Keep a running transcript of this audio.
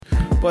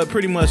But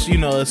pretty much, you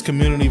know, it's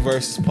community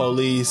versus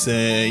police,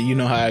 and you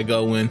know how I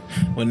go when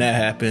that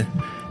happened.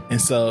 And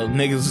so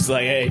niggas was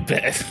like, hey,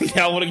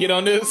 y'all want to get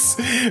on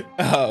this?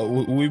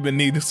 We've been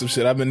needing some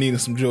shit. I've been needing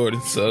some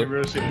Jordans. So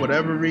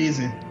whatever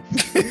reason.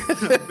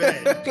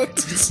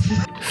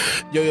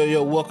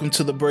 Yo, welcome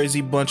to the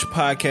Brazy Bunch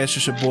podcast.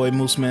 It's your boy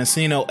Moose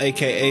Mancino,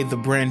 aka the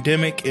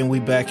Brandemic, and we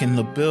back in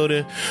the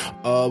building.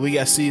 We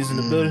got C's in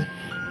the building.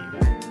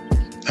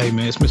 Hey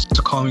man, it's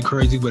Mr. Call Me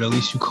Crazy, but at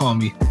least you call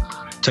me.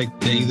 Take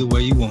that either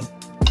way you want.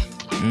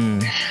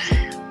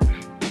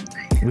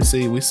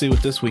 We see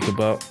what this week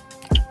about.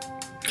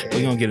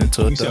 We're gonna get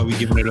into it. How we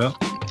giving it up?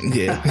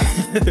 Yeah.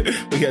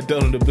 We got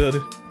Donut in the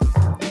building.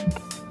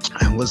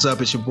 And what's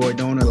up? It's your boy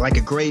Donut. Like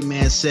a great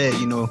man said,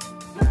 you know,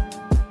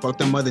 fuck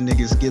them other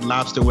niggas, get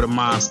lobster with a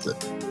monster.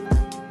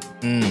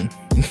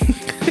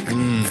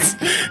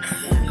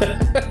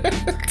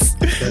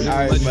 That is a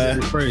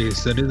legendary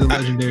phrase. That is a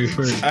legendary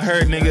phrase. I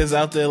heard niggas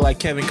out there like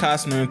Kevin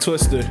Costner and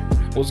Twister.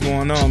 What's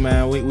going on,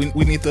 man? We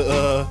need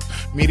the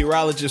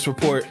meteorologist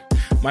report.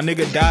 My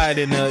nigga died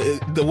and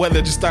the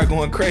weather just started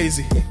going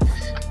crazy.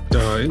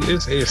 Dog,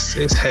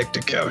 it's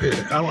hectic out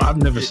here. I've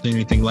never seen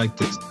anything like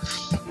this.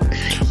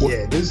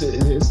 Yeah,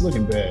 it's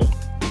looking bad.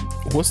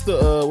 What's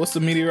the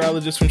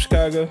meteorologist from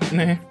Chicago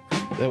name?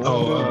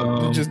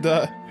 That just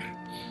died.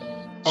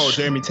 Oh,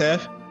 Jeremy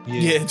Taft.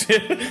 Yeah,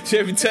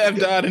 Jeremy Taft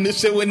died and this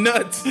shit went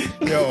nuts.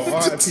 Yo,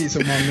 R.I.P. to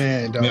my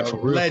man, dog. Man, for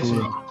real, legend.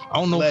 for real. I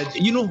don't know.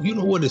 Legend. You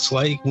know what it's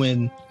like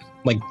when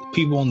like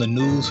people on the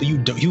news. So you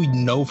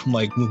know from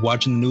like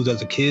watching the news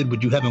as a kid,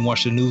 but you haven't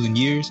watched the news in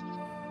years.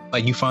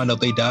 Like you find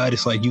out they died,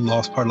 it's like you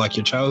lost part of like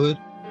your childhood.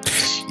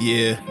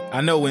 Yeah,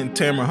 I know when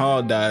Tamara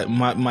Hall died,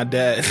 my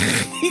dad,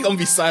 he gonna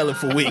be silent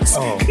for weeks.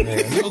 Oh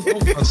man,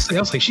 I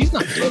was like, she's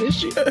not dead, is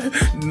she?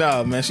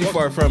 Nah, man, she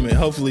far from it.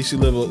 Hopefully she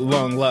live a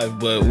long life,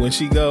 but when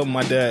she go,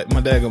 my dad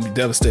gonna be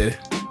devastated.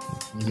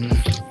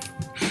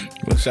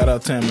 But shout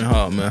out Tamara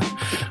Hall, man.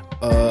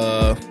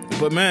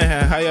 But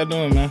man, how y'all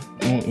doing, man?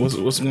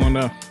 What's going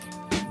on?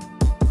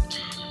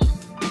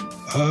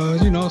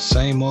 You know,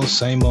 same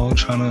old,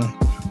 trying to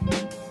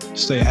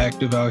stay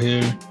active out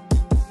here.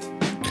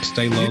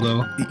 Stay low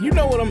though. You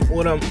know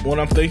what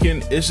I'm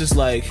thinking? It's just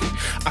like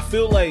I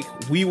feel like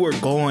we were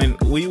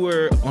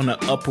on an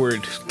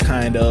upward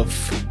kind of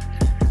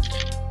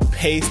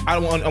pace. I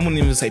wouldn't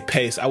even say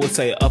pace. I would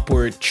say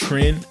upward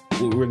trend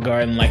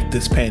regarding like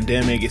this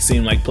pandemic. It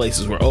seemed like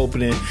places were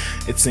opening.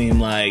 It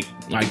seemed like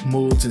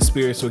moods and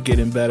spirits were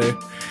getting better.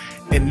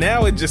 And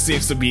now it just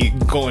seems to be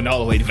going all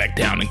the way back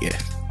down again.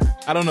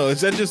 I don't know. Is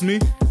that just me?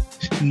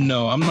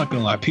 No, I'm not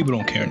gonna lie. People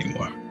don't care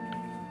anymore.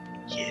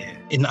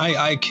 And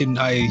I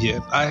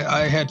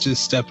had to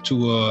step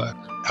to a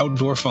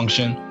outdoor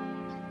function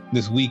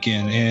this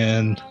weekend,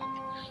 and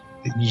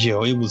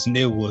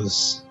it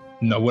was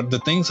what the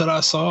things that I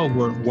saw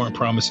weren't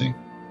promising.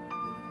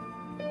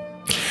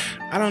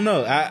 I don't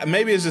know.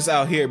 Maybe it's just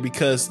out here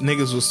because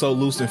niggas was so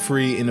loose and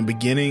free in the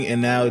beginning,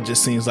 and now it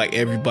just seems like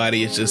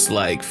everybody is just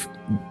like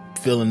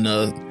feeling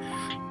the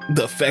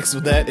effects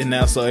of that, and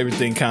now so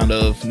everything kind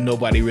of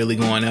nobody really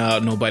going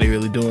out, nobody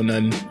really doing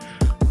nothing.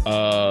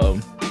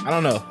 I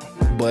don't know.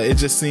 But it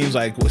just seems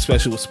like,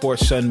 especially with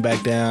sports shutting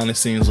back down, it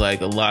seems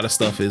like a lot of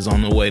stuff is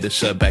on the way to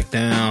shut back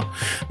down.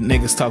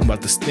 Niggas talking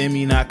about the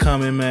stimmy not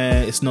coming,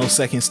 man. It's no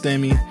second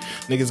stimmy.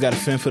 Niggas got to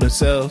fend for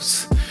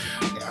themselves.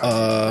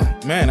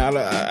 Man,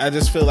 I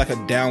just feel like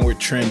a downward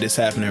trend is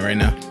happening right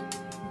now.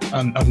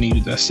 I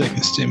needed that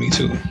second stimmy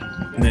too.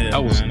 Yeah,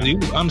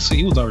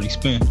 honestly, it was already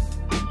spent.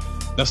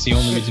 That's the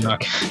only reason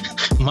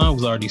mine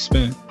was already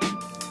spent.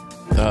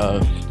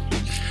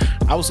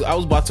 I was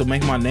about to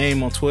make my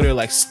name on Twitter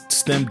like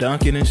Stem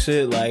Duncan and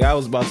shit. Like I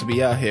was about to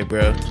be out here,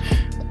 bro.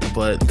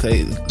 But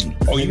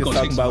you gonna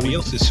take somebody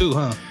else's too,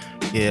 huh?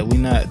 Yeah,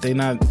 they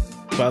not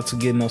about to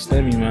get no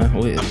stemmy, man.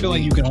 I feel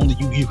like you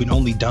can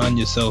only don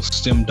yourself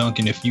Stem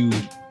Duncan if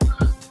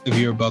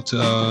you're about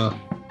to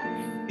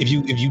if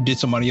you did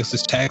somebody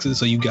else's taxes,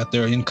 so you got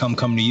their income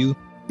coming to you,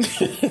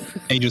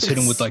 and you just hit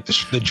them with like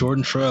the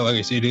Jordan shrug. Like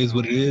I said, it is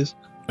what it is.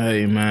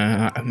 Hey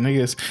man,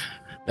 niggas.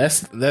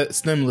 That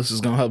stimulus is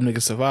gonna help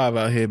niggas survive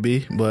out here,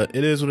 B. But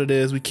it is what it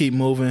is. We keep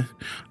moving.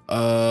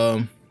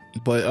 But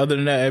other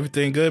than that,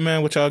 everything good,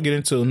 man. What y'all get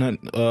into?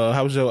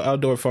 How was your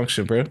outdoor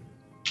function, bro?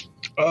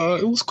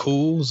 It was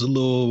cool. It was a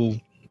little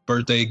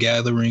birthday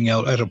gathering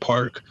out at a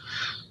park.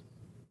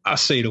 I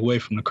stayed away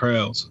from the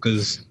crowds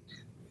because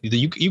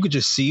you could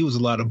just see it was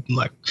a lot of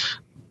like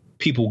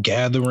people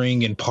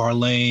gathering and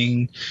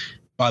parlaying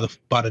by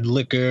the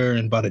liquor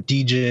and by the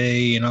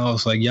DJ, and I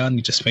was like, y'all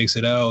need to space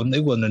it out. And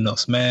there wasn't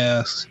enough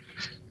masks.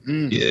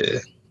 Yeah,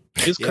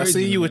 it's crazy. I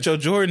see you with your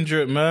Jordan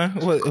drip, man.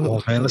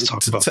 Oh man, let's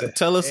talk about that.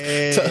 Tell us.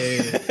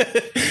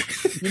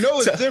 You know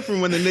it's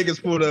different when the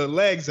niggas pull the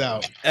legs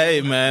out.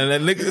 Hey man,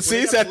 that nigga, see,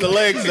 he's at the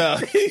legs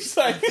out. He's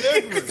like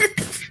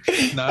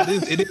different. Nah,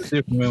 it is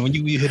different, man. When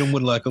you hit him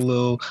with like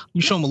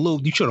you show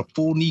a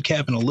full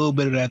kneecap and a little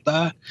bit of that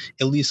thigh,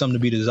 it leaves something to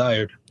be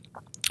desired.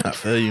 I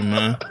feel you,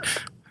 man.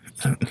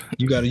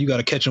 You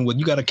gotta catch them with.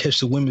 You gotta catch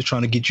the women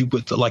trying to get you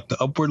with the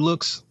upward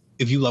looks.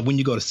 If you like when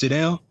you go to sit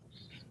down,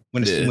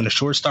 when the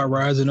shorts start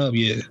rising up,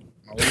 yeah.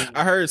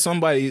 I heard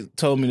somebody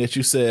told me that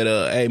you said,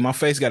 "Hey, my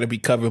face got to be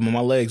covered, but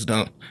my legs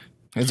don't."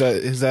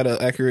 Is that an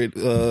accurate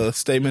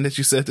statement that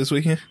you said this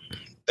weekend?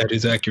 That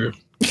is accurate.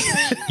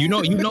 You know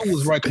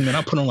what's right, because man,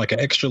 I put on like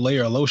an extra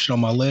layer of lotion on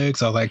my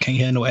legs. I was like, can't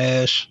handle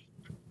ash.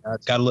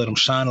 Gotta let them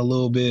shine a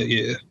little bit.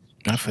 Yeah,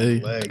 I feel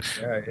you. Legs.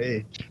 Yeah,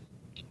 hey.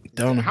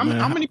 Don't know,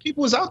 How many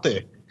people was out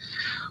there?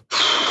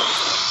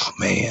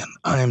 Man,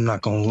 I am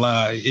not gonna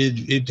lie.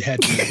 It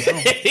had to be.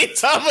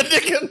 Time a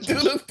nigga do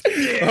the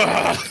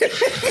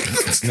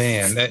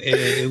Man,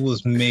 it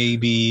was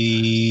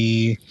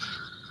maybe,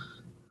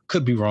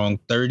 could be wrong,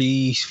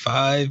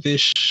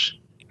 35-ish.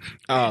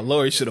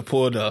 Lori should have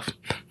pulled up.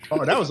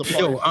 Oh, that was a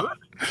part.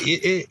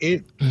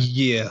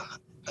 Yeah.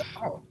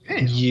 Oh,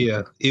 man.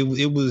 Yeah.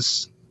 It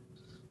was.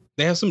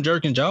 They have some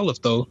jerk and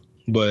jollof though,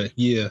 but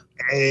yeah.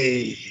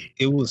 Hey,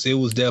 it was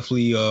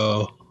definitely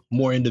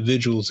more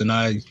individuals than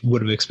I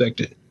would have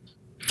expected.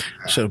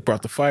 Should have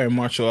brought the fire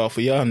marshal out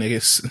for y'all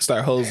niggas and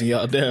start hosing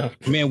y'all down.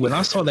 Man, when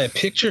I saw that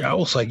picture, I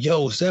was like,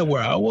 yo, is that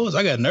where I was?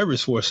 I got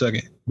nervous for a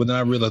second, but then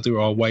I realized they were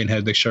all white and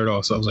had their shirt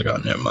off, so I was like, oh,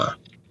 never mind.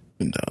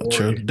 No,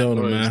 true. Don't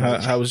know,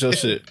 man. How was your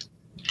shit?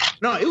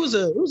 No, it was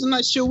a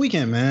nice chill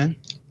weekend, man.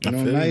 You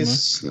know,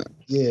 nice.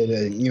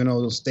 Yeah,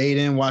 stayed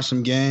in, watched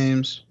some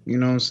games. You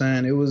know what I'm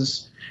saying? It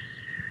was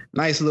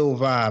nice little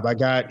vibe.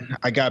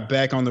 I got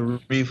back on the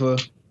reefer.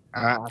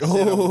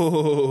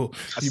 You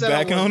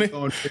back on it?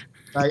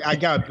 I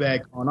got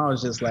back on. I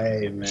was just like,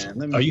 hey,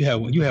 man. You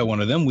had one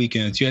of them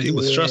weekends. It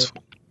was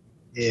stressful.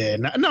 Yeah,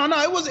 no,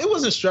 it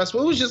wasn't stressful.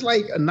 It was just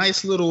like a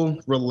nice little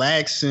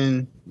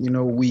relaxing,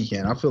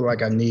 weekend. I feel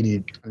like I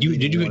needed.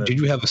 Did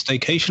you have a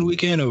staycation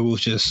weekend, or it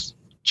was just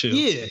chill?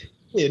 Yeah,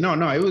 no,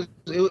 it was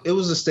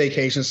a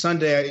staycation.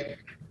 Sunday I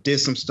did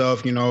some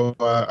stuff. Went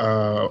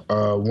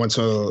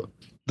to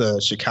the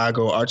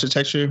Chicago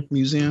Architecture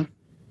Museum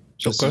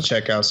just to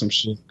check out some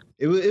shit.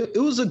 It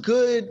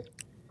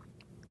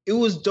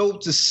was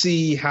dope to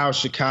see how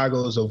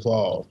Chicago's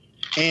evolved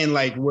and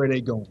like where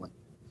they going.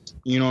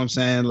 You know what I'm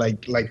saying?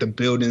 Like the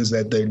buildings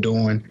that they're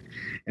doing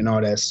and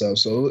all that stuff.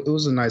 So it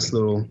was a nice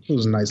little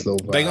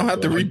vibe. They gonna have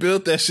to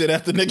rebuild that shit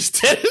after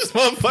niggas tear this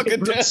motherfucker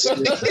down.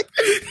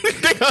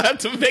 They gonna have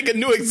to make a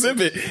new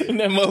exhibit in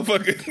that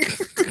motherfucker.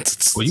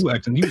 Well, you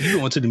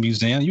went to the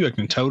museum. You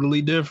acting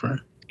totally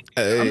different.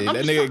 Hey,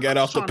 that nigga got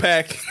off the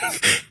pack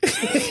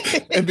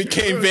and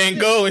became Van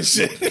Gogh and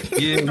shit.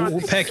 Yeah,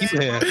 what pack you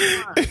had?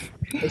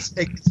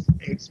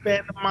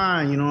 Expand the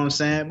mind, you know what I'm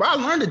saying? But I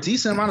learned a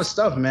decent amount of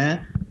stuff,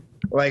 man.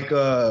 Like,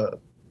 I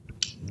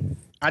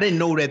didn't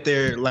know that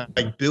there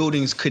like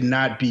buildings could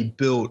not be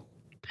built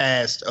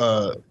past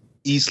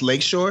East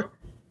Lakeshore.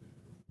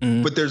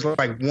 Mm-hmm. But there's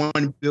like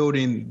one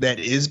building that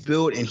is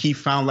built, and he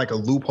found like a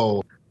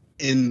loophole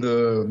in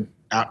the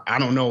I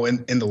don't know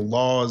in the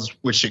laws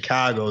with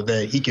Chicago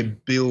that he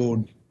could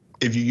build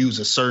if you use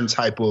a certain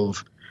type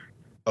of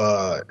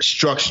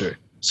structure.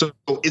 So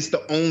it's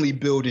the only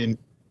building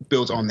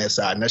built on that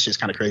side, and that's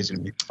just kind of crazy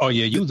to me. Oh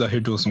yeah, you was out here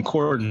doing some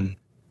courting.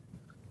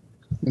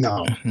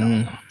 No.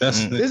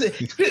 That's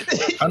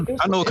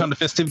I know what kind of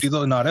festivities.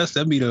 No,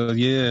 that'd be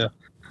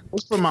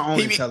What's for my own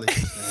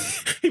intelligence, man?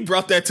 He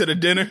brought that to the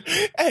dinner.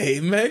 Hey,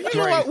 man, you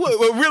know what?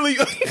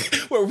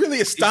 We're really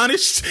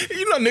astonished.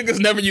 You know, niggas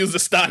never use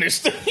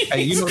astonished.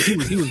 Hey, he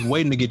was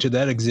waiting to get to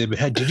that exhibit.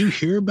 Hey, did you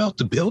hear about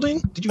the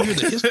building? Did you hear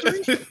the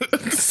history?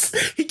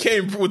 He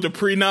came with the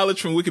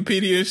pre-knowledge from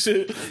Wikipedia and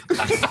shit.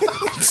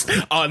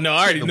 Oh no,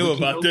 I already knew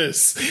about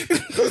this.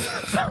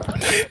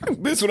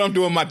 This is what I'm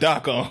doing my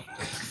doc on.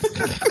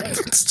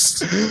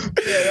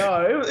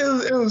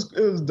 It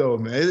was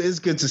dope, man. It's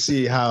good to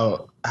see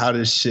how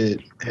this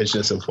shit has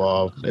just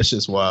evolved. It's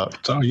just wild.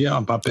 Oh yeah,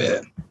 my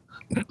bad.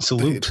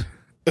 Salute.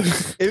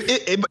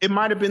 It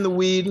might have been the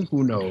weed.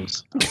 Who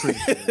knows?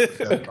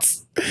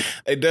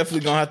 They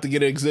definitely gonna have to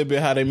get an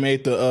exhibit how they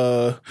made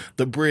the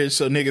bridge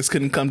so niggas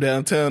couldn't come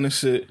downtown and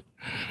shit.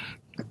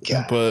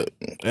 God. But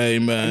hey,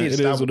 man, it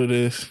is what it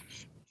is.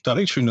 So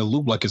they treating the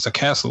loop like it's a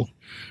castle.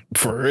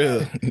 For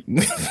real.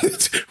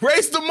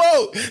 Race the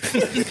moat.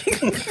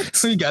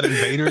 So you got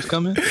invaders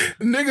coming?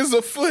 Niggas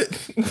afoot.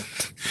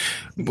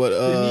 But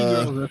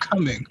the Negroes are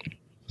coming.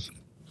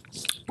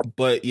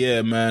 But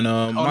yeah, man.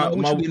 What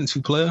you getting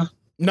to, player?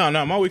 No,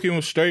 my weekend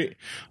was straight.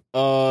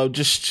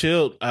 Just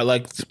chilled. I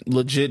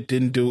legit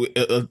didn't do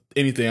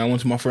anything. I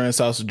went to my friend's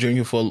house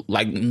drinking for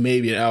like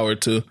maybe an hour or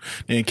two,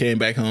 then came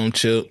back home,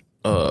 chilled.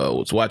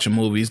 Was watching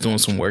movies, doing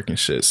some work and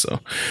shit. So,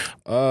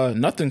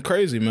 nothing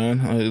crazy,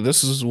 man.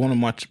 This is one of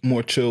my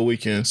more chill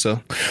weekends.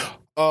 So,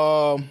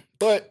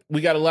 but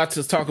we got a lot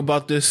to talk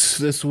about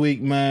this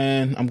week,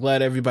 man. I'm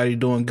glad everybody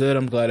doing good.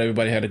 I'm glad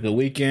everybody had a good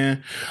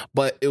weekend.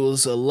 But it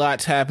was a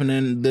lot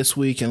happening this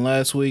week and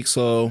last week.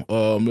 So,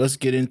 let's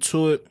get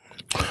into it.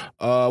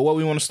 What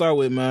we want to start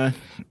with, man?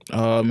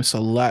 It's a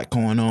lot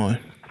going on.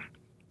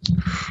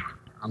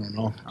 I don't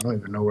know. I don't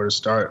even know where to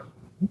start.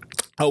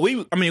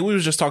 we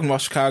was just talking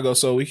about Chicago,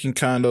 so we can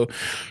kind of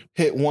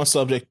hit one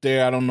subject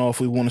there. I don't know if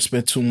we want to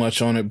spend too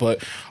much on it,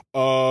 but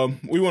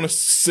we want to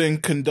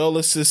send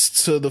condolences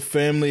to the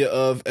family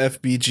of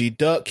FBG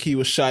Dugg. He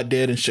was shot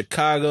dead in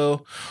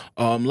Chicago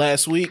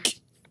last week.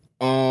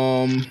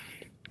 I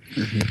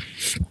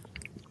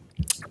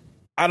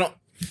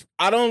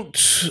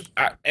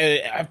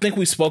think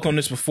we spoke on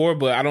this before,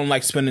 but I don't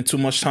like spending too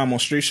much time on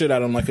street shit. I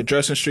don't like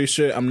addressing street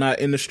shit. I'm not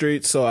in the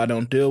streets, so I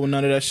don't deal with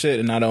none of that shit,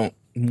 and I don't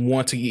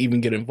want to even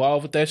get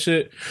involved with that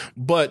shit.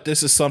 But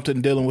this is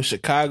something dealing with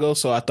Chicago,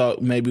 so I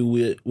thought maybe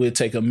we'd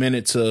take a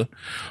minute to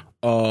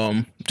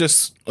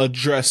just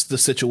address the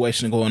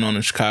situation going on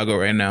in Chicago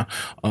right now.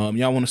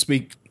 Y'all want to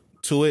speak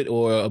to it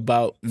or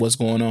about what's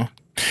going on?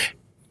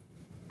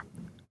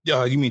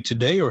 You mean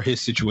today or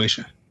his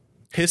situation?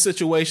 His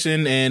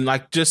situation, and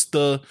like just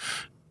I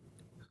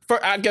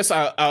guess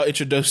I'll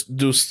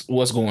introduce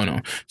what's going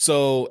on.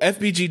 So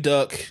FBG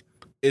Dugg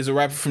is a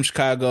rapper from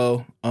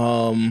Chicago.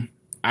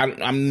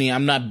 I mean,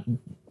 I'm not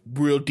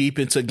real deep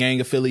into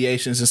gang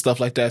affiliations and stuff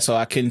like that, so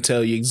I couldn't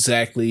tell you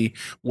exactly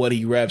what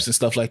he raps and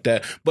stuff like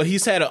that. But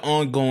he's had an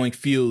ongoing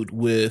feud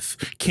with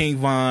King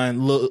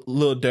Von, Lil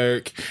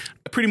Durk,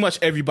 pretty much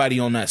everybody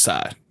on that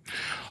side.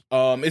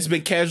 It's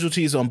been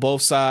casualties on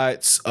both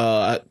sides.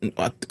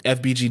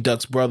 FBG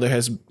Dugg's brother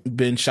has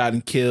been shot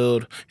and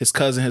killed. His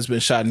cousin has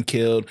been shot and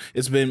killed.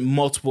 It's been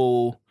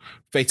multiple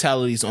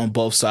fatalities on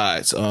both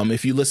sides.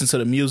 If you listen to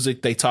the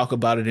music, they talk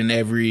about it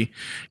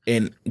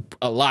in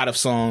a lot of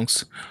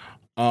songs.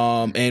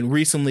 And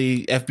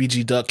recently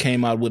FBG Dugg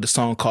came out with a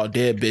song called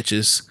Dead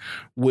Bitches,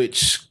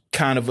 which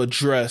kind of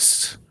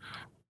addressed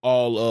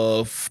all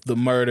of the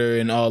murder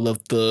and all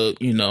of the,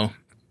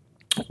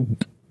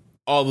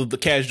 all of the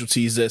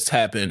casualties that's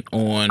happened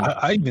on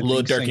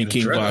Lil Durk and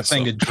King Von. I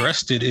think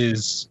addressed it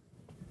is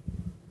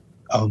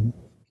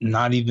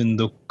not even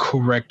the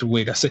correct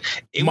way to say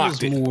it.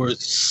 Was more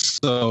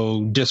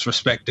so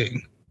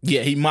disrespecting.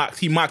 Yeah, he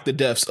mocked the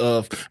deaths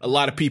of a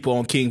lot of people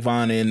on King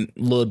Von and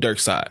Lil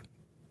Durk's side.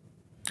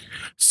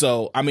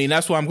 So, I mean,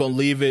 that's why I'm going to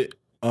leave it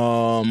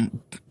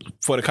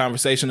for the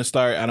conversation to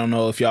start. I don't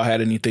know if y'all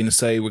had anything to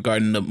say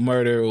regarding the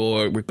murder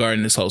or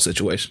regarding this whole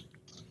situation.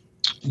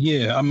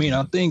 Yeah, I mean,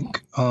 I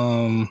think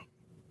not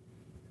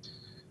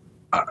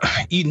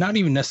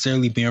even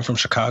necessarily being from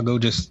Chicago,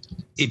 just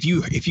if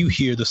you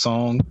hear the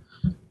song,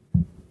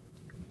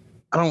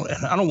 I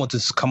don't want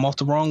this to come off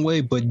the wrong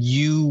way, but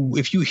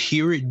if you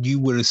hear it, you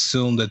would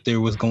assume that there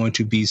was going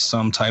to be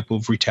some type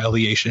of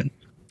retaliation.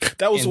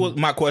 That was what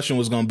my question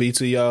was going to be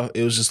to y'all.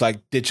 It was just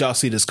like, did y'all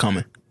see this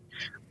coming?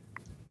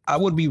 I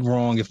would be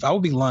lying if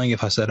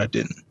I said I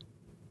didn't.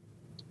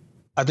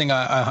 I think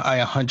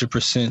I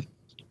 100%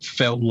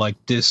 felt like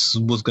this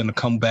was going to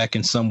come back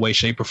in some way,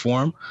 shape, or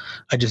form.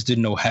 I just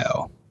didn't know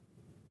how,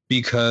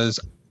 because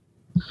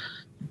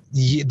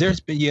there's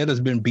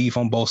been beef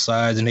on both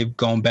sides, and they've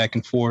gone back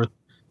and forth,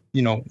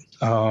 in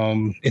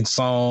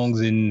songs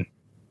and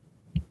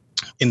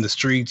in the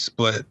streets.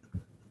 But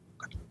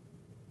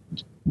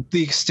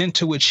the extent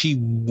to which he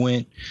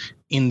went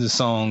in the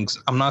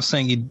songs, I'm not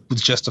saying it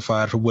was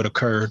justified for what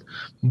occurred,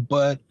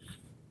 but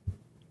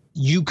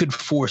you could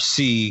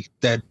foresee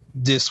that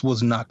this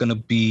was not going to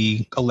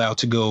be allowed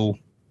to go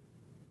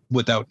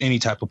without any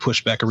type of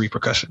pushback or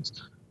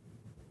repercussions.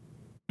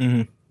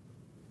 Mm-hmm.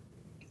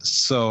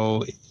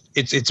 So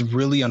it's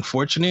really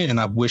unfortunate, and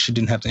I wish it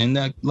didn't have to end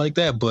that like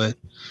that, but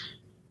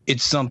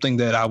it's something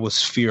that I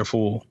was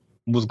fearful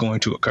was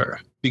going to occur,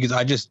 because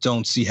I just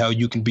don't see how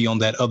you can be on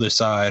that other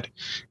side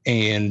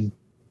and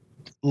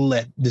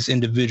let this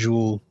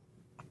individual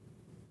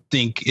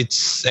think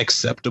it's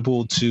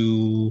acceptable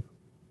to,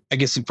 I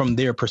guess from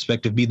their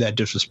perspective, be that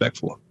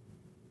disrespectful.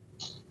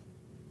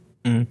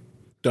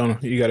 Donna,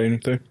 you got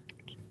anything?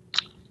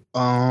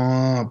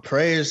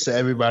 Prayers to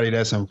everybody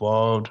that's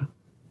involved.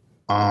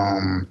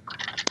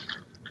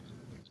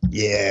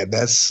 Yeah,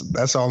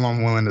 that's all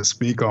I'm willing to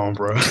speak on,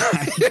 bro. I'm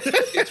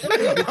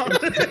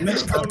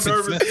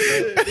nervous.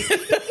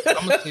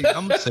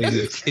 I'm gonna say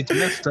this. It's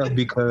messed up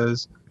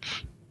because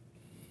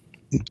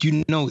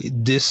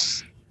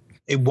this,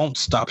 it won't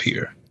stop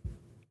here.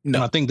 No,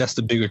 and I think that's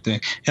the bigger thing.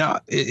 And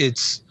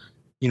it's,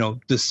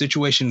 the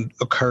situation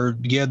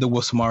occurred. Yeah, there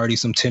was already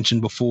some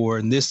tension before,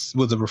 and this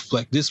was a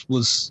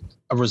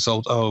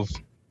result of,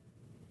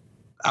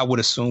 I would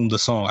assume, the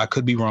song. I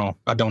could be wrong.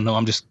 I don't know.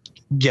 I'm just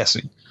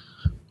guessing.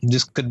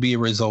 This could be a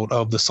result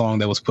of the song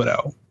that was put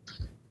out,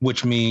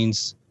 which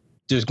means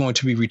there's going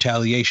to be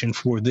retaliation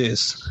for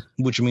this,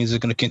 which means there's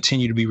going to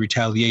continue to be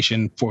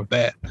retaliation for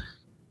that.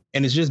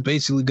 And it's just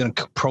basically going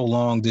to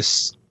prolong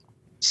this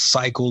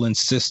cycle and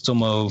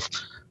system of,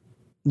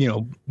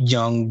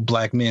 young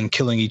black men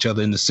killing each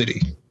other in the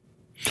city.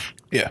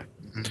 Yeah.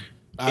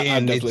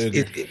 And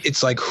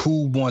it's like,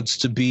 who wants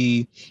to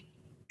be,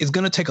 it's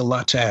going to take a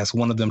lot to ask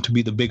one of them to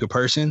be the bigger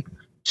person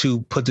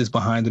to put this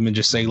behind them and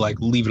just say, like,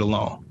 leave it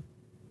alone.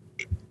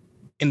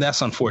 And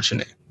that's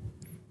unfortunate.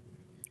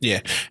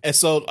 Yeah, and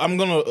so I'm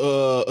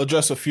gonna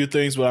address a few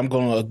things, but I'm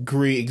gonna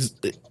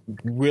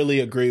really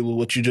agree with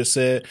what you just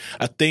said.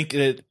 I think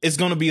it's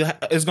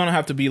gonna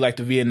have to be like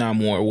the Vietnam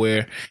War,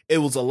 where it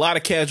was a lot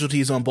of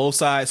casualties on both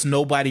sides.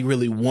 Nobody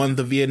really won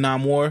the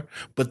Vietnam War,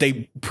 but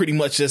they pretty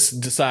much just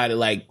decided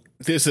like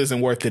this isn't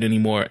worth it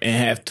anymore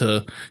and have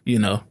to,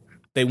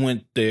 they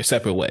went their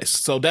separate ways.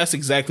 So that's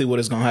exactly what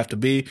it's gonna have to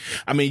be.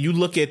 I mean, you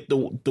look at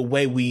the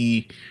way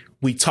we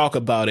talk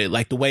about it,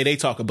 like the way they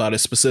talk about it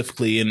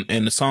specifically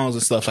in the songs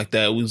and stuff like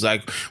that. We was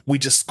like, we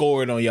just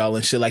scored on y'all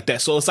and shit like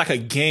that. So it's like a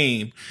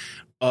game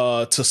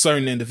to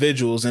certain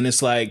individuals. And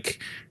it's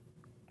like,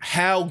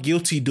 how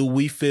guilty do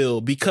we feel?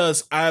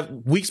 Because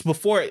weeks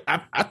before,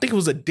 I think it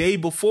was a day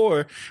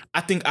before,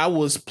 I think I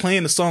was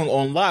playing the song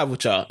on live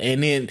with y'all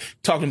and then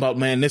talking about,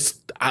 man,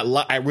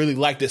 I really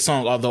like this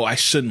song, although I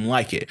shouldn't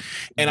like it.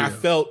 And I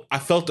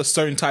felt a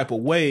certain type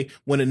of way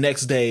when the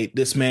next day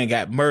this man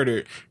got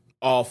murdered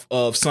off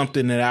of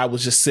something that I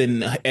was just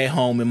sitting at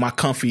home in my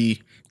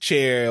comfy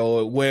chair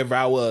or wherever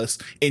I was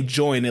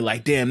enjoying it.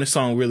 Like, damn, this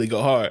song really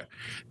go hard.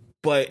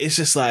 But it's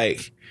just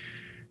like,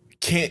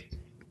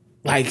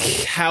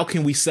 how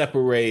can we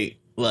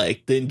separate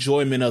like the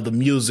enjoyment of the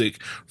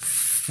music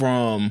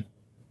from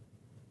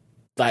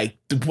like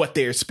what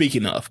they're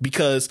speaking of?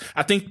 Because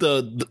I think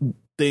the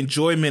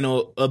enjoyment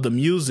of the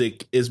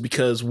music is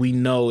because we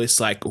know it's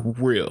like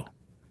real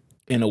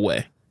in a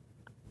way.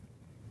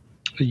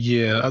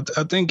 Yeah,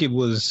 I think it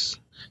was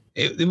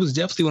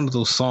definitely one of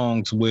those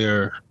songs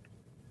where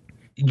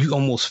you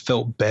almost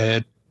felt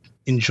bad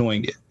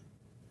enjoying it.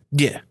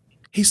 Yeah.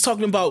 He's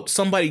talking about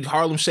somebody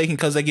Harlem shaking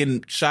because they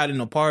getting shot in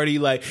a party.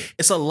 Like,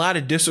 it's a lot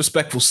of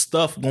disrespectful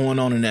stuff going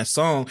on in that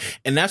song.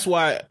 And that's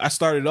why I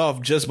started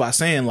off just by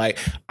saying, like,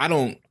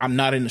 I'm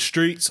not in the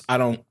streets. I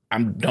don't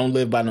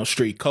live by no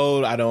street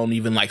code. I don't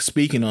even like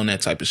speaking on that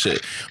type of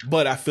shit.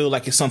 But I feel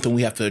like it's something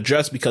we have to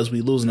address because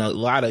we're losing a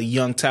lot of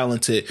young,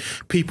 talented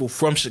people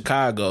from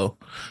Chicago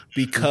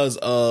because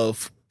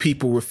of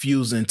people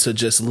refusing to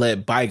just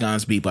let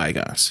bygones be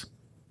bygones.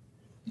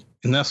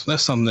 And that's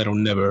something that'll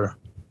never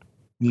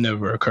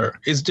occur.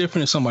 It's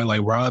different if somebody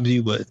like robs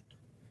you, but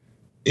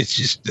it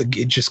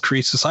just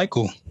creates a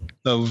cycle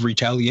of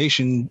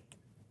retaliation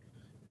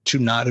to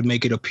not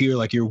make it appear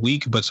like you're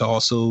weak, but to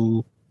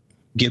also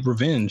get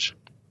revenge.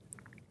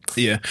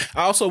 Yeah.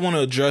 I also want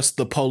to address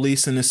the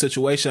police in this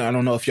situation. I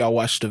don't know if y'all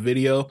watched the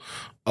video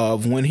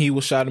of when he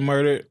was shot and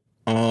murdered.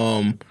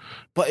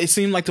 But it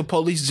seemed like the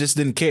police just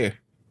didn't care.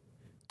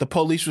 The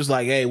police was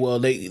like, hey, well,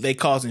 they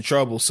causing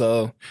trouble,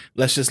 so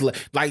let's just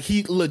like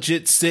he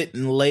legit sit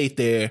and laid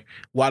there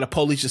while the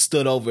police just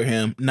stood over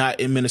him, not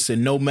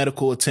administering no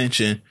medical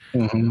attention,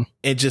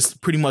 and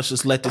just pretty much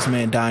just let this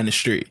man die in the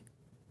street.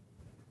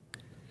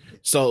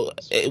 So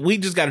we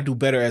just got to do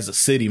better as a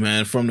city,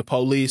 man, from the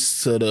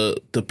police to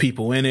the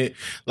people in it.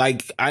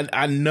 Like,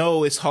 I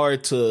know it's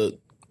hard to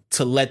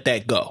let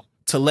that go.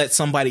 To let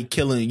somebody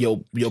killing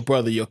your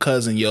brother, your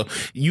cousin,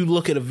 you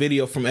look at a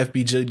video from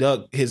FBJ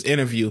Dugg, his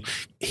interview,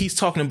 he's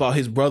talking about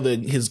his brother,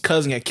 his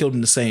cousin got killed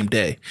in the same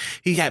day.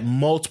 He had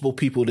multiple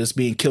people that's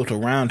being killed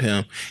around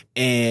him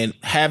and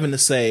having to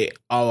say,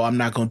 oh, I'm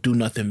not going to do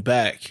nothing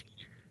back.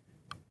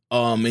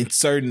 In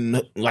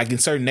certain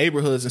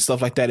neighborhoods and stuff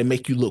like that, it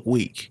make you look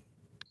weak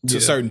to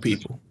certain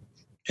people.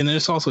 And then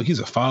it's also, he's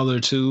a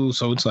father too.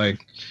 So it's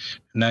like,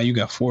 now you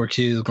got 4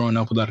 kids growing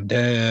up without a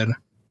dad.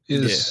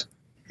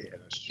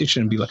 It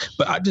shouldn't be like,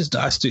 but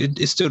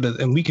it still does,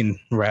 and we can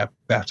wrap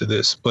after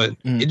this, but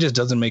it just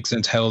doesn't make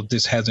sense how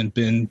this hasn't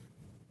been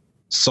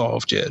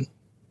solved yet.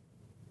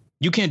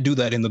 You can't do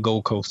that in the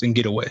Gold Coast and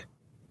get away.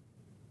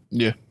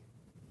 Yeah. It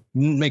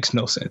makes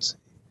no sense.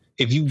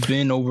 If you've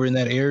been over in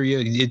that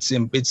area,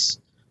 it's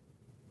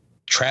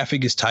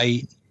traffic is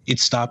tight.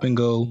 It's stop and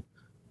go.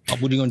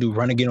 What are you going to do?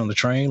 Run again on the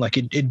train? Like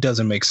it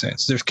doesn't make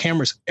sense. There's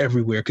cameras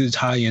everywhere because it's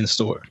high-end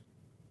store.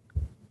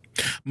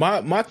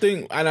 My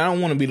thing, and I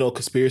don't want to be no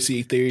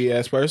conspiracy theory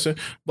ass person,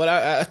 but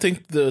I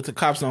think the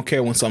cops don't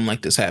care when something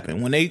like this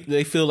happens. When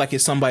they feel like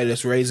it's somebody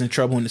that's raising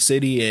trouble in the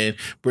city and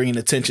bringing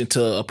attention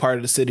to a part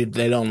of the city that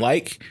they don't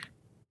like,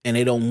 and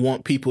they don't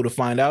want people to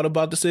find out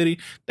about the city,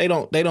 they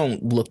don't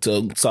look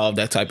to solve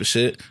that type of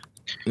shit.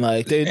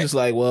 Like, they're just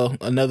like, well,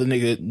 another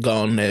nigga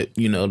gone that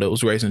that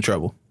was raising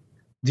trouble.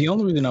 The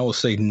only reason I will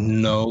say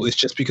no is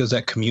just because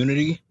that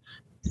community,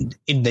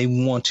 they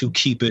want to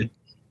keep it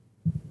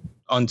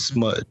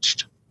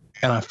unsmudged,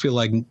 and I feel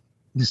like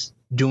this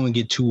doing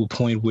it to a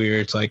point where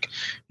it's like,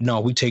 no,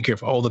 we take care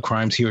of all the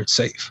crimes here, it's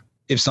safe.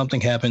 If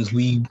something happens,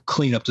 we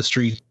clean up the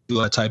street,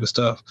 do that type of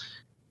stuff,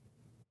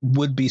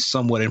 would be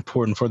somewhat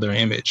important for their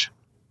image.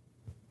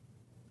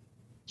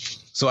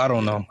 So I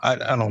don't know. I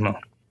don't know.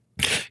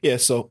 Yeah,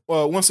 so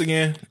once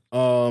again,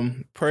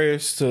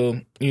 prayers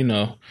to,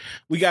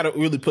 we got to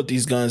really put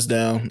these guns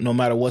down no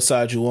matter what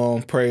side you're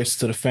on. Prayers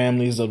to the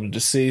families of the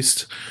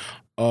deceased.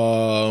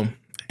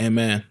 And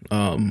man,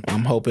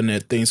 I'm hoping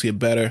that things get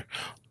better.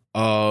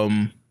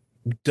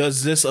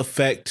 Does this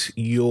affect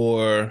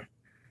your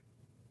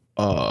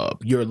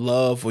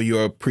love or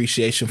your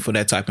appreciation for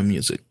that type of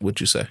music, would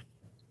you say?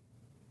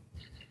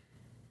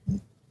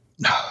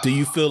 Do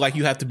you feel like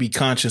you have to be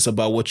conscious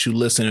about what you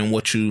listen and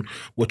what you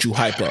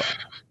hype up?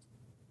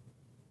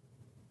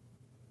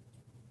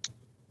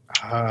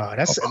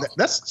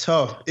 That's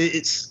tough.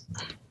 It's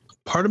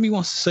part of me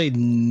wants to say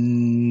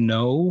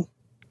no,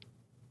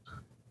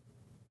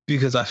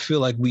 because I feel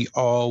like we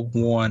all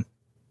want,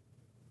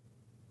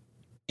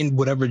 in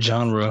whatever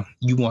genre,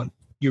 you want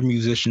your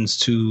musicians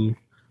to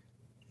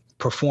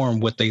perform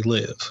what they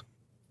live.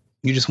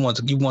 You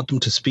want them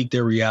to speak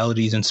their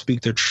realities and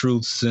speak their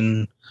truths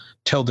and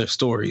tell their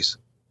stories.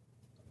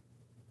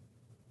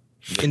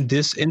 In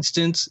this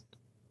instance,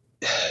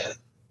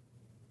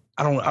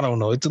 I don't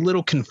know. It's a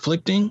little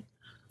conflicting,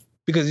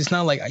 because it's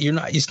not like you're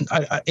not.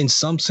 In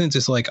some sense,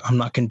 it's like, I'm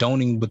not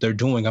condoning what they're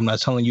doing. I'm not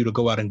telling you to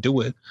go out and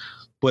do it.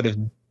 But if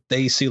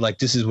they see like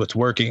this is what's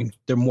working,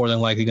 they're more than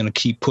likely going to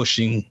keep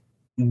pushing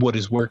what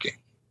is working.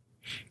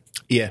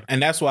 Yeah,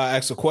 and that's why I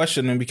asked a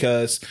question, and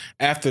because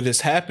after this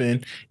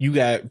happened, you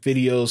got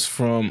videos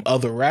from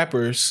other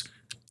rappers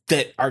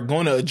that are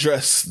going to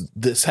address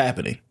this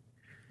happening.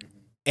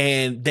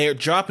 And they're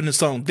dropping the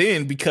song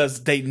then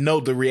because they know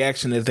the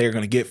reaction that they're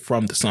going to get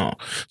from the song.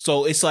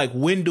 So it's like,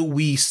 when do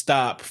we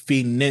stop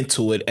feeding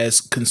into it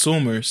as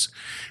consumers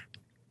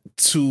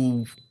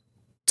to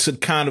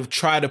kind of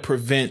try to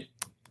prevent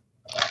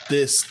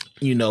this,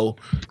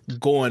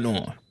 going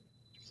on?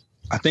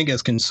 I think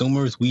as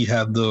consumers, we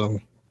have the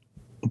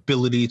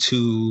ability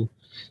to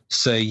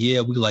say,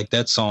 yeah, we like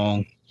that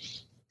song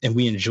and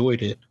we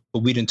enjoyed it,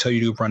 but we didn't tell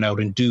you to run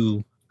out and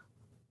do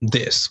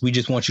this. We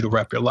just want you to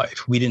rap your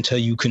life. We didn't tell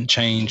you couldn't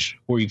change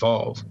or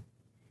evolve.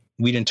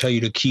 We didn't tell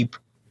you to keep,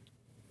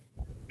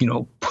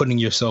 putting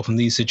yourself in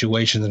these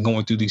situations and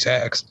going through these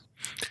acts.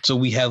 So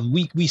we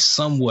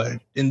somewhat,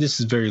 and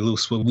this is very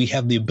loose, but we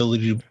have the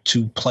ability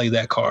to play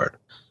that card.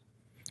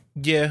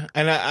 Yeah,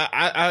 and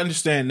I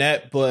understand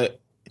that, but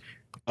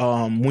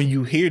when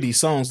you hear these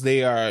songs,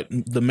 they are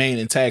the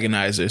main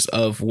antagonizers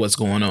of what's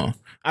going on.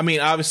 I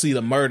mean, obviously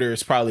the murder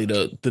is probably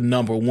the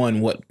number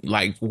one,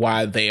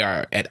 why they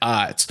are at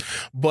odds,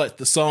 but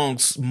the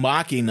songs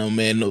mocking them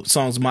and the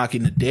songs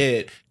mocking the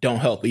dead don't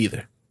help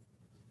either.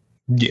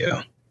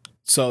 Yeah.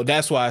 So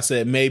that's why I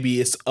said maybe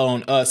it's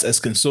on us as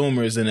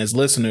consumers and as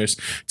listeners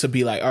to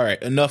be like, all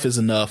right, enough is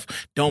enough.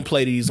 Don't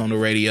play these on the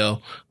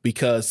radio,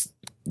 because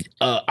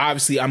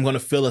obviously I'm going to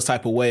feel a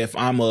type of way if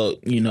I'm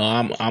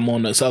I'm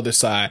on this other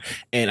side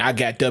and I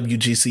got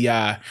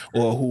WGCI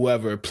or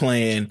whoever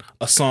playing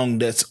a song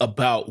that's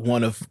about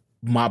one of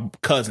my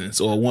cousins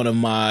or one of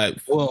my,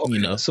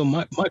 So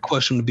my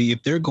question would be,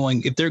 if they're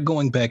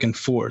going back and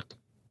forth,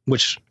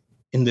 which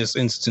in this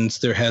instance,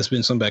 there has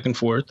been some back and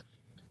forth.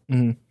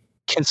 Mm-hmm.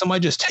 Can somebody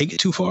just take it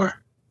too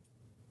far?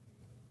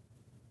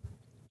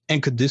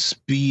 And could this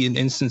be an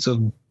instance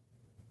of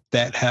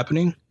that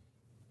happening?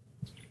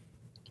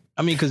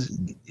 I mean, because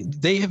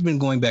they have been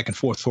going back and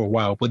forth for a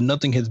while, but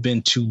nothing has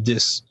been to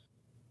this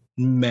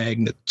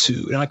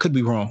magnitude. And I could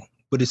be wrong,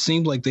 but it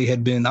seemed like they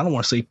had been, I don't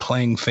want to say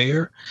playing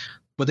fair,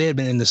 but they had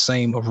been in the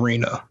same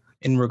arena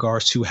in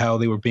regards to how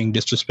they were being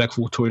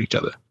disrespectful toward each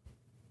other.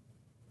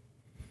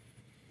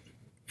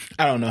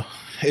 I don't know.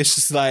 It's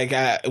just like,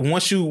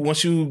 once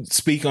you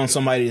speak on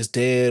somebody that's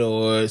dead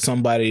or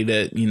somebody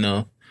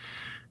that,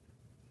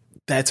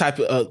 that type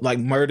of like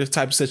murder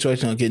type of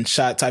situation or getting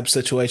shot type of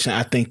situation,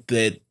 I think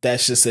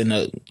that's just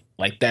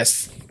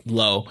that's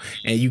low,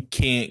 and you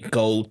can't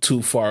go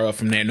too far up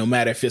from there, no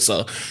matter if it's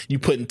you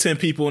putting 10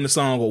 people in the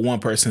song or one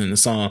person in the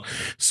song.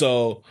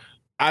 So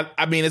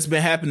I mean, it's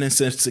been happening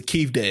since the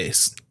Keith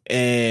days,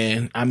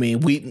 and I mean,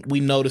 we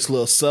notice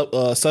little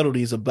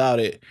subtleties about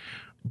it,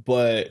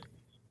 but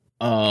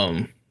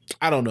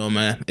I don't know,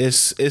 man.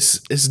 It's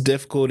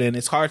difficult, and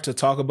it's hard to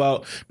talk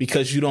about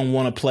because you don't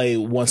want to play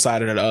one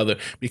side or the other.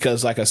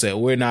 Because, like I said,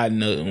 we're not in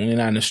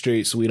the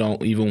streets. We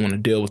don't even want to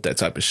deal with that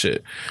type of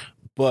shit.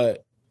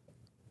 But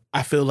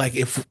I feel like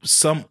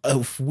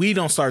if we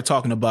don't start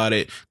talking about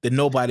it, then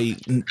nobody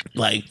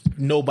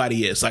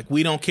is. Like,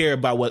 we don't care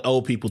about what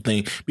old people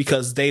think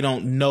because they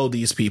don't know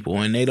these people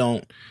and they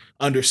don't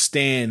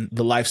understand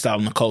the lifestyle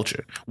and the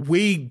culture.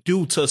 We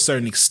do to a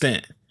certain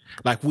extent.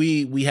 Like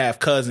we have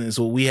cousins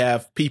or we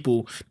have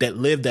people that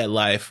live that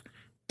life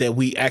that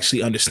we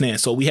actually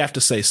understand. So we have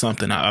to say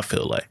something, I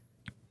feel like.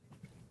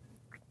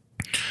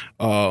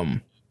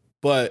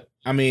 But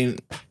I mean,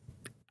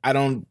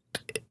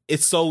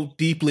 it's so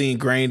deeply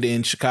ingrained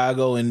in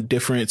Chicago and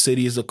different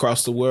cities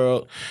across the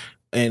world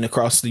and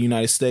across the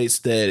United States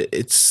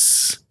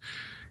that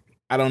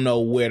I don't know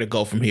where to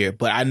go from here,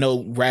 but I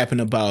know rapping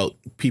about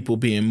people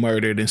being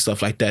murdered and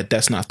stuff like that,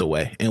 that's not the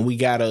way. And we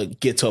got to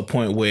get to a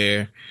point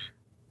where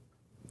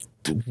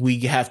we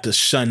have to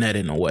shun that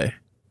in a way.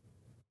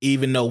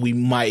 Even though we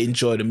might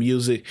enjoy the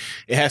music,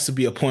 it has to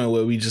be a point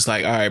where we just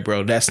like, all right,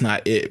 bro, that's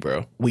not it,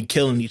 bro. We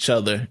killing each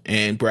other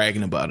and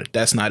bragging about it.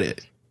 That's not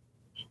it.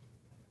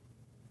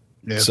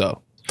 Yeah.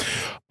 So,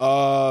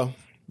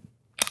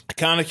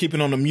 kind of keeping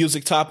on the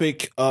music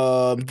topic,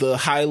 the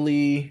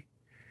highly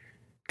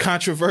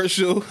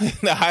controversial,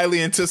 the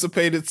highly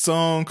anticipated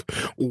song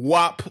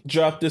WAP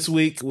dropped this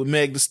week with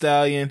Meg Thee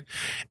Stallion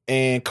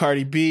and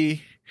Cardi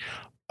B.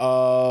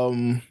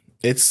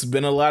 It's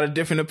been a lot of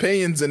different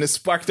opinions, and it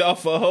sparked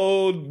off a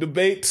whole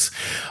debate.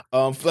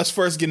 Let's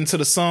first get into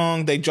the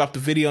song. They dropped a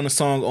video on the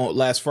song on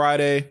last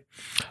Friday.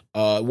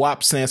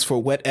 WAP stands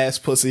for wet ass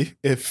pussy,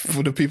 if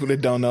for the people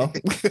that don't know.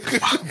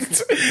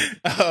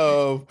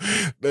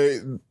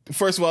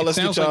 First of all, let's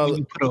get y'all.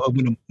 Like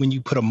when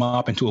you put a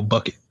mop into a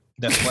bucket,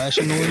 that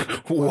flashing noise.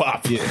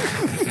 WAP.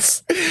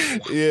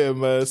 Yeah,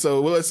 man.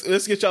 So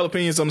let's get y'all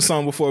opinions on the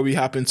song before we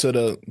hop into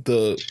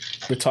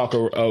the talk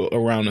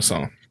around the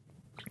song.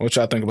 What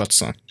y'all think about the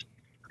song?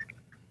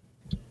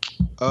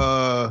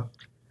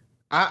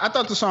 I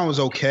thought the song was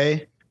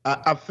okay.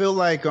 I feel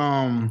like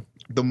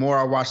the more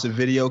I watch the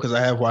video, because I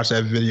have watched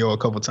that video a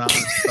couple times,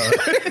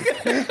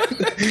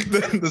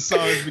 the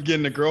song is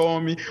beginning to grow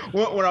on me.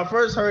 When I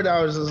first heard it,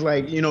 I was just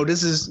like,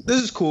 this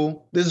is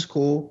cool. This is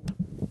cool.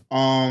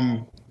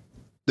 The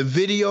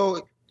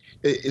video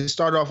it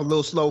started off a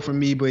little slow for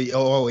me, but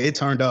it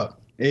turned up.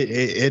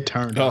 It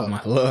turned up. Oh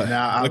my lord!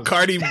 Now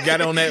Cardi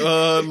got on that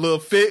little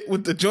fit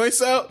with the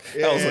joints out.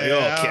 Yeah,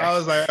 I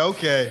was like,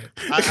 okay,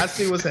 I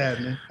see what's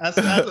happening.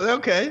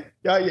 Okay,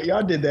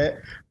 y'all did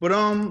that, but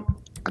I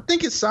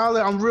think it's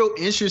solid. I'm real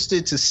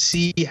interested to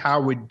see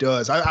how it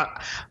does.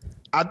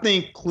 I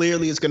think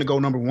clearly it's gonna go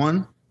number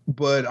one,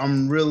 but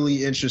I'm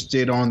really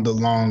interested on the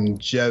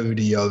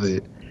longevity of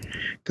it.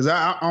 Because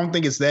I don't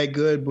think it's that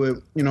good, but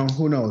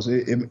who knows?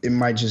 It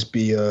might just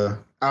be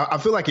I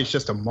feel like it's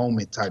just a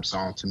moment type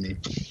song to me,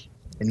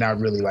 and not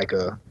really like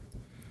a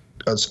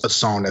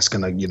song that's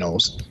gonna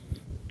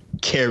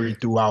carry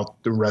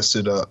throughout the rest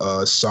of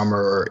the summer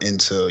or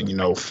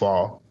into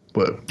fall.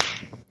 But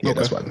yeah,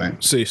 that's what I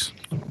think. Cease.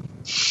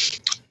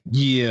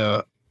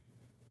 Yeah,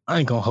 I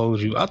ain't gonna hold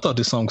you. I thought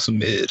this song was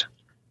mid.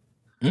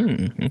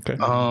 Okay.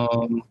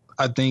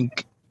 I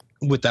think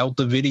without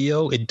the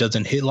video, it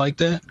doesn't hit like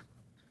that.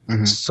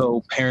 Mm-hmm.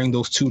 So pairing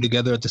those two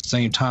together at the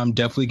same time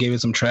definitely gave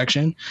it some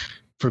traction.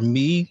 For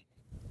me,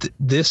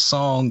 this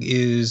song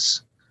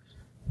is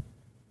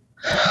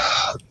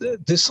like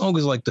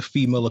the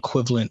female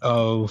equivalent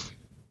of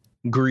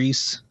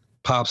Grease,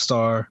 Pop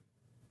Star.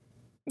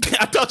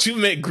 I thought you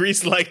meant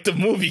Grease like the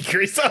movie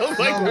Grease. I was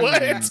like,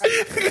 what?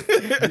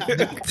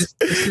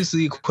 This is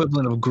the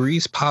equivalent of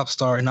Grease, Pop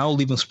Star, and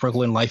I'll even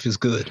sprinkle in Life is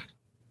Good.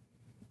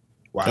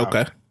 Wow.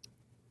 Okay.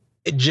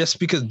 Just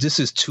because this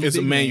is two. It's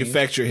a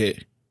manufacturer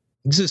hit.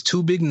 This is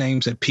two big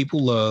names that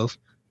people love,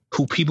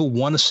 who people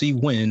want to see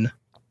win,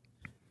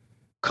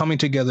 coming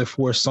together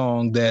for a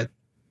song that,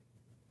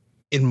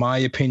 in my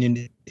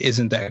opinion,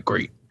 isn't that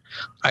great.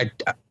 And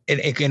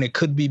it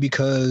could be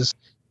because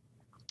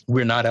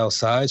we're not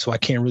outside, so I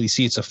can't really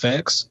see its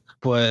effects.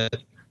 But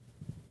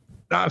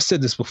I've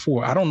said this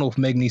before. I don't know if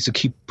Meg needs to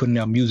keep putting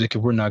out music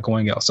if we're not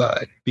going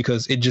outside,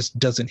 because it just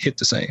doesn't hit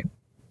the same.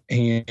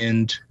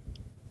 And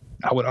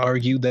I would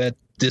argue that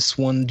this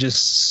one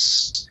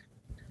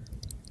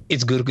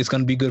it's good. It's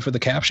going to be good for the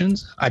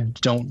captions. I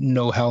don't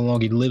know how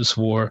long it lives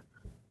for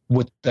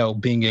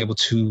without being able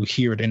to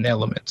hear it in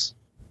elements.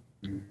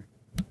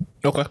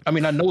 Okay. I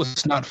mean, I know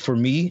it's not for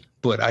me,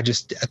 but I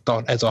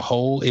thought as a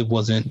whole, it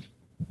wasn't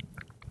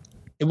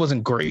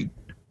great.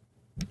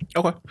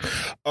 Okay.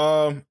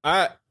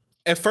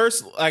 At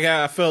first, like,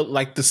 I felt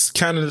like this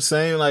kind of the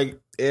same, like,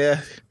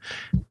 yeah.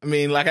 I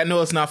mean, like, I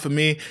know it's not for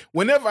me.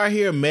 Whenever I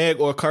hear a Meg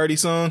or a Cardi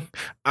song,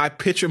 I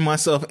picture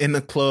myself in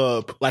the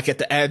club, like at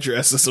the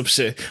address or some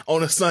shit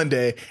on a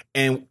Sunday,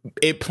 and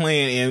it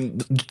playing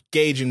and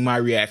gauging my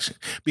reaction,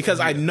 because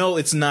I know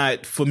it's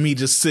not for me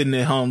just sitting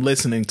at home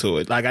listening to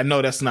it. Like, I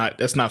know that's not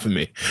for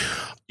me.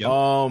 Yep.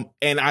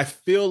 And I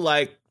feel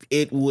like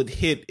it would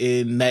hit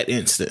in that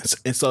instance.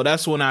 And so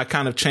that's when I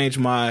kind of changed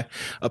my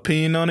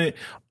opinion on it.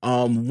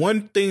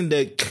 One thing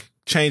that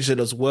changed it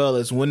as well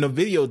is when the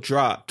video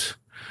dropped,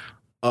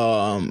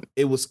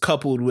 it was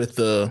coupled with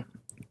the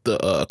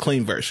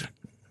clean version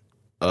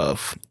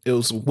of it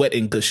was wet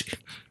and gushy.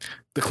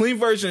 The clean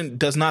version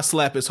does not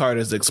slap as hard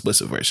as the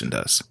explicit version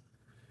does.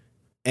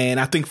 And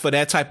I think for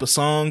that type of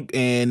song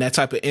and that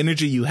type of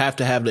energy, you have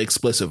to have the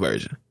explicit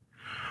version.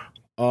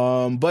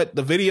 But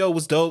the video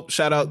was dope.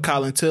 Shout out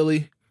Colin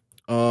Tilley.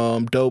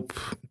 Dope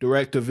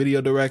video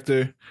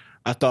director.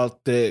 I thought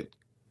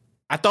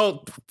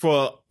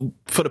for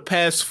the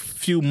past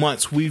few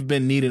months we've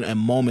been needing a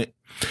moment,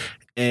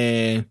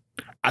 and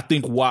I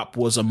think WAP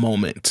was a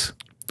moment.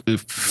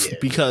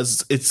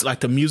 Because it's like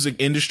the music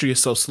industry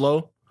is so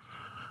slow.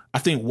 I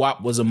think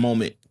WAP was a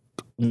moment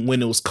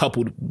when it was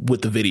coupled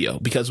with the video,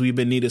 because we've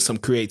been needing some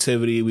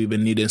creativity. We've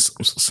been needing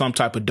some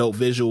type of dope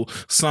visual,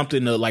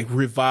 something to like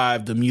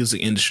revive the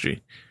music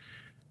industry.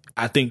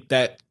 I think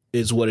that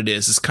is what it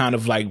is. It's kind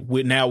of like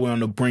we're on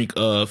the brink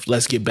of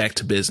let's get back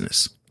to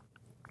business.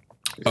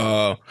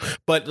 But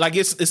like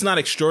it's not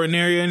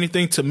extraordinary or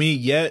anything to me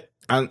yet.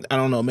 I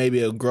don't know, maybe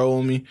it'll grow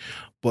on me,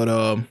 but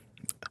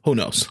who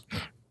knows?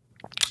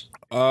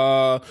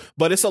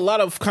 But it's a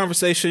lot of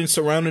conversation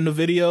surrounding the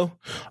video.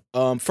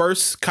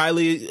 First,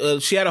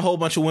 Kylie, she had a whole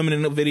bunch of women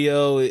in the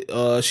video.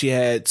 She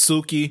had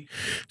Suki,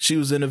 she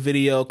was in the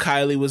video.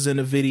 Kylie was in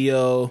the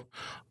video.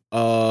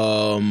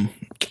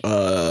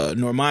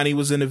 Normani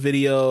was in the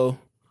video.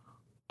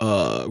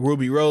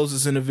 Ruby Rose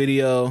is in the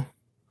video.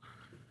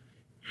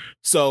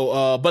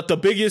 So, but the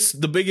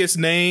biggest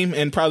name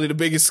and probably the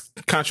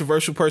biggest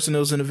controversial person that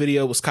was in the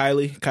video was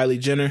Kylie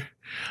Jenner.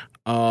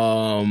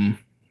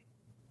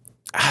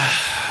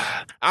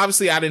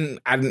 Obviously, I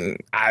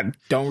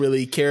don't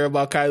really care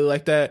about Kylie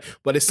like that,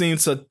 but it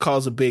seems to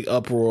cause a big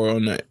uproar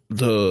on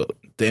the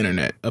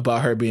internet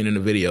about her being in the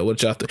video.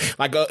 What y'all think?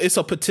 Like, it's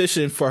a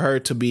petition for her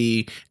to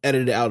be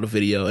edited out of the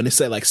video, and it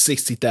said like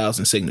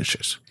 60,000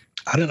 signatures.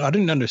 I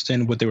didn't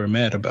understand what they were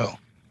mad about.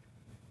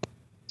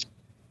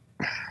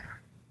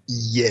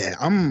 Yeah,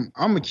 I'm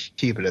gonna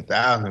keep it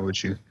 1,000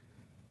 with you.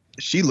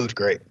 She looked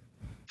great.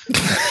 It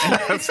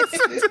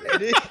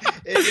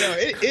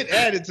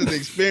added to the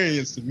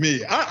experience to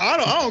me. I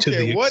don't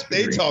care what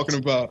they talking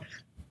about,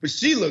 but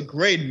she looked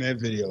great in that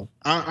video.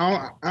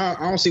 I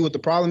don't see what the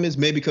problem is.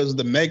 Maybe because of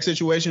the Meg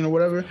situation or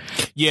whatever.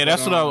 Yeah,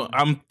 that's what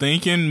I'm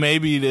thinking.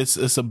 Maybe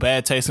it's a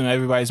bad taste in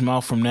everybody's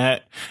mouth from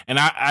that, and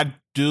I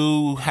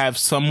do have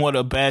somewhat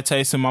a bad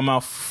taste in my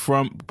mouth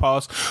from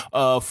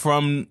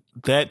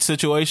that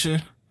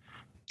situation.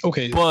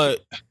 Okay,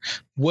 but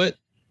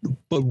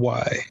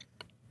why?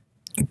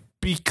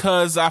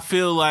 Because I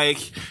feel like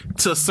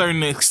to a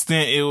certain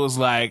extent it was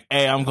like,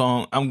 hey, I'm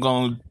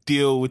gonna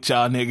deal with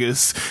y'all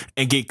niggas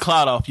and get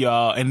clout off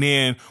y'all, and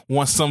then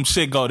once some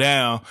shit go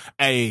down,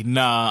 hey,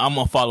 nah, I'm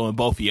gonna follow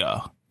both of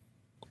y'all.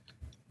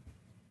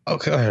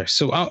 Okay,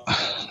 so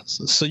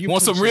you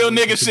want some real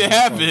nigga shit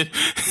happen?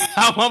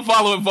 I'm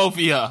following both of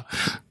y'all.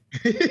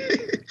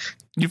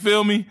 You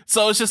feel me?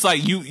 So it's just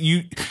like you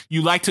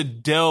like to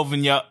delve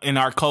in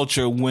our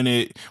culture when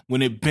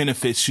it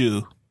benefits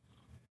you,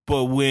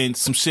 but when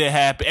some shit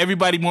happen,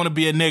 everybody want to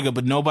be a nigga,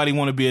 but nobody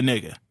want to be a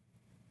nigga.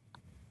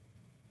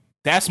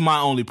 That's my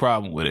only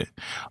problem with it.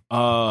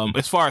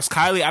 As far as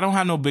Kylie, I don't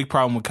have no big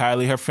problem with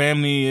Kylie. Her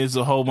family is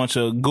a whole bunch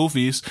of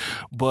goofies,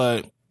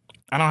 but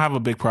I don't have a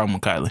big problem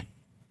with Kylie.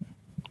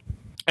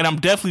 And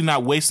I'm definitely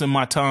not wasting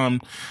my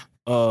time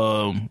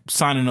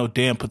signing no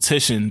damn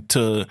petition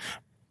to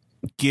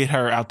get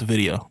her out the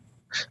video.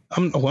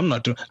 I'm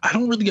not doing. I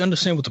don't really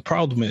understand what the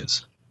problem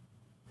is.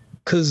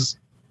 Because,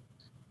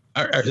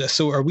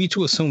 are we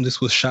to assume this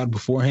was shot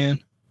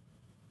beforehand?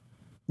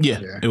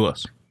 Yeah, it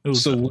was.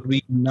 So would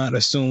we not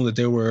assume that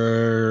there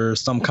were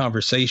some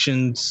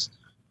conversations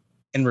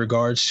in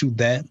regards to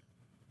that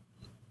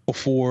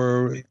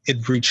before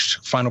it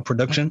reached final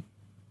production?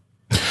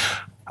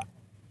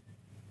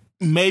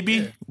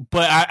 Maybe,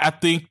 but I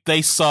think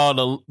they saw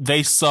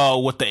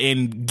what the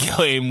end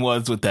game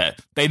was with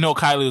that. They know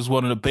Kylie was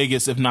one of the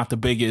biggest, if not the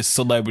biggest,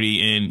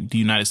 celebrity in the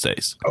United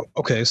States. Oh,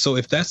 okay, so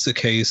if that's the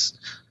case,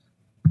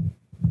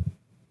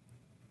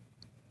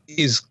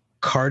 is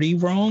Cardi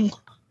wrong?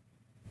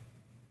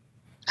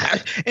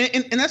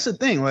 And that's the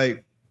thing.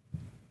 Like,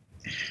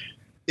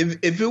 if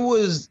it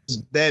was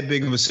that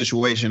big of a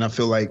situation, I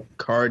feel like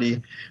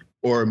Cardi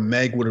or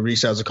Meg would have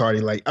reached out to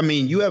Cardi. Like, I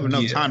mean, you have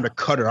enough time to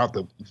cut her out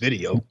the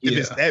video if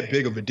it's that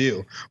big of a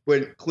deal.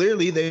 But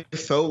clearly they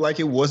felt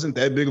like it wasn't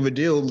that big of a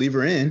deal. Leave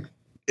her in.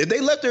 If they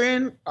left her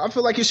in, I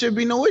feel like it should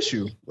be no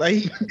issue.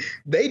 Like,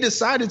 they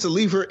decided to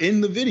leave her in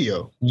the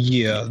video.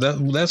 Yeah,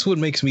 that's what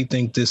makes me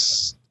think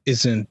this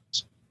shouldn't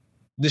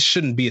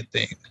be a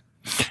thing.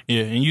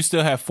 Yeah, and you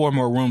still have 4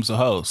 more rooms to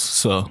host,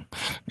 so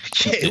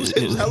yeah,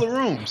 it was hella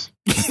rooms.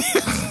 You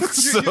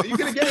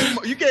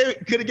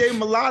could have gave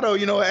Mulatto,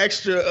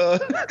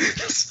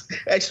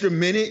 extra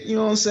minute. You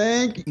know what I'm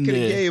saying? Could have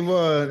gave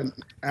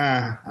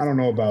I don't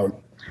know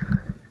about.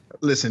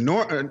 Listen,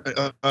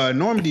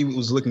 Normandy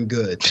was looking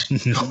good.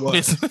 No,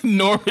 it's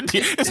Normandy.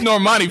 It's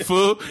Normani,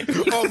 fool.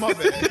 Oh my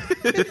bad.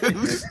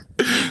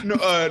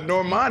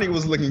 Normani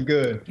was looking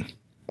good.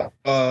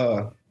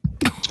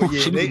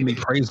 She gave me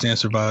praise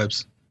dancer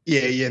vibes.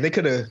 Yeah, they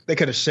could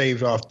have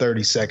shaved off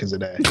 30 seconds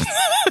of that.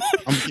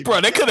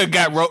 Bro, they could have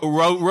got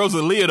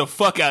Rosalia the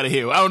fuck out of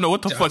here. I don't know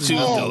what the fuck she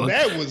was doing.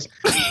 That was.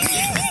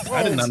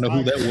 I did not know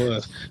who that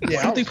was. Yeah,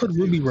 why did they put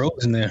Ruby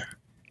Rose in there?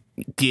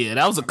 Yeah,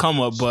 that was a come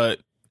up,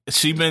 but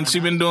she been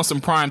doing some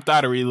prime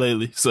thottery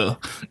lately, so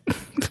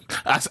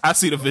I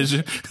see the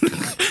vision.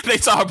 They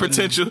saw her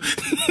potential.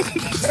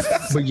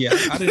 But yeah,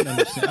 I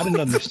didn't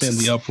understand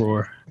the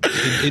uproar.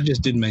 It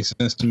just didn't make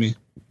sense to me.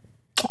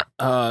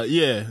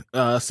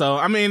 So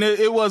I mean,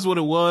 it was what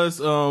it was.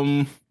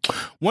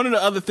 One of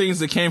the other things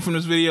that came from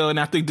this video, and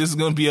I think this is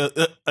going to be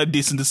a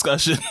decent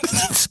discussion,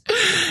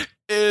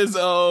 is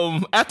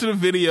after the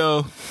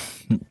video,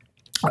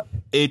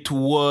 it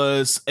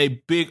was a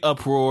big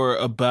uproar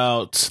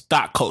about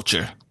stock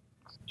culture.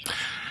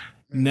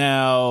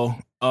 Now,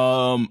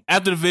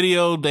 after the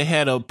video, they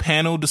had a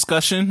panel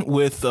discussion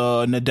with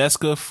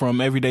Nadeska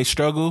from Everyday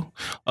Struggle.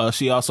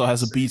 She also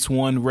has a Beats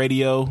One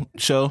radio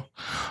show.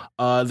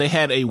 They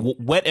had a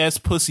wet ass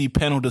pussy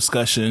panel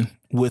discussion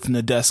with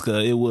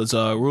Nadeska. It was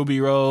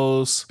Ruby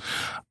Rose.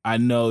 I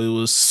know it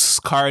was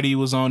Cardi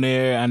was on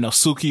there. I know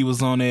Suki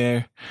was on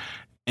there,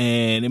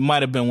 and it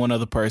might have been one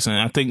other person.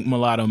 I think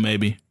Mulatto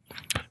maybe.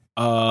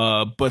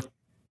 But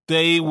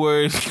they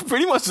were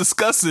pretty much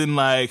discussing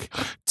like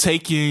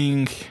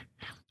taking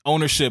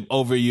ownership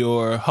over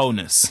your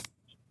wholeness.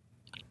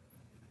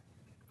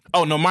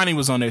 Oh, Normani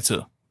was on there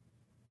too.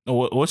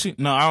 Oh, was she?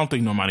 No, I don't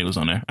think Normani was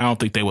on there. I don't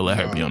think they would let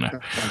her be on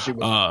there.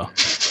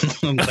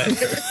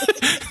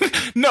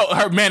 No,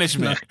 her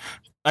management.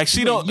 Like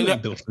she don't. You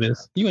ain't built for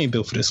this. You ain't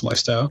built for this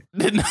lifestyle.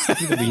 You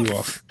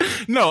off.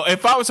 No,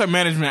 if I was her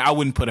management, I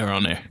wouldn't put her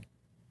on there.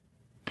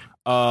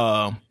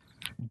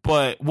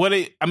 But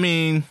I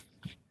mean,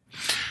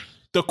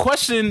 the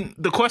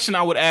question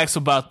I would ask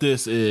about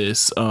this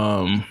is,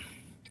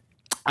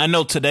 I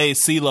know today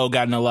CeeLo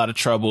got in a lot of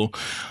trouble,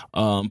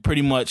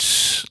 pretty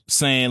much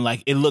saying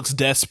like it looks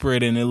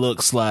desperate and it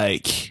looks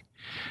like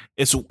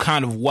it's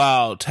kind of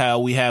wild how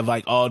we have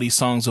like all these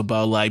songs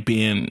about like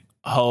being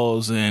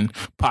hoes and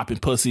popping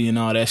pussy and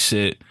all that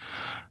shit.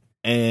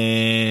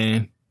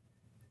 And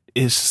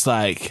it's just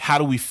like, how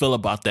do we feel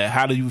about that?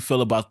 How do you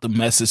feel about the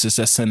messages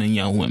that's sending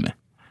young women?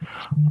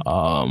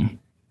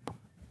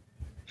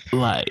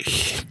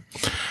 Like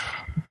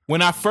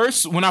when I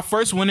first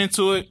went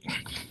into it,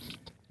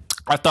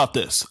 I thought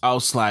this. I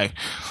was like,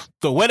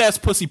 the wet ass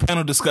pussy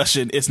panel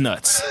discussion is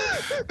nuts.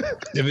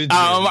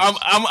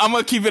 I'm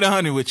gonna keep it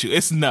 100 with you.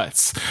 It's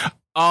nuts.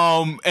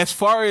 As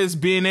far as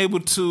being able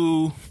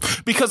to,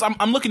 because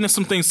I'm looking at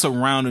some things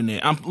surrounding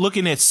it. I'm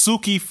looking at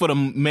Suki for the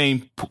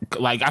main,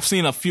 like I've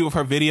seen a few of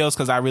her videos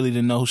because I really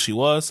didn't know who she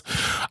was.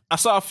 I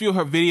saw a few of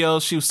her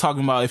videos. She was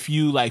talking about if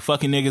you like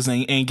fucking niggas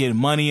ain't getting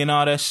money and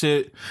all that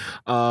shit,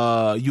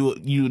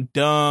 you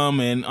dumb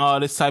and all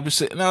this type of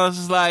shit. And I was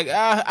just like,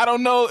 I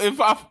don't know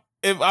if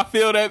I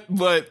feel that,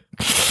 but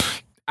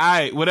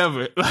alright,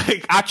 whatever.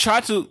 Like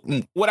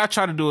what I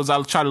try to do is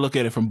I'll try to look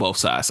at it from both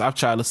sides. I'll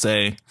try to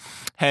say,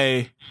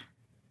 hey,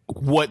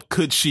 what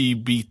could she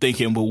be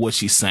thinking with what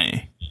she's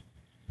saying?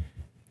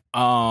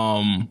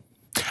 I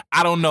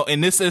don't know.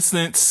 In this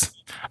instance,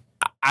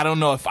 I don't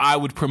know if I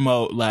would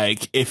promote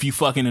like if you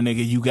fucking a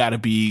nigga, you gotta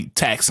be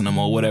taxing them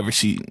or whatever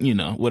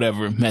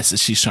whatever message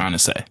she's trying to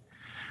say.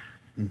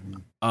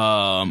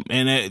 Mm-hmm.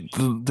 And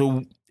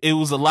it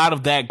was a lot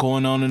of that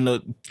going on in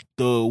the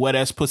wet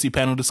ass pussy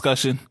panel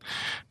discussion,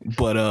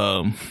 but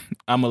I'm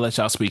gonna let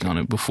y'all speak on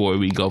it before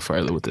we go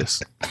further with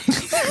this.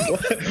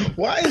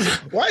 Why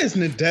is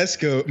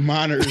Nadeska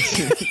monitoring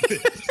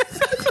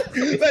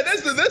this? Like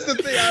that's the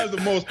thing I have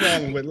the most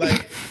problem with.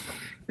 Like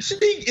she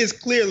is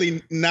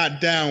clearly not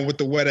down with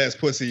the wet ass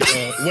pussy,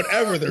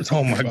 whatever they're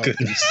talking about. Oh my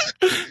goodness!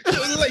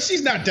 Like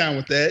she's not down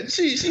with that.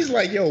 She's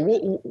like, yo,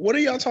 what are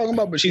y'all talking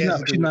about? But she's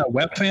not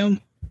web fam.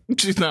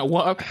 She's not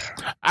WAP.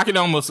 I can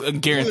almost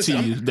guarantee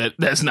you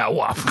that's not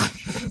WAP.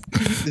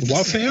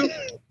 WAP fam?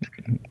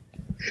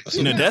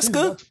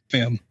 Nadeska?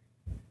 Fam.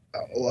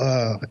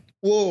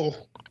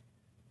 Well,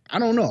 I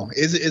don't know.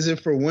 Is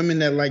it for women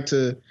that like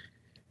to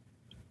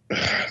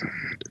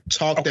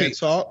talk that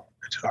talk?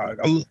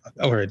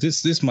 All right,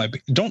 this might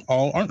be.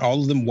 Aren't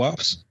all of them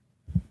WAPs?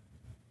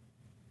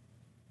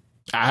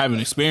 I haven't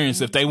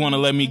experienced. If they want to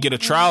let me get a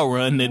trial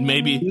run, then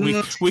maybe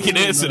we can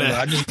answer that.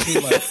 I just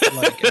feel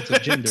like as a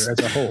gender, as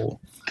a whole.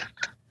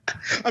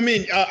 I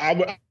mean,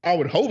 I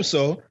would hope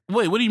so.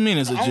 Wait, what do you mean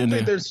as a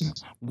gender?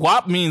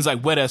 WAP means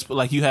like wet ass,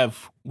 like you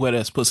have wet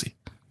ass pussy.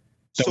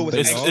 So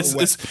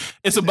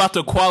it's about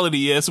the quality.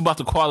 Yeah, it's about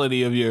the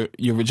quality of your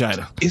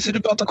vagina. Is it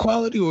about the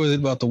quality or is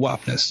it about the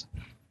WAPness?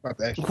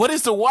 What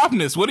is the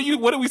WAPness?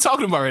 What are we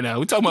talking about right now?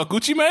 We talking about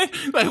Gucci Mane?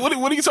 Like what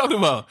are you talking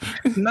about?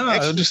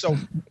 No, just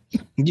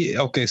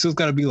yeah. Okay, so it's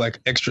got to be like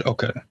extra.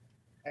 Okay,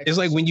 it's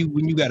like when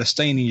you got a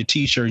stain in your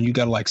t-shirt and you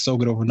got to like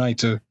soak it overnight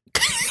to.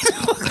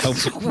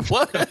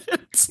 What? Man,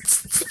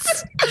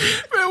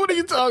 what are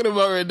you talking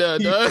about right now,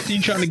 dog?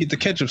 You trying to get the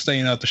ketchup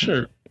stain out the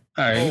shirt?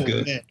 All right,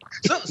 good.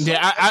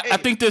 Yeah, I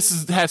think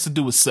this has to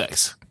do with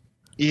sex.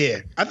 Yeah,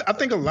 I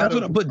think a lot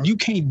of. But you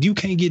can't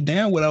get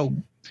down without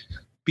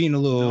being a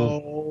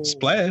little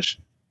splash.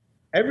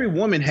 Every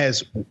woman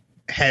has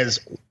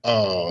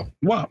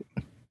WAP.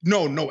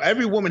 No,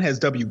 every woman has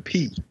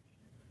WP.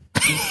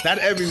 Not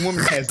every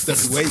woman has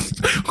WA.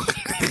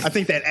 I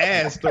think that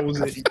ass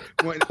throws it.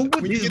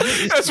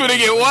 That's when they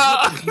get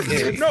wild.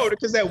 No,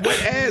 because that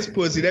wet ass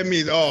pussy, that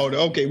means,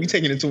 okay, we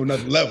taking it to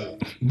another level.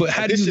 But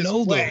how do you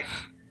know though?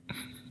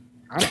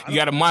 You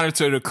got to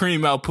monitor the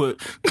cream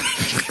output.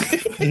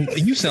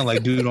 You sound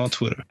like dude on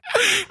Twitter.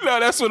 No,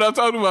 that's what I'm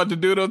talking about. The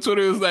dude on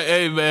Twitter was like,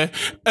 hey, man.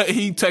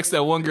 He texted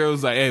that one girl,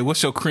 was like, hey,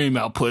 what's your cream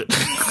output?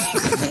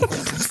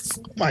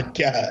 My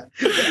God.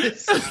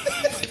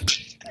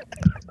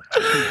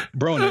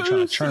 Bro, they're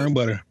trying to churn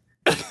butter.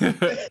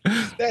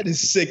 That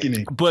is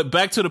sickening. But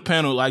back to the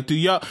panel, like,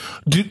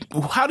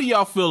 how do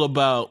y'all feel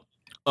about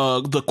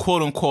the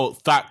quote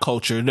unquote thought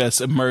culture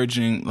that's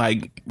emerging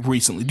like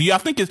recently? Do y'all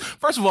think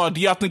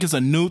it's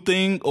a new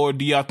thing, or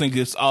do y'all think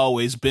it's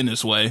always been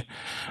this way?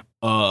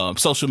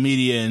 Social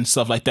media and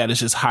stuff like that has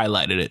just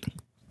highlighted it.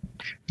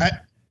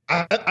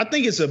 I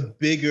think it's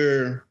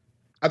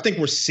I think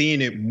we're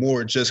seeing it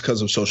more just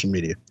because of social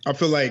media. I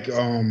feel like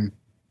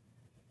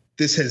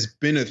this has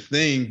been a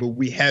thing, but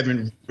we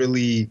haven't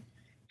really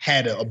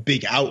had a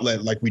big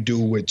outlet like we do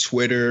with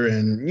Twitter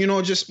and,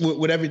 just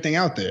with everything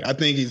out there. I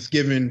think it's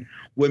given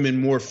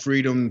women more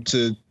freedom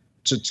to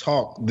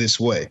talk this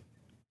way.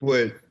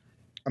 But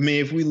I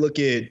mean, if we look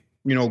at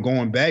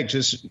going back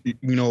just,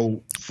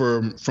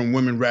 from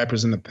women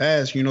rappers in the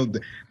past,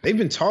 they've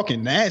been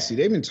talking nasty.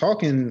 They've been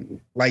talking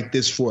like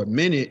this for a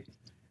minute.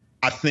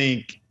 I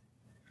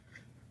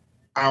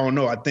don't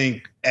know. I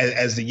think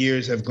as the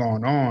years have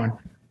gone on,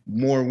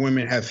 more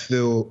women have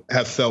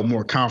felt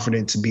more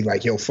confident to be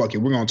like, yo, fuck it.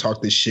 We're going to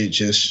talk this shit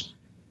just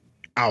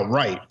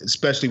outright,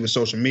 especially with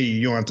social media.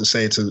 You don't have to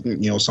say it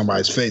to,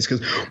 somebody's face.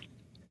 Because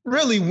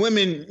really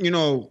women,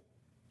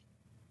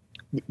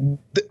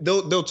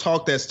 they'll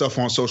talk that stuff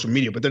on social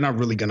media, but they're not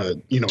really gonna,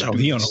 he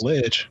on a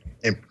ledge.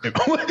 No.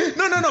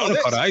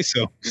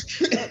 ISO.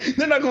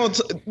 They're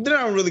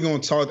not really going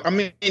to talk. I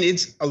mean,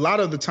 it's a lot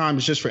of the time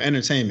it's just for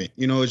entertainment.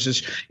 It's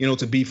just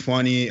to be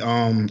funny.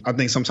 I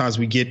think sometimes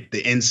we get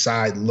the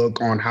inside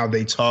look on how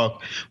they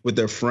talk with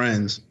their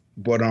friends,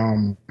 but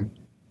I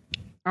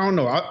don't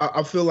know.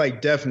 I feel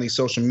like definitely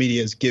social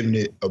media has given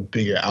it a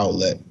bigger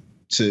outlet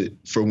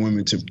for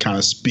women to kind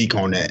of speak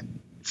on that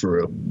for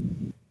real.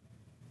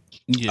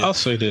 Yeah. I'll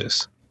say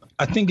this.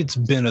 I think it's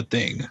been a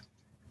thing,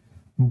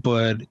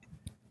 but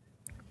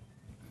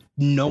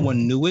no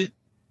one knew it.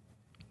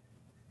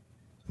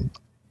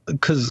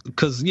 Because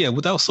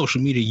without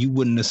social media, you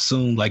wouldn't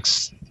assume like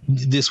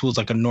this was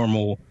like a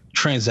normal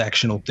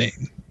transactional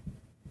thing.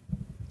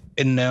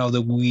 And now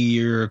that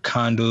we're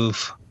kind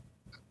of,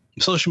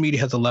 social media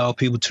has allowed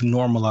people to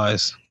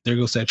normalize, there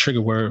goes that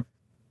trigger word,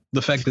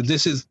 the fact that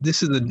this is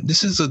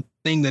a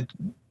thing that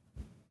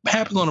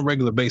happens on a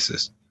regular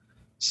basis.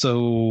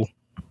 So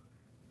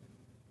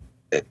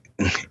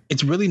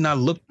it's really not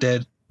looked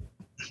at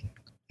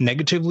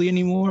negatively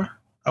anymore,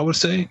 I would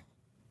say.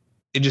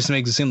 It just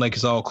makes it seem like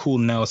it's all cool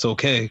and now it's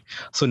okay.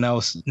 So now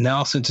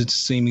since it's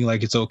seeming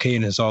like it's okay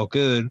and it's all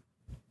good,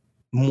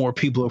 more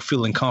people are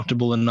feeling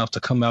comfortable enough to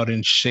come out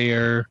and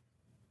share,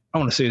 I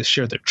want to say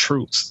share their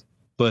truths,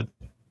 but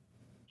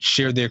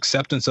share their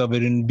acceptance of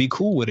it and be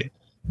cool with it.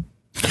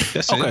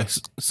 That's okay. it.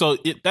 So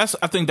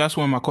I think that's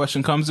where my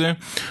question comes in.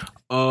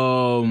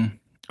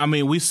 I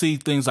mean, we see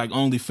things like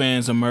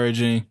OnlyFans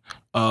emerging.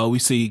 We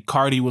see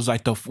Cardi was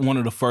like one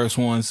of the first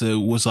ones that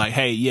was like,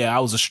 hey, yeah,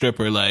 I was a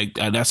stripper. Like,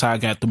 that's how I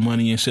got the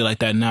money and shit like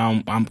that.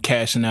 Now I'm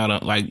cashing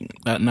out.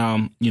 Now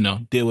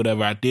I'm, did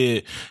whatever I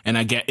did. And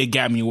it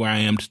got me where I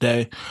am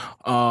today.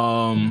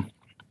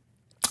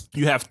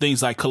 You have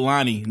things like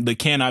Kalani, the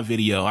Can I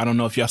video. I don't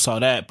know if y'all saw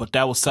that, but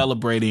that was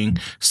celebrating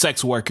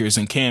sex workers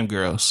and cam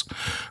girls.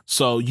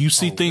 So you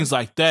see things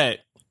like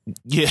that.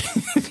 Yeah.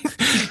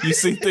 You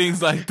see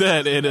things like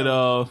that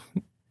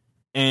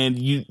and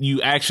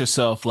you ask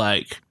yourself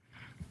like,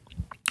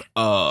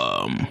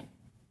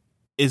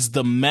 is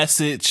the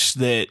message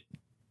that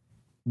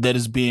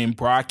is being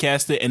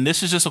broadcasted, and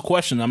this is just a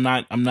question, I'm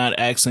not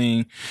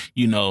asking,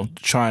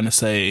 trying to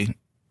say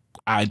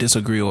I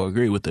disagree or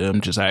agree with it.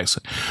 I'm just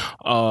asking,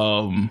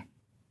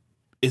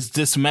 is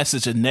this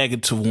message a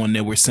negative one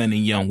that we're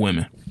sending young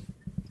women?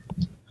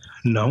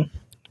 No,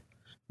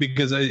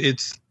 because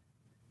it's,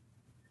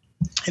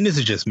 and this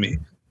is just me,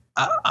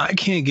 I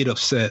can't get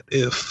upset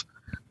if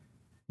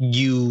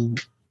you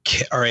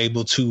are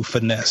able to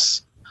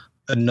finesse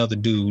another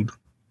dude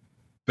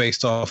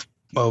based off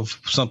of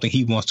something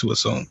he wants to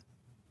assume.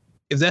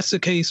 If that's the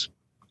case,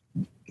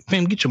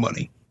 fam, get your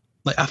money.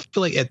 Like, I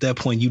feel like at that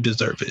point you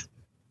deserve it.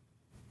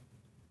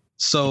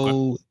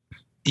 So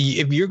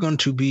if you're going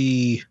to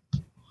be,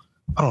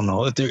 I don't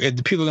know, if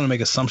the people are going to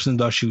make assumptions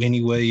about you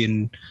anyway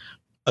and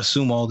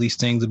assume all these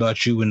things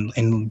about you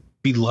and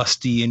be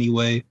lusty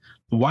anyway,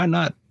 why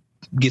not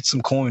get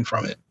some coin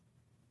from it?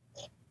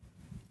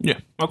 Yeah.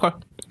 Okay.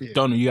 Yeah.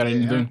 Don't you got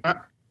anything? I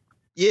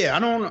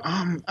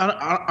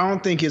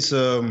don't think it's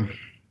I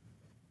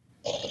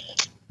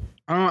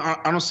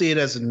don't see it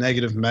as a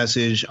negative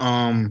message.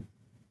 I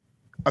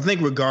think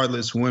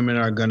regardless, women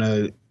are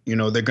gonna,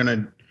 they're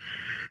gonna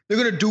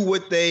do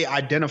what they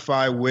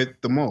identify with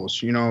the most.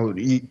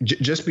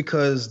 Just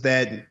because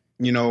that,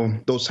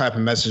 those type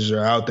of messages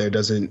are out there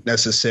doesn't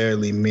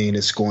necessarily mean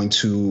it's going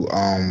to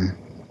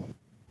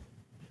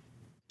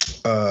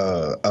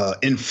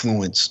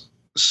influence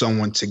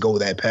someone to go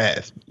that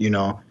path.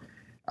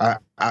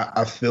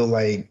 I feel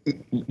like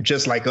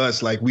just like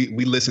us, like we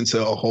listen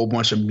to a whole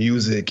bunch of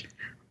music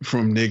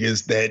from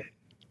niggas that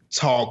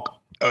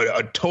talk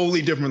a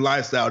totally different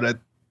lifestyle that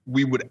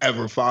we would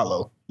ever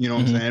follow. You know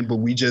what I'm saying? But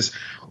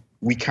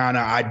we kind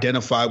of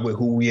identify with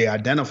who we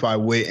identify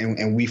with,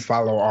 and we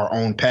follow our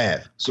own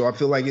path. So I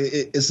feel like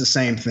it's the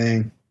same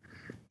thing.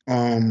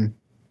 I'm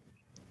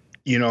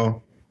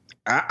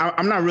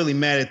not really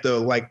mad at the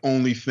like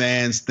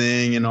OnlyFans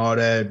thing and all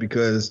that,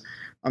 because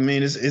I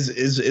mean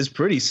it's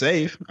pretty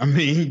safe. I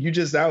mean, you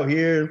just out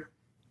here,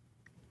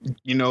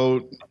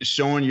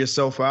 showing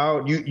yourself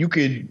out. You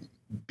could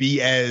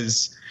be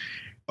as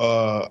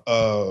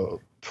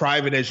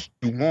private as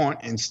you want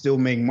and still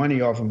make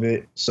money off of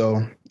it.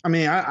 So I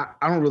mean, I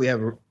don't really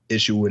have an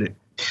issue with it.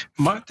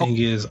 My thing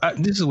is,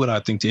 this is what I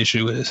think the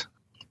issue is.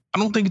 I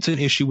don't think it's an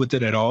issue with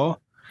it at all.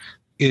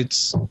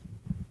 It's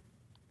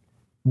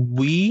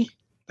we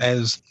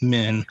as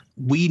men,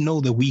 we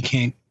know that we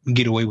can't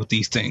get away with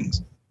these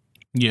things.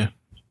 Yeah.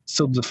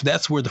 So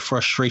that's where the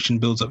frustration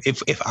builds up.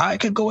 If I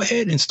could go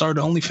ahead and start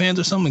OnlyFans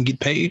or something and get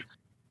paid,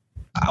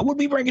 I would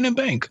be breaking in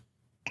bank.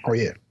 Oh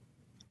yeah.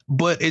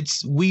 But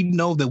we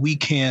know that we're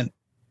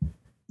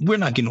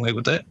not getting away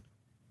with that.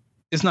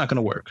 It's not going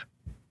to work.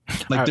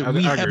 Like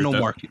we have no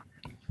market.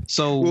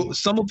 So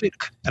some of it,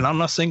 and I'm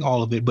not saying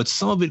all of it, but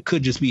some of it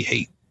could just be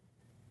hate.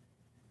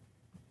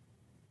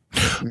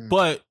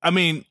 But I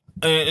mean,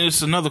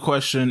 it's another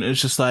question.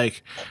 It's just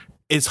like,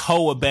 is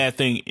hoe a bad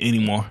thing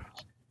anymore?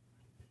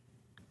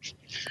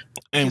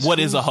 And what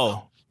is a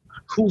hoe?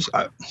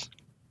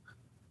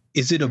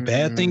 Is it a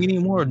bad thing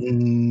anymore?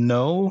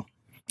 No.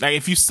 Like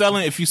if you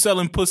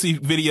selling pussy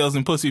videos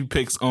and pussy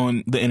pics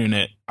on the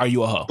internet, are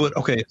you a hoe? But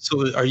okay,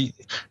 so are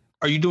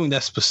you doing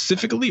that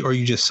specifically, or are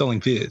you just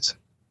selling vids?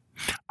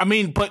 I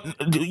mean, but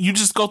you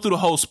just go through the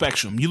whole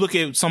spectrum. You look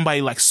at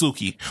somebody like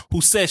Suki, who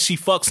says she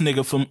fucks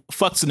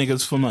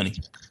niggas for money.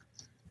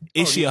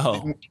 Is she a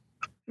hoe?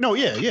 No,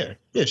 yeah,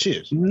 she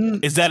is.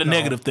 Is that a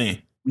negative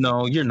thing?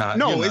 No, you're not.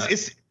 No, you're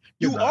it's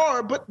you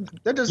are, but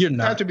that doesn't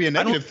have to be a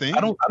negative thing. I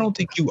don't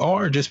think you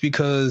are, just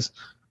because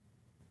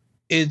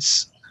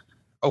it's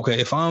okay.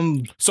 If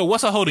I'm so,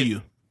 what's a hoe to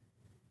you?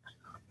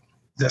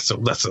 That's a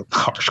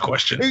harsh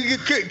question.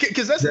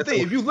 Because that's the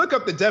thing. If you look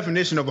up the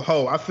definition of a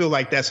hoe, I feel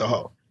like that's a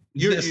hoe.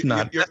 That's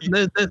not in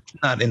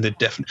the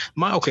definition.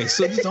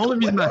 So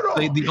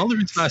the only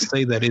reason I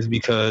say that is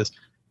because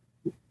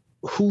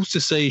who's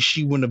to say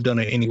she wouldn't have done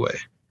it anyway?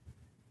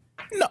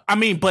 No, I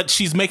mean, but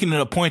she's making it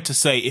a point to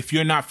say if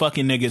you're not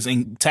fucking niggas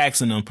and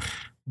taxing them,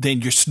 then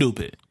you're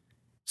stupid.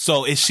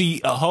 So is she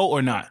a hoe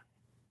or not?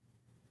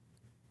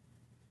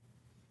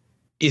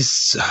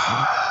 Is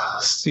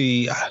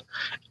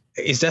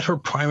that her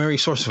primary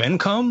source of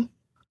income?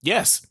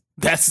 Yes,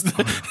 that's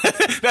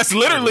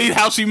literally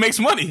how she makes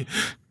money.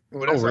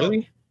 Well,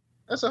 really?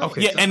 That's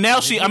okay. Yeah, and now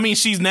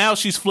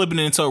she's flipping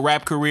it into a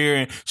rap career,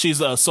 and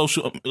she's a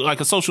social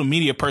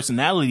media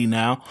personality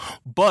now.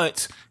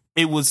 But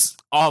it was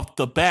off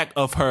the back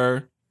of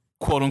her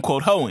quote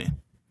unquote hoeing.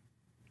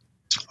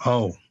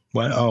 Oh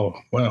wow.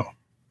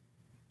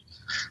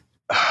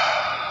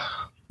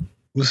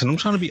 Listen, I'm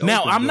trying to be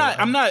now. Open,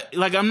 I'm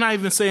not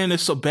even saying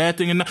it's a bad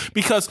thing,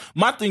 because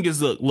my thing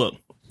is, look,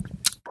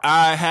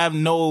 I have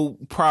no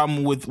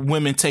problem with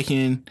women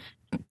taking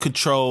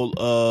control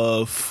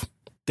of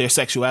their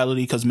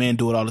sexuality, because men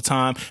do it all the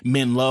time.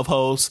 Men love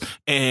hoes,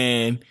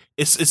 and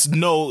it's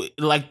no,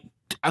 like,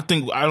 I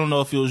don't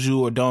know if it was you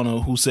or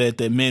Donna who said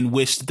that men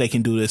wish that they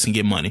can do this and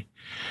get money.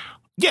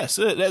 Yes,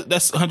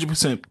 that's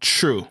 100%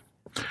 true.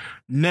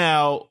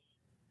 Now,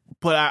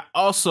 but I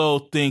also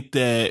think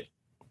that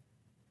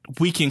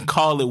we can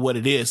call it what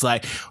it is.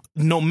 Like,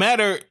 no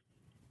matter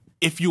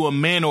if you're a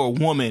man or a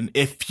woman,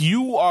 if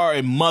you are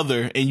a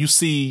mother and you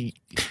see,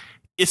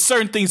 it's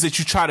certain things that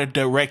you try to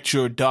direct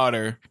your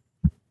daughter,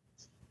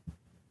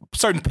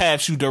 certain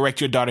paths you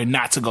direct your daughter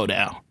not to go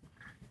down.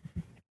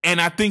 And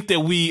I think that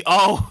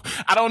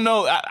I don't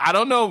know,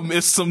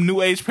 it's some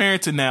new age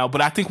parenting now,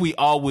 but I think we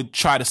all would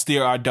try to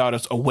steer our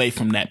daughters away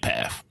from that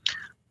path.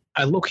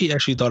 I low-key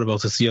actually thought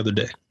about this the other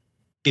day.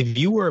 If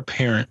you were a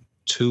parent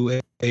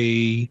to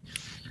a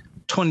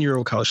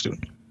 20-year-old college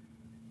student,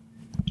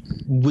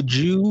 would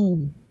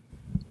you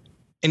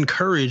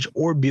encourage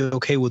or be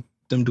okay with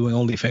them doing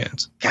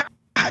OnlyFans? God,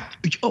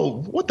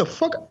 what the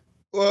fuck?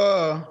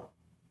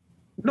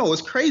 No,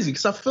 it's crazy,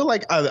 because I feel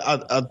like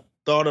I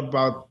thought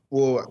about,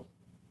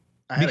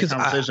 I had a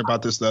conversation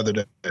about this the other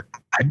day.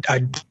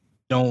 I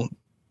don't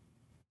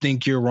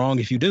think you're wrong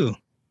if you do.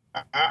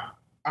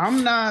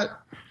 I'm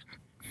not.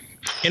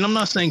 And I'm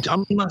not saying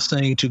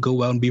to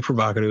go out and be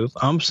provocative.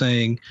 I'm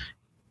saying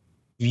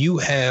you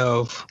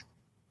have,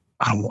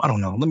 I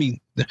don't know.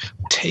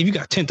 If you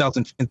got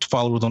 10,000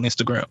 followers on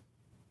Instagram,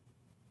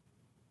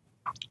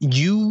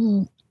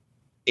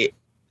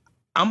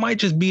 I might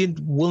just be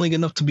willing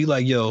enough to be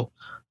like, yo,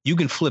 you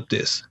can flip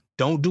this.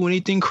 Don't do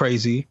anything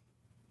crazy,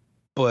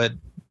 but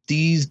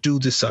these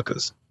dudes are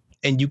suckers,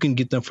 and you can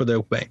get them for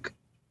their bank.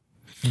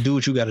 Do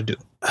what you got to do.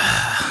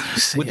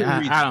 See,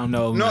 I don't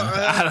know. No,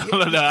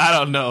 I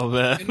don't know,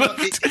 man.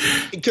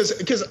 Because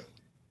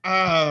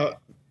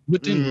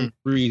within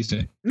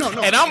reason. No.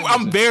 And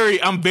I'm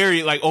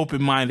very like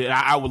open minded.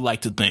 I would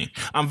like to think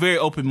I'm very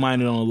open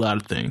minded on a lot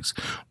of things,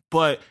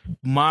 but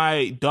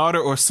my daughter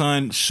or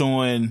son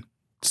showing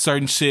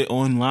certain shit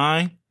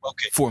online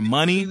for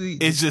money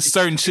is just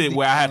certain shit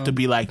where I have to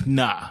be like,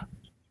 nah.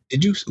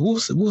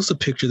 What was the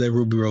picture that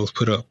Ruby Rose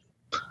put up?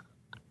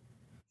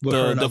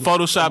 The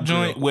Photoshop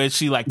joint where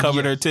she like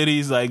covered her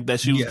titties, like that.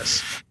 She was,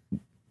 yes.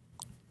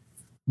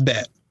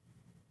 That.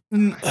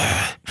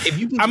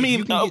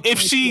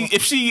 If she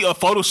a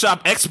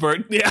Photoshop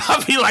expert, yeah,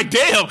 I'll be like,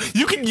 damn,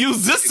 you can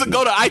use this to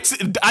go to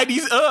ICDC.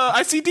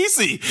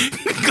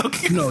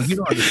 No, you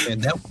don't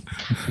understand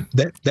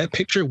that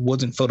picture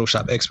wasn't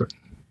Photoshop expert.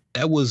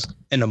 That was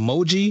an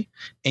emoji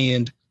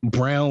and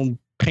brown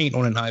paint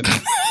on an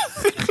iPad.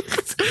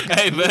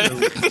 Hey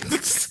man,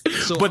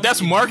 but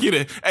that's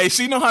marketing. Hey,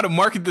 she know how to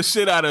market the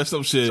shit out of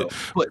some shit.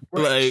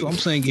 So I'm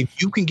saying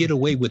if you can get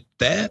away with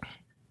that.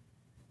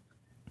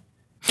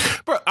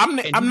 Bro,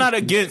 I'm not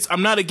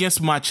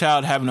against my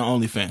child having an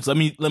OnlyFans.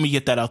 Let me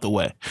get that out the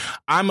way.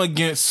 I'm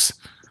against,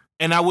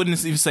 and I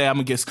wouldn't even say I'm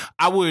against.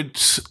 I would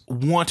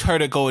want her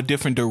to go a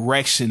different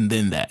direction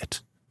than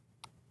that.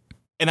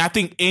 And I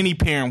think any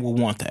parent will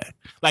want that.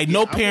 Like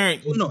no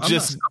parent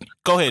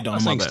go ahead, Don.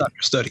 I'm not saying stop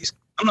your studies.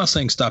 I'm not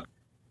saying stop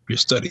your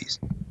studies.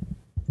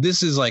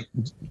 This is like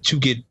to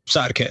get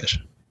side cash.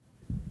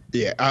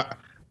 Yeah,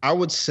 I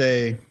would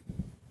say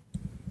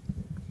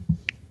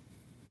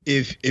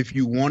if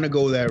you want to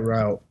go that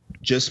route,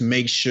 just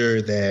make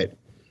sure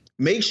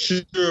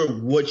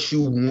what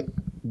you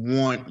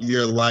want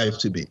your life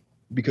to be,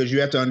 because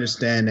you have to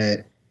understand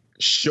that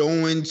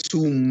showing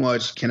too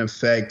much can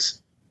affect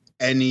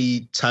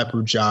any type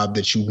of job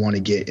that you want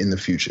to get in the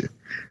future.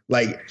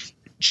 Like,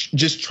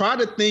 just try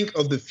to think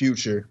of the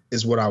future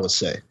is what I would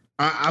say.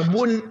 I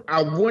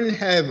wouldn't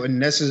have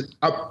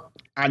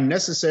I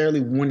necessarily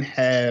wouldn't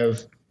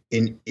have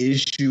an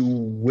issue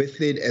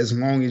with it as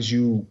long as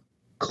you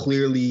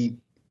clearly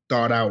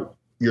thought out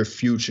your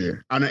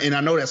future. And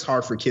I know that's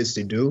hard for kids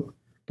to do,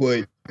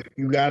 but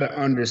you got to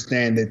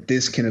understand that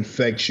this can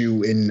affect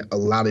you in a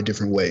lot of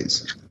different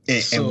ways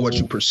and what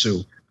you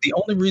pursue. The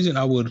only reason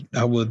I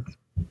would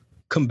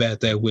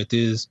combat that with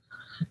is,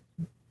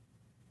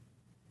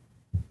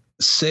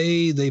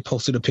 say they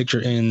posted a picture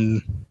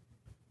in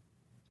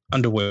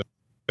underwear.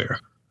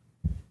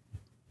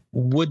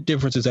 What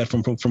difference is that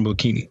from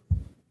bikini?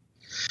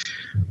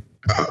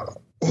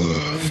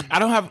 I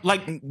don't have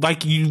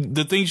like you,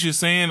 the things you're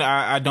saying.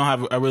 I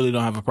really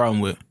don't have a problem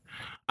with.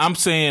 I'm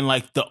saying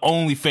like the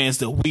OnlyFans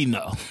that we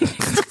know.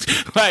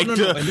 Like no,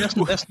 and that's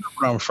not what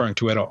I'm referring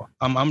to at all.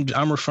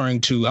 I'm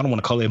referring to, I don't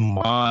want to call it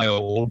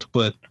mild,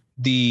 but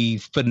the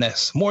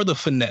finesse, more the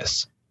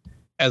finesse,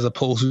 as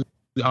opposed to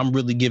I'm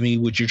really giving you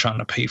what you're trying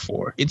to pay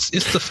for. It's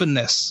the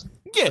finesse.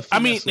 Yeah, I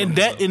mean, in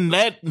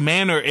that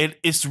manner,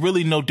 it's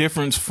really no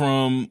difference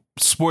from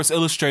Sports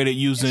Illustrated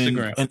using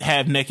and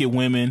half naked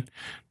women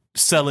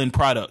selling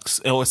products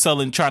or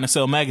trying to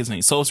sell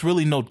magazines. So it's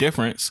really no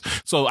difference.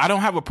 So I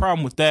don't have a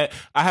problem with that.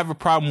 I have a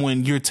problem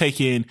when you're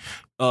taking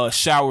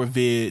shower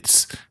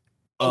vids,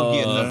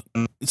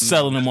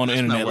 selling them on the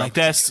internet. Like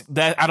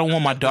that. I don't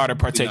want my daughter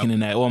partaking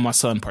in that or my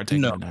son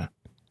partaking in that.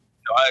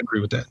 No, I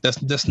agree with that.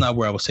 That's not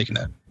where I was taking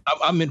that.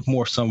 I meant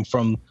more some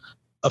from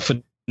a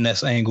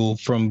finesse angle.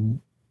 I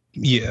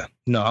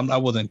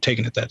wasn't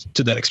taking it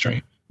to that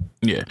extreme.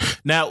 Yeah.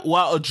 Now,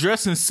 while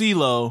addressing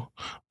CeeLo,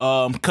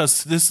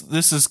 because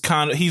this is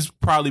kind of, he's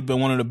probably been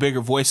one of the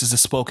bigger voices that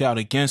spoke out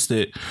against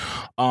it.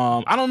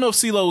 I don't know if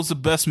CeeLo was the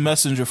best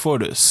messenger for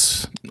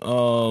this.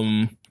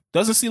 Doesn't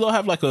CeeLo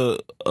have like a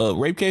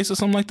rape case or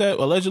something like that,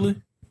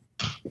 allegedly?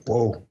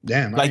 Whoa,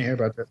 damn! I didn't hear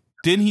about that.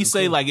 Didn't he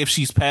say like if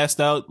she's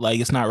passed out, like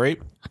it's not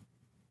rape?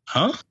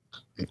 Huh?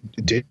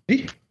 Did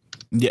he?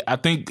 Yeah, I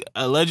think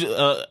allegedly.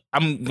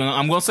 I'm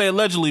gonna say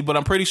allegedly, but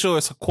I'm pretty sure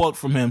it's a quote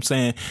from him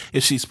saying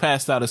if she's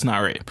passed out, it's not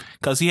rape,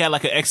 because he had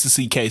like an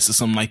ecstasy case or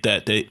something like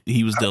that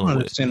he was dealing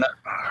with. Yeah,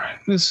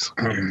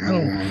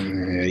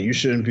 you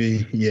shouldn't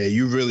be. Yeah,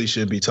 you really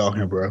should be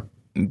talking, bro.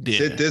 Yeah.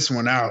 Sit this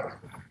one out,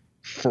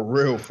 for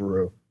real, for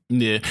real.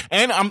 Yeah,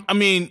 and I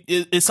mean,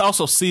 it's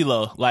also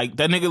CeeLo. Like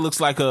that nigga looks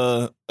like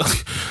a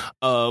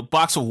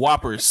box of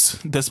Whoppers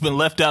that's been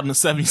left out in a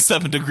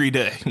 77-degree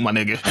day, my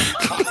nigga.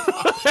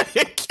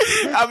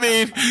 I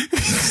mean,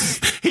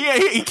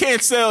 he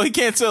can't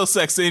sell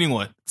sex to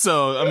anyone.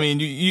 So I mean,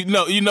 you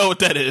know what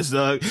that is,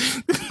 dog.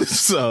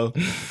 So,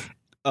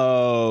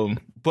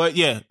 but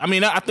yeah, I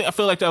mean, I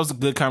feel like that was a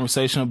good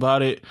conversation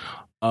about it.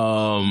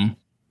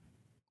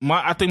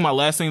 I think my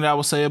last thing that I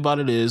would say about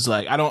it is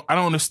like I don't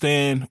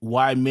understand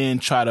why men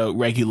try to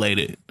regulate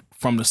it,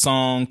 from the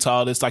song to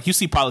all this. Like you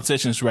see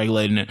politicians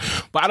regulating it,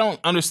 but I don't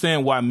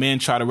understand why men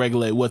try to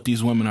regulate what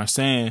these women are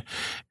saying.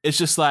 It's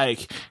just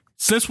like,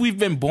 since we've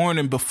been born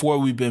and before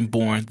we've been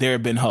born, there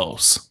have been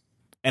hoes.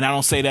 And I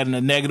don't say that in a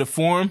negative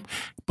form,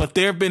 but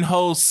there have been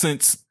hoes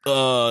since 32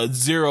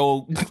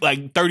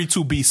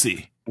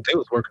 BC. They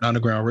was working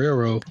Underground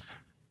Railroad.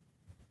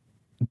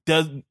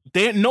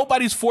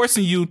 Nobody's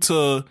forcing you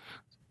to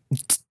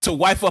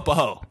wife up a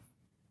hoe.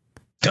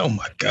 Oh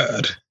my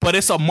God. But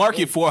it's a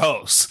market for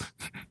hoes.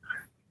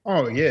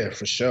 Oh yeah,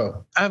 for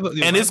sure. And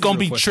it's gonna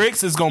be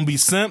tricks, it's gonna be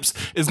simps,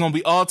 it's gonna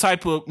be all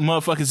type of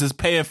motherfuckers that's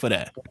paying for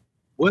that.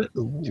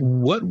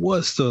 What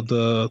was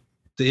the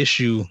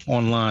issue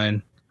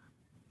online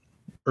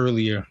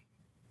earlier?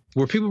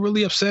 Were people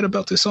really upset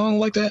about this song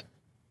like that?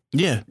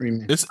 Yeah,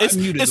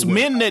 it's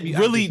men that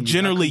really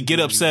generally get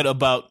upset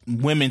about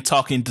women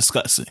talking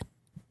disgusting.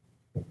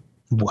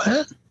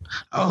 What?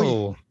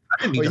 Oh,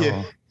 I didn't know.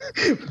 Yeah.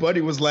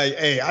 Buddy was like,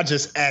 "Hey, I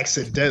just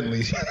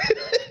accidentally."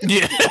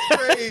 Yeah,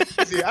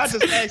 crazy. I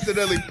just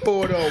accidentally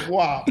poured a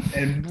wop,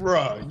 and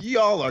bruh,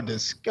 y'all are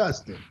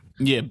disgusting.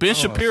 Yeah, Ben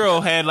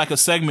Shapiro had like a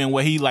segment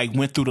where he like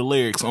went through the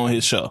lyrics on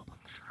his show.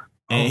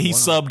 And he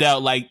subbed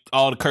out like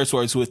all the curse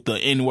words with the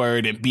N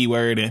word and B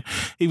word, and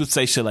he would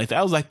say shit like that.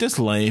 I was like, this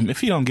lame.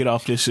 If he don't get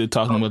off this shit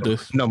talking about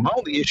this. No, my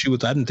only issue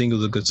was I didn't think it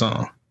was a good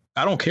song.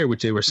 I don't care what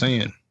they were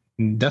saying.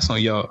 That's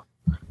on y'all.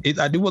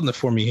 It wasn't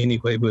for me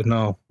anyway, but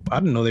no, I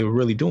didn't know they were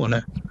really doing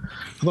that.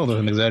 I thought it was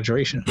an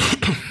exaggeration.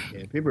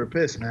 Yeah, people are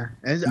pissed, man.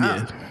 And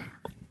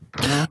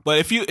But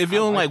if you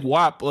don't like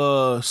WAP,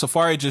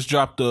 Safari just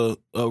dropped a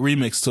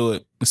remix to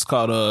it. It's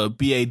called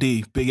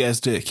BAD, Big Ass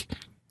Dick.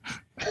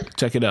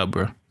 Check it out,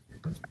 bro.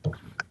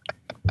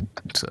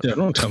 So. Yeah,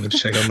 don't tell me to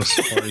check out the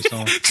Safari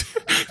song.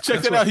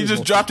 Check it out. He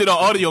just dropped it on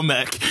Audio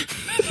Mac.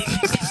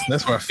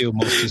 That's where I feel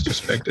most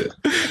disrespected.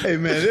 Hey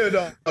man,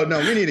 no,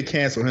 we need to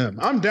cancel him.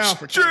 I'm down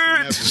for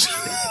canceling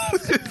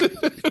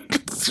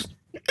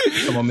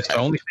Come on, Mr.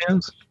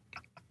 OnlyFans.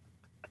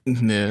 Yeah,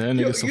 that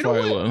nigga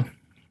Safari low.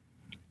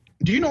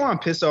 Do you know what I'm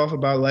pissed off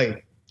about?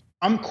 Like,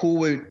 I'm cool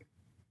with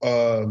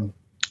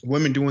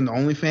women doing the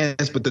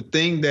OnlyFans, but the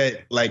thing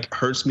that like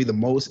hurts me the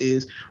most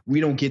is we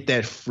don't get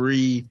that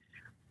free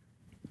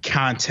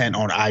content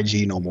on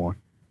IG no more.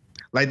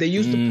 Like they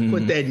used to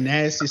put that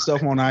nasty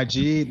stuff on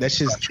IG. That's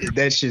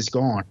just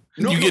gone.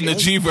 You getting the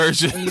G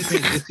version?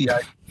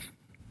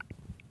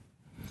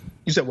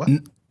 You said what?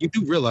 You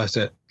do realize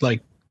that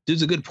like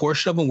there's a good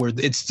portion of them where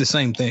it's the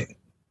same thing.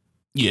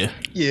 Yeah,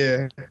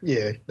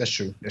 that's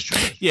true.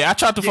 Yeah, I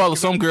tried to follow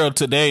some girl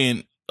today,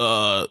 and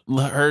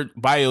her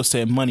bio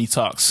said money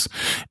talks,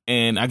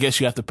 and I guess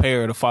you have to pay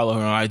her to follow her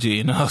on IG.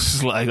 And I was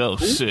just like, oh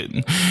shit.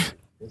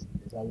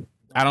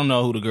 I don't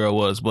know who the girl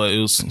was, but it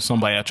was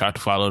somebody I tried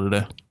to follow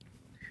today.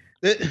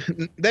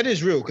 That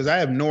is real because I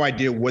have no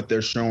idea what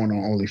they're showing on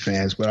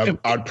OnlyFans, but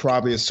I'd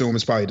probably assume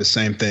it's probably the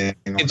same thing.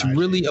 It's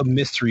really a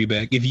mystery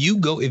bag. It's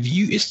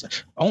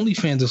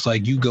OnlyFans is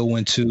like you go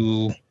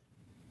into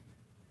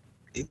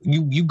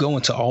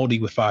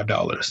Aldi with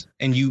 $5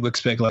 and you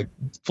expect like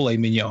filet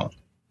mignon.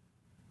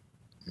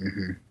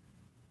 Mm-hmm.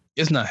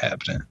 It's not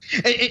happening.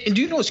 And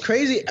do you know what's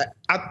crazy?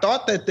 I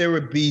thought that there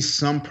would be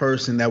some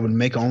person that would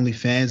make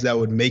OnlyFans that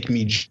would make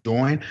me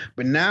join.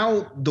 But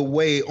now the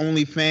way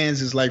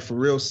OnlyFans is like for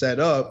real set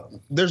up,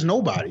 there's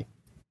nobody.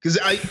 Because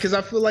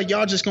I feel like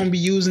y'all just going to be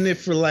using it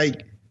for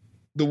like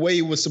the way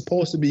it was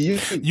supposed to be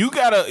used. You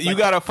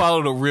gotta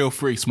follow the real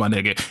freaks, my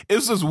nigga.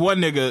 It's this one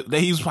nigga that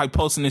he's like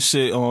posting this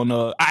shit on.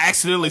 I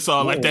accidentally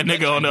saw like that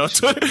nigga on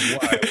Twitter.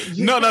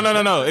 No.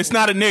 It's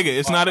not a nigga.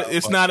 It's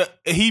not a.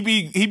 He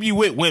be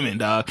with women,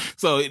 dog.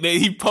 So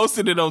he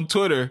posted it on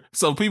Twitter.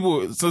 So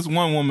this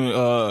one woman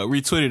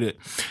retweeted it.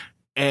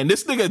 And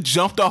this nigga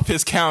jumped off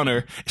his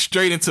counter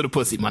straight into the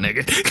pussy, my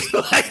nigga.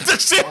 Like the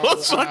shit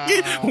was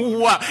fucking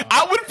wow.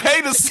 I would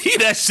pay to see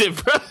that shit,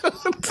 bro.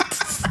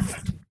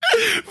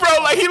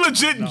 Bro, like he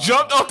legit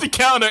jumped off the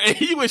counter and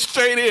he went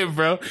straight in,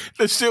 bro.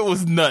 The shit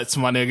was nuts,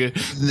 my nigga.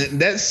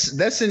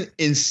 That's an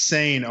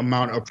insane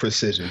amount of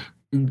precision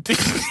to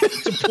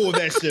pull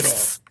that shit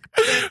off.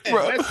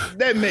 Bro.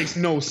 That makes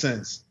no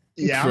sense.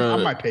 Yeah, I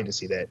might pay to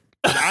see that.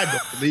 I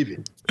don't believe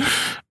it.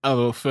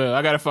 Oh, fair.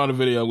 I gotta find a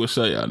video. We'll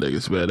show y'all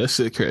niggas, man. That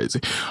shit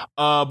crazy.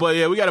 But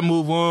yeah, we gotta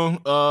move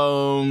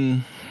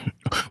on.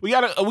 We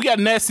got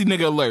nasty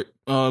nigga alert.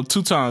 2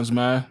 times,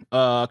 man.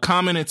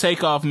 Common and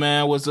Takeoff,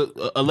 man, was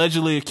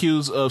allegedly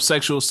accused of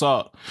sexual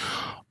assault.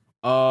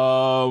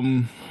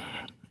 I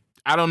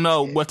don't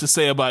know what to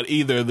say about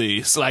either of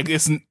these. Like,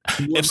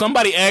 if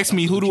somebody asks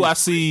me who do I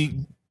see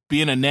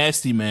being a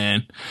nasty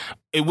man,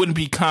 it wouldn't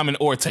be Common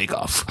or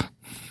Takeoff.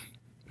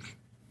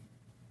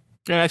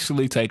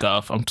 Actually,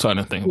 Takeoff. I'm trying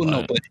to think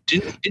about it. But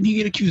didn't he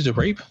get accused of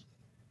rape?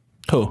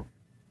 Who?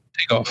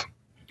 Takeoff.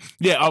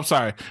 Yeah, I'm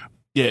sorry.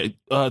 Yeah,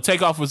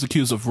 Takeoff was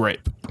accused of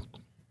rape.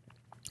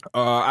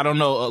 I don't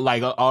know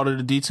like all of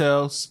the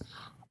details,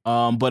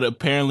 but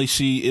apparently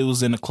it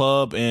was in a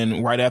club,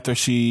 and right after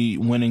she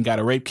went and got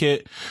a rape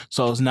kit,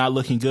 so it's not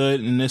looking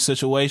good in this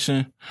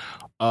situation.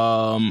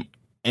 And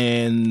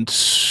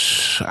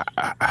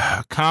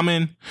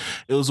Common,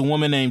 it was a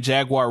woman named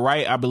Jaguar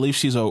Wright. I believe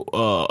she's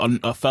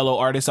a fellow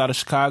artist out of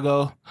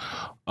Chicago.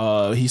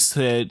 She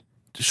said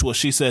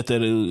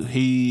that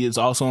he is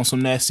also on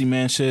some nasty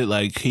man shit.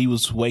 Like he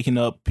was waking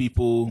up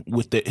people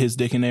with his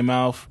dick in their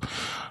mouth.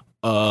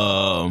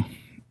 So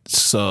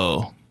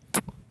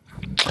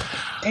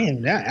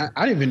damn,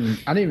 I didn't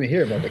even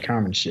hear about the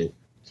Common shit.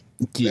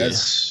 Yeah,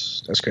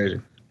 that's crazy.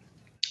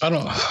 I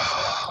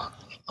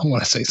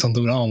want to say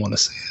something, but I don't want to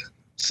say it.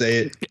 Say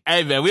it.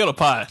 Hey man, we on a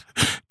pod.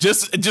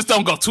 Just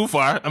don't go too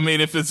far. I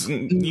mean, if it's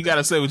you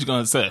gotta say what you're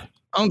gonna say.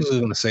 I'm just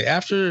gonna say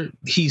after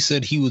he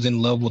said he was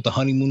in love with the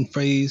honeymoon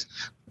phase,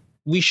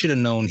 we should have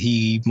known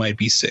he might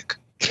be sick.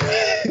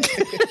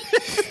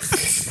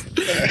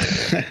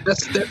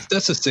 That's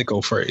a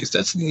sicko phrase.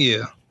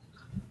 Yeah.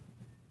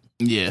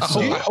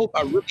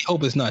 I really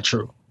hope it's not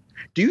true.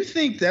 Do you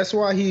think that's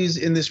why he's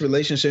in this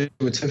relationship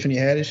with Tiffany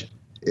Haddish?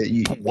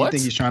 You think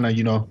he's trying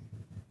to,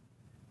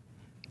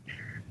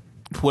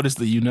 What is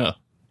the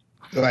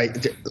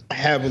like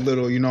have a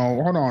little,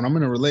 hold on, I'm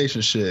in a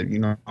relationship, you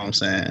know what I'm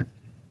saying?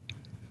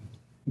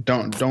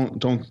 Don't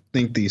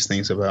think these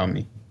things about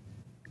me.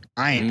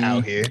 I ain't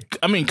out here.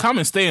 I mean,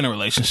 Common stay in a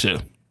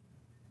relationship.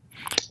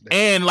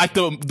 And like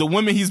the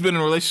women he's been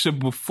in a relationship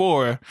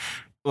before,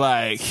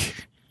 like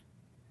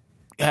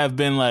have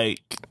been like,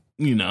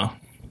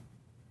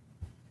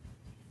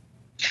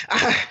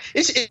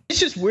 It's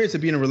just weird to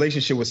be in a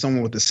relationship with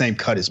someone with the same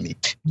cut as me.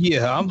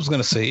 Yeah, I was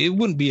gonna say it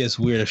wouldn't be as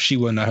weird if she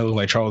wasn't a hoe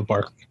like Charles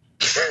Barkley.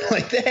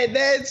 Like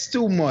that's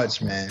too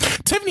much, man.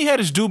 Tiffany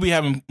Haddish do be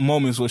having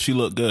moments where she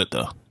look good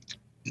though.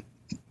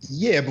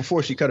 Yeah,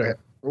 before she cut her hair.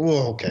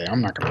 Oh, okay.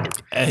 I'm not gonna do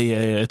it.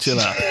 Yeah, chill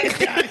out.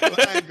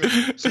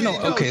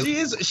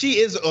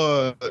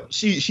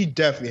 She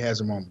definitely has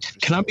a moment.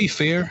 Can I be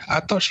fair? I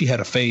thought she had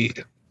a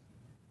fade.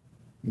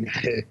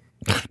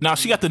 Now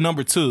she got the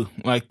number 2,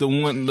 like the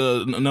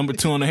number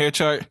 2 on the hair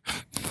chart.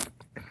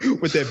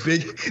 With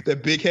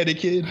that big headed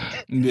kid.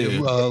 Yeah,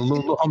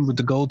 little homie with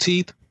the gold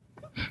teeth.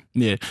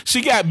 Yeah,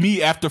 she got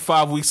me after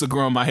 5 weeks of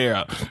growing my hair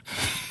out.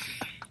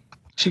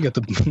 She got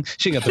the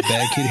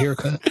bad kid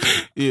haircut.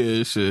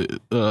 Yeah, shit.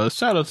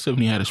 Shout out to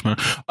Tiffany Haddish, man.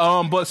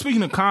 But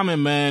speaking of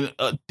Common, man,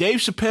 Dave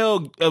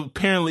Chappelle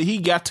apparently he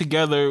got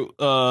together.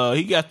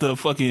 He got the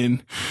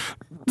fucking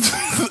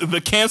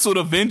the canceled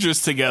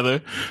Avengers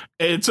together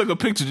and took a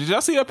picture. Did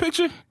y'all see that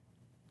picture?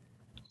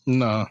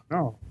 No.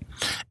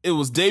 It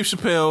was Dave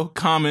Chappelle,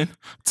 Common,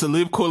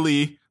 Talib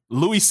Kweli,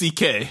 Louis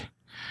C.K.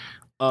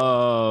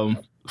 For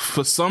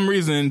some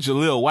reason,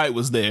 Jaleel White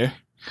was there.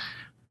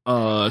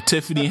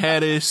 Tiffany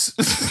Haddish,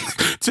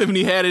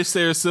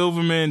 Sarah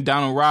Silverman,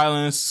 Donald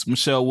Rylance,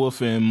 Michelle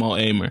Wolf, and Mo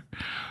Amer.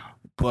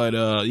 But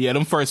yeah,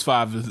 them first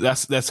 5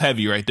 that's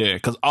heavy right there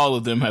because all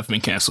of them have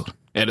been canceled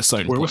at a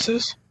certain point. Where was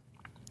this?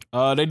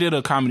 They did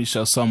a comedy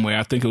show somewhere.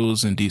 I think it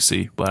was in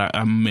DC, but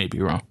I may be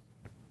wrong.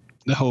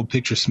 The whole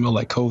picture smelled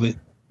like COVID.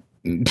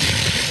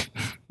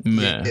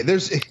 Man, yeah,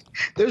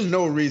 there's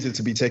no reason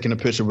to be taking a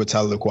picture with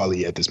Talib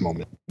Kweli at this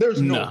moment.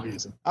 There's no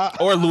reason.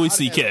 Or Louis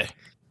C.K.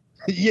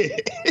 Yeah,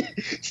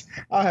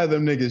 I'll have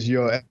them niggas.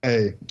 Yo,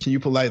 hey, can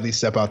you politely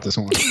step out this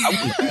one?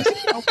 I would ask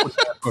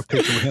for a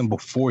picture with him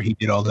before he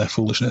did all that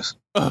foolishness.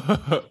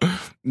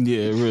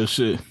 Yeah, real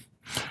shit.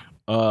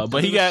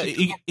 But he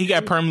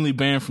got permanently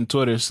banned from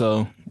Twitter,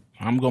 so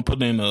I'm gonna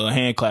put in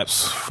hand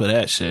claps for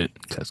that shit.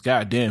 Cause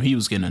goddamn, he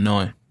was getting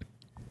annoying.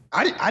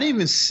 I didn't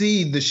even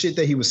see the shit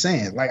that he was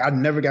saying. Like I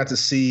never got to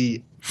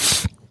see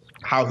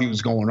how he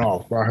was going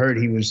off. But I heard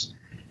he was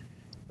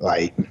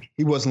like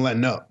he wasn't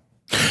letting up.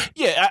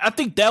 Yeah, I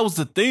think that was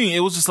the thing.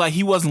 It was just like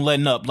he wasn't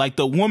letting up. Like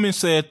the woman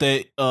said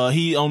that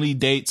he only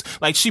dates,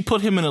 like she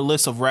put him in a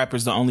list of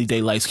rappers that only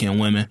date light-skinned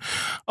women.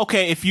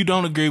 Okay, if you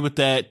don't agree with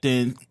that,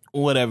 then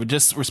whatever.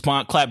 Just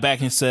respond, clap back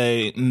and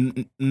say,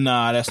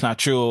 nah, that's not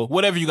true.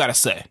 Whatever you got to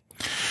say.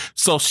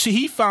 So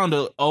he found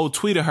an old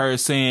tweet of her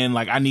saying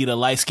like, I need a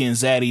light-skinned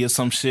zaddy or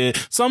some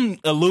shit. Some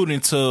alluding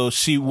to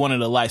she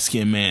wanted a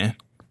light-skinned man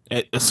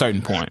at a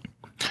certain point.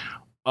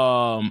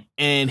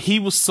 And he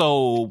was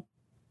so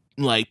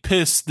like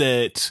pissed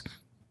that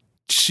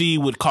she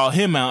would call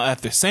him out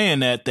after saying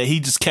that he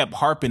just kept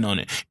harping on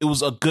it. It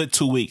was a good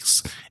 2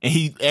 weeks.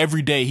 And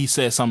every day he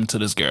said something to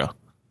this girl.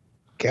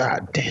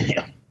 God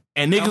damn.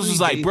 And niggas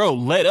was like, bro,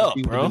 let up,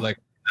 bro. Like,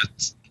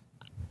 that's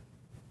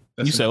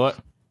you said what?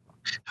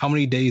 How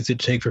many days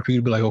did it take for people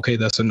to be like, okay,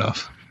 that's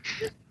enough?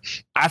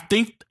 I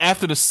think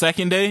after the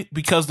second day,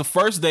 because the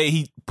first day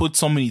he put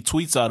so many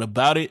tweets out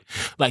about it,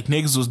 like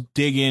niggas was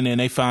digging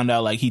and they found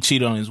out like he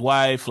cheated on his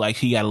wife, like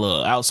he got a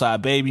little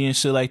outside baby and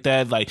shit like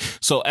that. Like,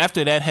 so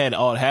after that had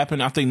all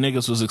happened, I think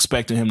niggas was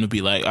expecting him to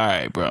be like, all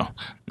right, bro,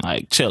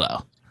 like chill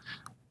out.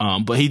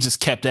 But he just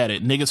kept at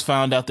it. Niggas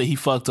found out that he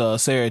fucked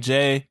Sarah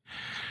J.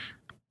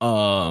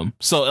 So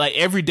like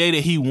every day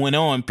that he went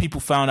on, people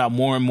found out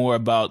more and more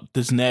about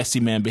this nasty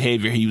man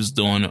behavior he was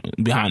doing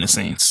behind the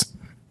scenes.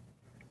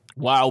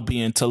 While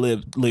being to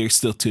live lyrics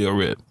still to your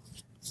rib.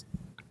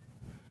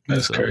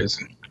 That's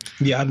crazy.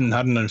 Yeah, I didn't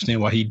understand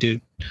why he did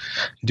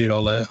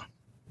all that.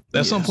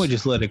 At some point,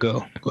 just let it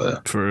go.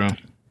 But for real.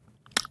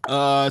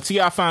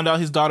 T.I. found out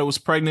his daughter was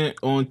pregnant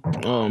on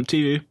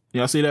TV.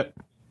 Y'all see that?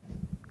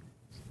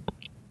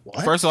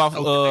 What? First off,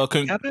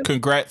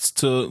 congrats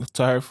to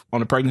her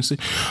on the pregnancy.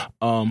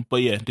 But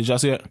yeah, did y'all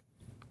see that?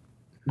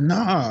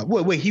 Nah.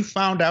 Wait. He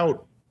found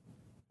out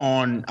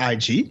on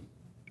IG?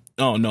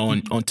 Oh no,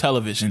 on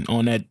television,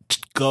 on that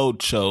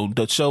Gold show,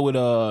 the show with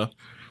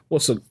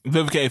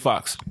Vivica A.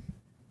 Fox.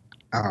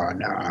 Oh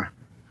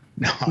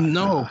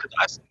no.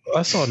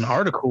 I saw an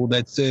article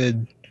that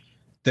said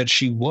that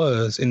she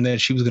was, and that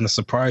she was going to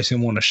surprise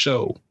him on a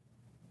show.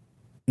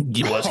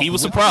 He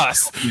was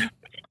surprised.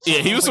 Yeah,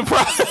 he was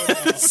surprised. Like,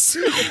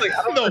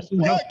 I don't know if he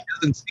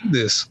doesn't see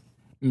this.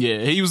 Yeah,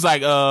 he was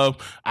like,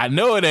 I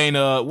know it ain't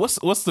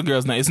what's the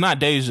girl's name? It's not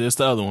Deja, it's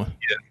the other one.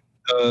 Yeah,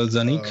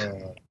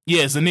 Zanique.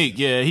 Yeah, Zanique.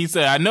 Yeah, he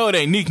said, I know it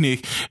ain't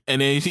Nick.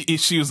 And then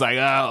she was like,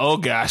 oh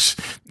gosh,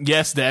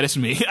 yes, that is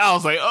me. I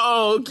was like,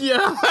 oh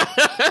yeah.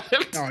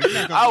 No,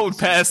 I would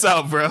pass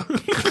out, bro.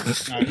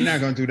 No, you're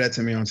not gonna do that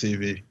to me on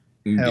TV.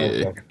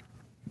 Hell,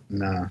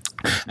 nah.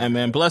 And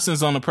man,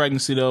 blessings on the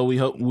pregnancy though.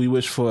 We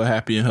wish for a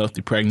happy and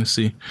healthy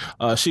pregnancy.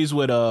 She's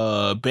with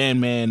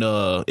bandman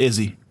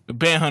Izzy,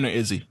 band hunter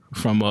Izzy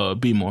from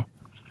Be More.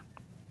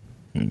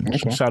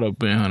 Okay. Shout out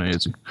band hunter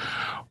Izzy.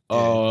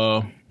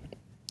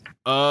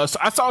 So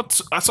I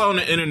saw on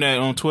the internet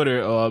on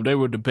Twitter, they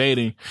were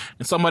debating,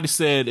 and somebody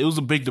said it was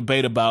a big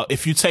debate about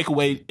if you take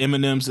away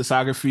Eminem's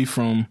discography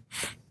from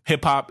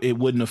hip hop, it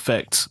wouldn't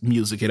affect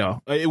music at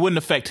all. It wouldn't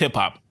affect hip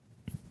hop.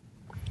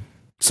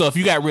 So if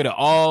you got rid of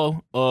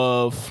all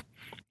of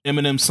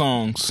Eminem's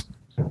songs,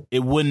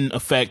 it wouldn't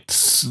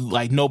affect,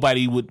 like,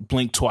 nobody would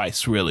blink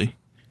twice really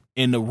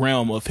in the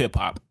realm of hip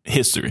hop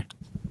history.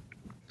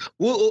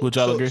 Well, would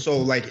y'all agree? So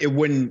like it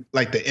wouldn't,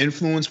 like the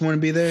influence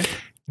wouldn't be there.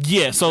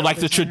 Yeah, so like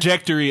the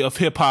trajectory of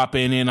hip hop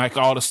and then like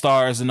all the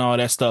stars and all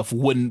that stuff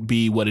wouldn't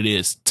be what it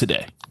is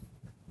today.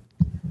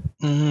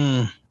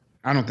 I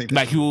don't think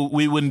like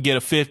we wouldn't get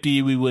a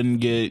 50, we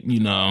wouldn't get,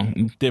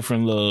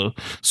 different little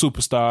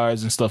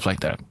superstars and stuff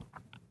like that.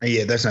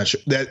 Yeah, that's not true.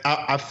 That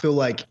I feel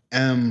like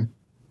M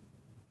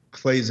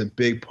plays a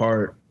big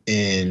part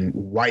in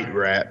white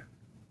rap,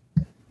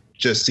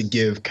 just to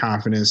give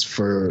confidence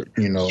for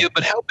Yeah,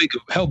 but how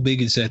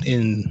big is that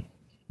in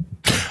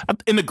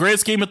the grand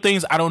scheme of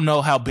things? I don't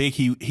know how big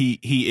he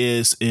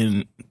is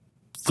in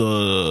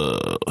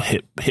the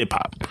hip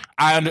hop.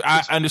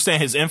 I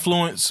understand his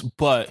influence,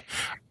 but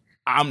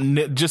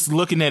I'm just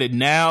looking at it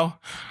now.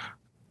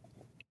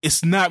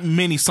 It's not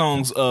many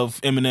songs of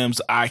Eminem's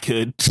I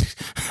could.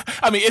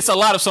 I mean, it's a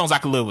lot of songs I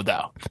could live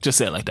without. Just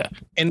say it like that.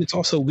 And it's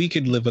also, we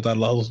could live without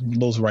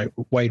those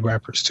white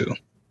rappers too.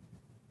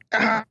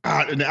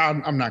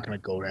 I'm not gonna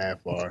go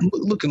that far.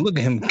 Look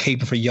at him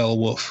caping for Yellow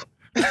Wolf.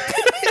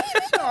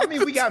 I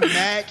mean, we got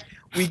Mac,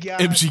 we got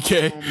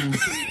MGK.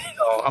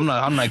 No,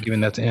 I'm not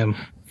giving that to him.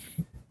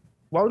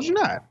 Why would you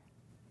not?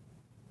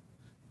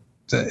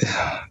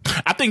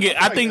 I think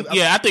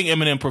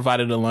Eminem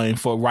provided a lane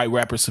for white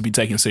rappers to be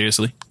taken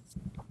seriously.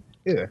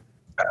 Yeah.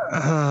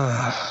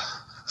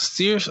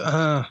 Serious.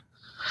 I'm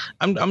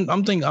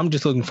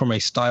just looking from a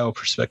style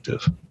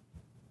perspective.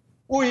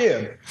 Oh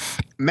yeah,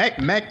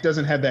 Mac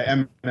doesn't have that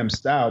Eminem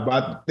style, but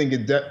I think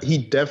he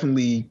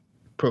definitely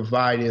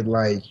provided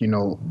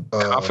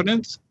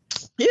confidence.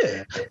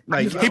 Yeah,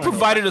 like he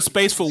provided a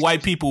space for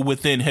white people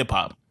within hip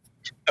hop.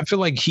 I feel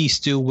like he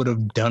still would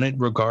have done it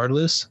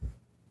regardless,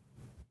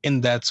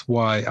 and that's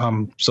why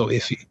I'm so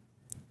iffy.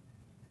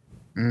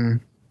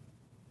 Because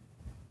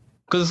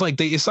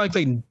it's like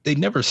they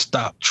never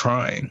stopped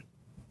trying.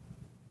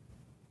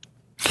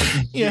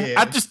 Yeah,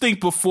 I just think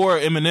before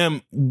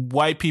Eminem,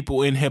 white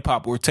people in hip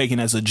hop were taken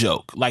as a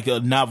joke, like a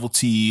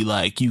novelty.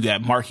 Like you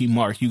got Marky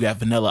Mark, you got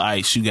Vanilla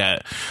Ice, you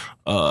got,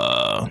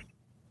 I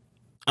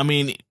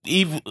mean,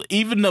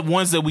 even the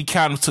ones that we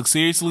kind of took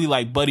seriously,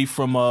 like Buddy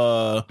from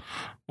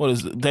what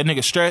is it? That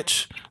nigga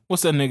Stretch?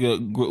 What's that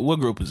nigga? What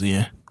group is he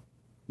in?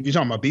 You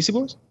talking about Beastie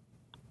Boys?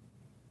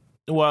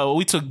 Well,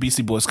 we took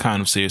Beastie Boys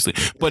kind of seriously,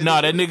 but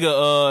no, that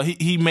nigga,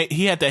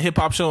 he had that hip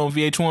hop show on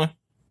VH1.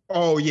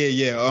 Oh yeah.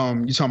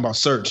 You talking about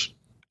Search?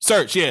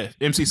 Search, yeah,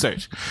 MC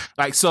Search.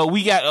 Like, so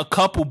we got a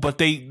couple, but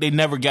they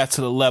never got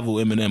to the level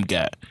Eminem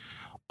got.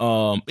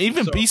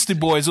 Even Beastie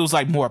Boys, it was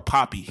like more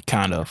poppy,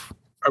 kind of.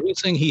 Are we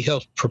saying he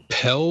helped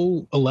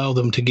allow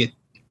them to get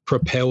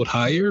propelled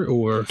higher,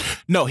 or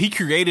no? He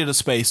created a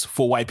space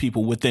for white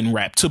people within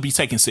rap to be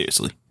taken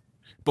seriously.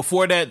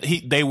 Before that,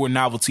 they were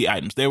novelty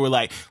items. They were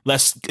like,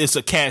 it's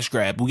a cash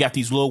grab. We got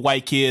these little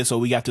white kids, or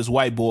we got this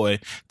white boy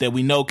that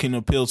we know can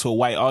appeal to a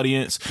white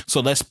audience. So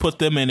let's put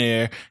them in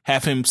there,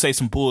 have him say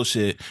some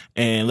bullshit,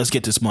 and let's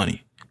get this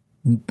money.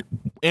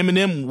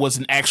 Eminem was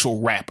an actual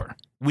rapper.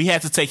 We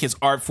had to take his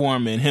art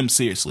form and him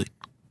seriously.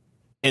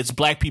 It's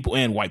black people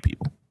and white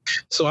people.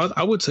 So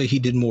I would say he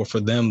did more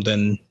for them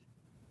than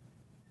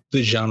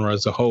the genre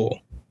as a whole,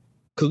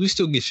 because we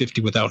still get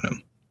 50 without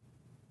him.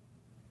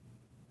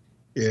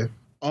 Yeah.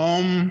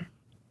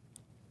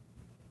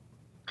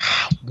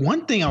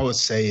 One thing I would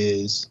say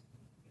is,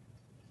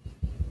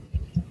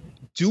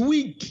 do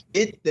we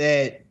get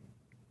that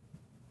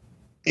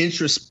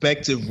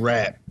introspective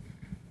rap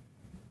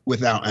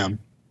without M?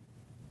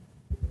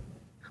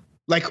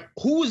 Like,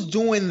 who's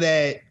doing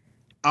that?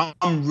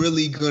 I'm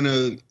really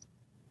gonna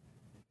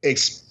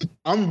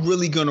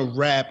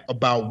rap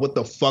about what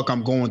the fuck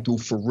I'm going through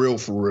for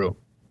real.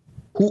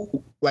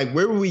 Who, like,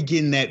 where were we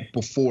getting that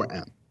before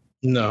M?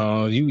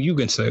 No, you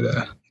can say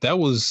that. That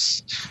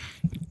was,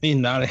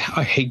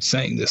 I hate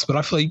saying this, but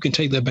I feel like you can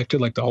take that back to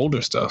like the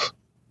older stuff.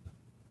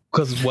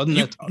 Because wasn't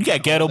that you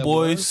got Ghetto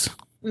Boys?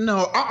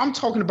 No, I'm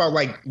talking about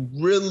like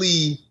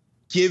really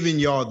giving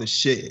y'all the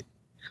shit,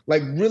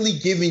 like really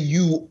giving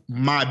you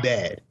my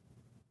bad.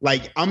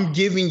 Like, I'm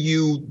giving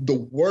you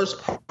the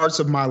worst parts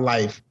of my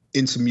life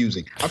into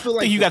music. I feel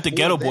like you got the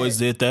Ghetto Boys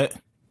did that.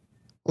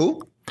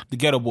 Who? The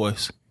Ghetto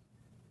Boys.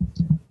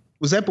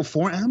 Was that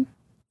before M?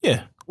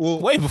 Yeah. Well,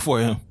 way before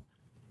him.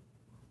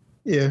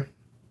 Yeah.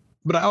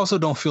 But I also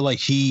don't feel like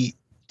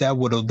that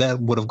would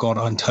have gone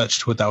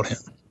untouched without him.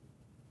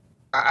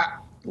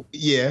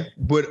 Yeah,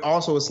 but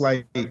also it's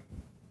like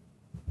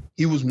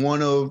he was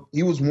one of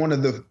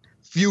the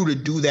few to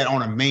do that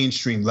on a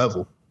mainstream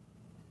level.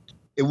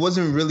 It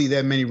wasn't really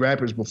that many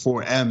rappers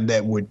before M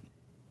that would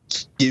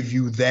give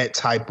you that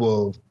type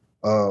of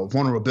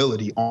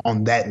vulnerability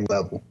on that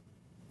level.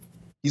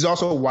 He's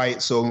also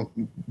white, so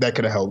that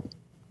could have helped.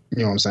 You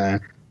know what I'm saying?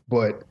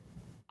 But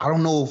I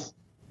don't know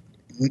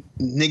if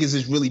niggas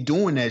is really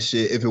doing that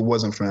shit if it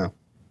wasn't for him.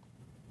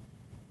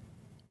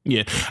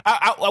 Yeah,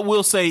 I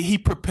will say he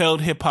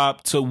propelled hip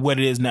hop to what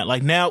it is now.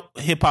 Like now,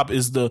 hip hop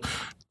is the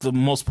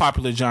most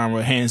popular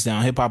genre, hands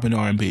down. Hip hop and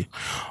R&B.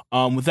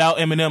 Without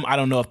Eminem, I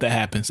don't know if that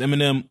happens.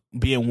 Eminem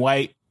being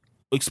white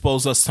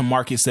exposed us to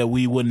markets that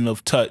we wouldn't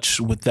have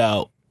touched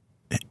without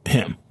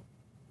him.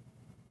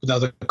 Without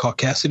the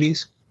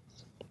Caucasities?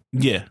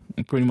 Yeah,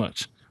 pretty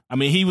much. I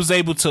mean, he was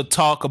able to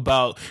talk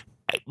about,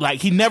 like,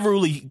 he never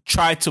really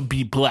tried to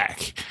be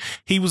black.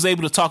 He was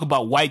able to talk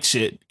about white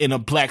shit in a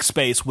black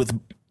space with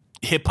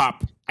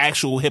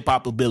actual hip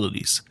hop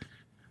abilities.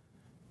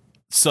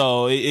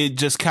 So it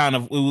just kind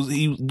of,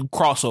 he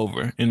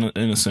crossover in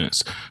a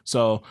sense.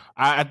 So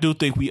I do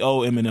think we owe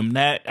Eminem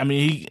that. I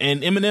mean,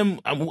 Eminem,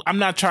 I'm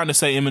not trying to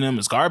say Eminem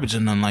is garbage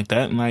and nothing like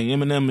that. Like,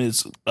 Eminem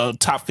is a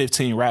top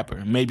 15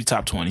 rapper, maybe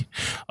top 20.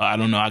 I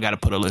don't know. I got to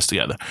put a list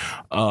together.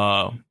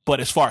 But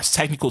as far as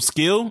technical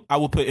skill, I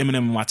would put Eminem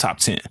in my top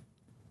 10.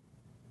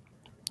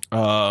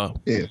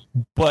 Yeah.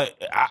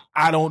 But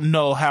I don't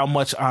know how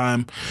much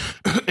I'm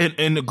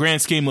in the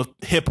grand scheme of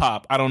hip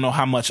hop. I don't know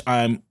how much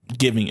I'm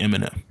giving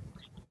Eminem.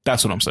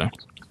 That's what I'm saying.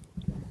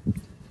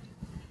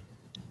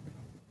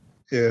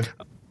 Yeah.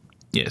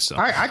 Yeah. So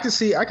I can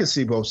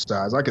see both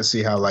sides. I can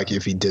see how, like,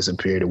 if he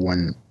disappeared, it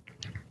wouldn't.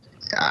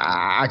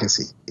 I can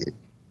see it.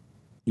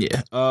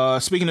 Yeah.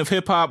 Speaking of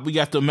hip hop, we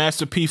got the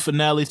Master P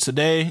finale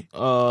today.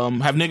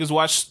 Have niggas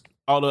watched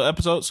all the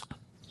episodes?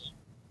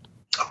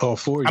 All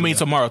four. I mean,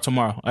 tomorrow.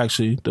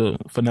 Actually, the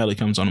finale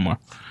comes on tomorrow.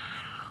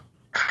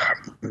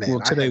 Man,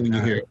 well, today when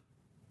you hear it.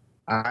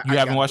 You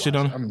haven't watched it,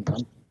 on?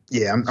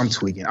 I'm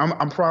tweaking.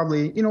 I'm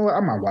probably, you know what, I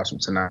might watch them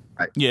tonight.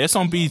 Yeah, it's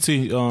on BET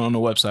on the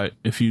website.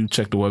 If you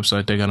check the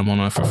website, they got them on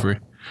there for free.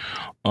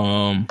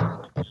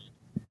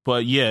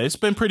 But yeah, it's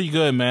been pretty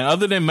good, man.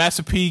 Other than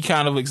Master P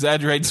kind of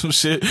exaggerating some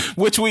shit,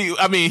 which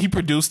he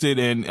produced it,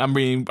 and I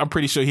mean, I'm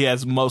pretty sure he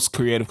has most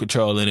creative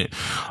control in it.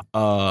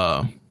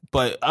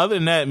 But other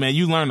than that, man,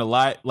 you learn a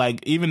lot.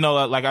 Like, even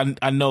though like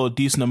I know a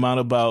decent amount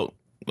about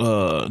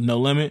No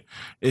Limit,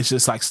 it's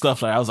just like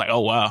stuff like I was like, oh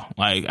wow,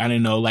 like I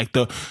didn't know, like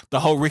the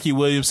whole Ricky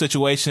Williams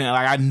situation.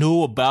 Like, I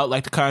knew about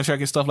like the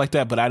contract and stuff like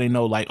that, but I didn't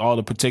know like all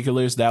the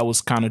particulars. That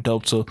was kind of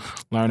dope to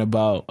learn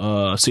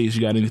about. See if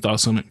you got any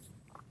thoughts on it.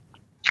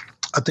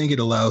 I think it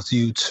allows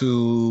you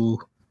to.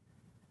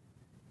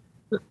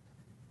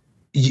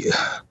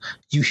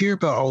 You hear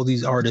about all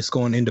these artists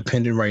going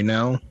independent right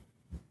now,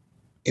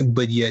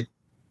 but yet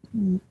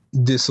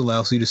this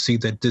allows you to see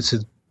that this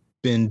has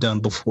been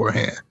done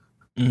beforehand.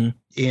 Mm-hmm.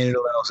 And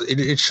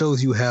it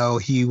shows you how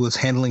he was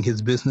handling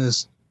his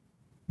business,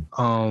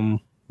 trying,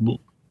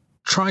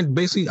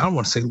 basically, I don't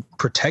want to say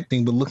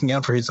protecting, but looking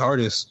out for his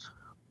artists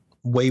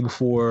way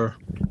before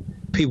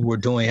people were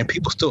doing it, and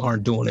people still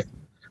aren't doing it.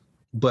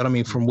 But I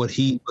mean, from what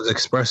he was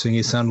expressing,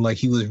 it sounded like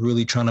he was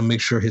really trying to make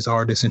sure his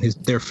artists and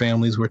their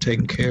families were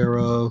taken care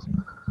of.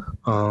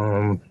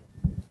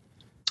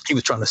 He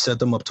was trying to set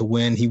them up to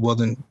win. He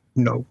wasn't,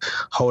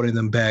 holding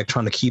them back,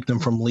 trying to keep them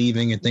from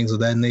leaving and things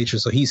of that nature.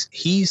 So he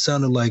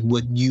sounded like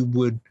what you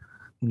would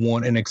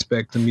want and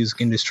expect the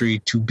music industry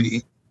to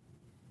be.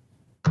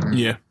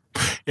 Yeah.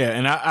 Yeah,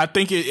 and I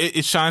think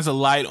it shines a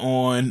light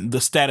on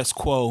the status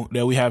quo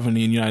that we have in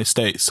the United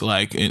States,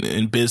 like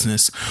in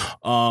business.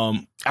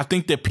 I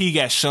think that P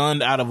got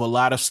shunned out of a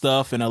lot of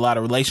stuff and a lot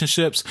of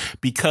relationships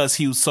because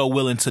he was so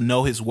willing to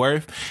know his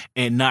worth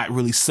and not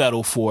really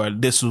settle for,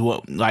 this is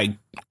what, like,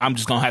 I'm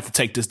just gonna have to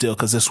take this deal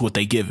because this is what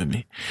they giving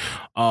me.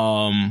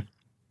 I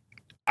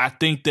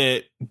think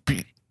that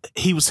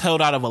he was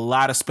held out of a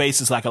lot of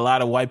spaces. Like, a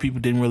lot of white people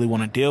didn't really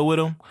want to deal with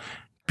him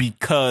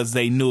because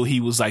they knew he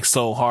was like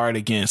so hard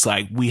against,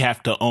 like, we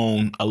have to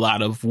own a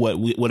lot of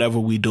whatever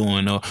we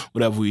doing or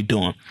whatever we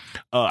doing.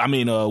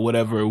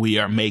 Whatever we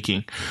are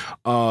making.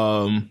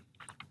 One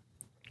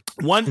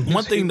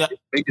thing that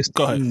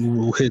go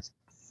ahead.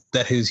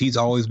 He's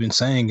always been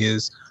saying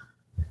is,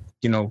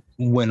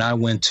 when I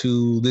went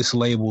to this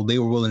label, they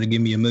were willing to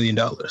give me $1 million.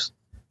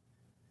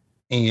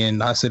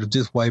 And I said, if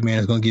this white man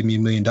is going to give me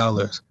 $1 million,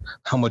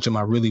 how much am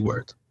I really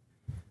worth?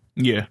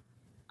 Yeah.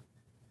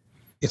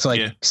 It's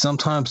like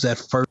sometimes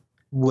that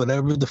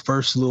whatever the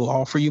first little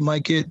offer you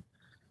might get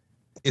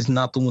is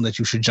not the one that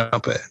you should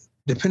jump at,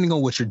 depending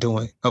on what you're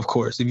doing. Of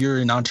course, if you're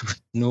an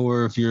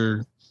entrepreneur, if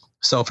you're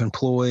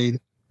self-employed,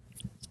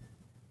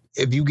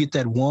 if you get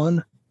that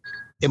one,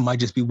 it might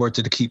just be worth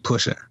it to keep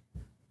pushing.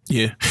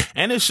 Yeah.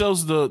 And it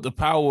shows the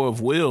power of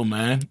will,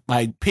 man.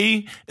 Like,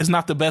 P is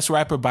not the best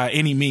rapper by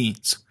any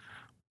means,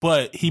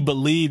 but he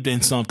believed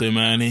in something,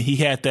 man. And he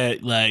had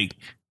that, like,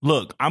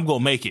 look, I'm going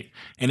to make it.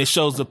 And it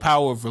shows the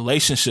power of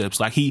relationships.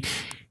 Like,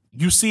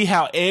 you see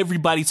how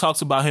everybody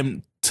talks about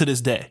him to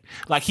this day.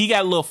 Like, he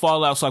got a little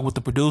fallouts, like with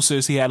the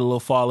producers, he had a little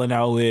falling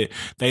out with,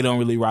 they don't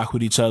really rock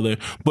with each other.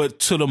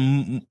 But for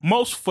the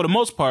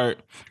most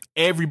part,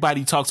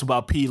 everybody talks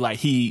about P like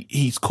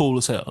he's cool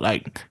as hell.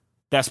 Like,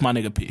 that's my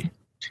nigga P.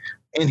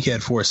 And he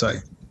had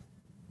foresight.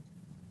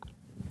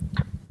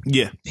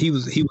 Yeah. He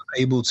was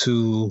able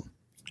to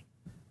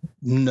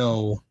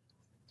know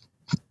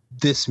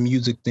this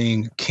music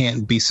thing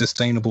can't be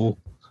sustainable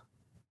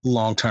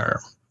long term.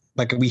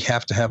 Like, we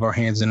have to have our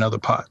hands in other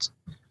pots.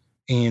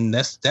 And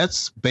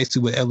that's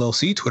basically what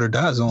LLC Twitter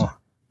dies on.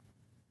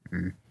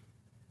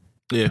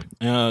 Yeah,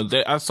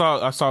 I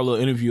saw a little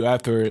interview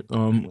after it.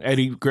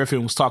 Eddie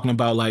Griffin was talking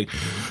about like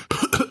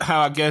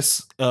how I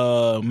guess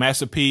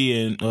Master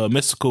P and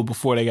Mystical,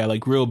 before they got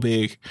like real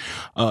big,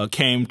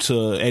 came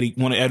to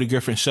one of Eddie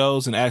Griffin's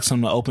shows and asked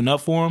him to open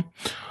up for him.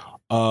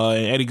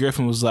 And Eddie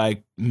Griffin was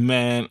like,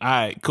 "Man, all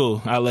right,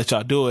 cool, I'll let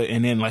y'all do it."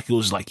 And then like it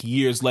was like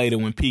years later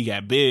when P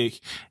got big,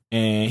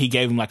 and he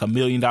gave him like $1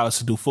 million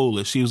to do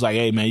Foolish. He was like,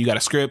 "Hey man, you got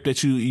a script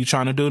that you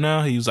trying to do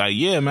now?" He was like,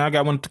 "Yeah man, I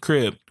got one at the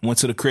crib." Went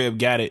to the crib,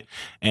 got it,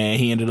 and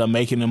he ended up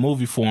making a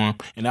movie for him.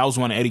 And that was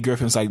one of Eddie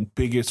Griffin's like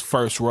biggest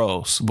first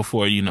roles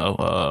before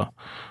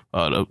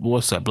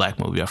what's that black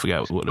movie? I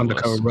forgot what it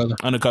was.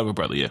 Undercover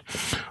Brother, yeah.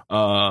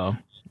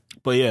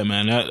 But yeah,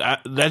 man,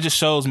 that just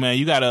shows, man,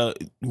 you gotta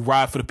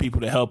ride for the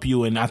people to help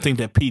you, and I think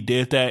that Pete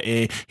did that,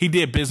 and he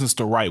did business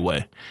the right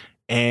way,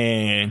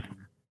 and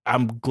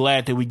I'm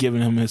glad that we're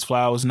giving him his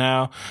flowers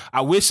now.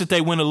 I wish that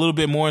they went a little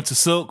bit more into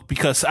Silk,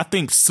 because I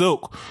think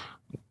Silk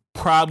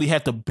probably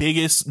had the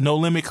biggest No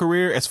Limit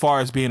career as far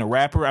as being a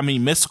rapper. I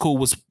mean, Mystical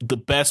was the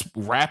best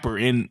rapper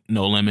in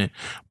No Limit,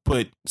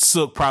 but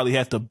Silk probably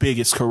had the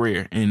biggest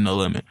career in No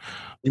Limit.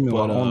 You mean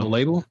on the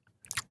label?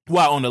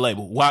 While on the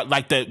label, while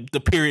like the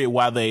period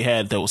while they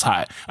had that was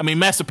hot. I mean,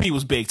 Master P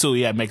was big too.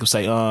 He had Make Him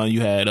Say,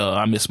 you had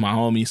I Miss My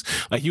Homies.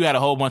 Like, you had a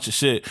whole bunch of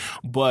shit.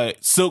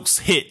 But Silk's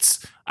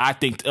hits, I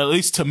think, at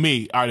least to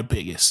me, are the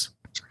biggest.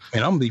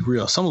 Man, I'm gonna be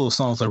real. Some of those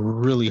songs are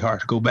really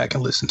hard to go back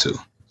and listen to.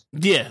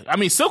 Yeah, I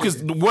mean, Silk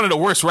is one of the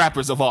worst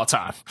rappers of all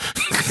time.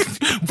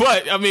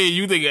 But I mean,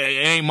 you think it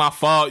ain't my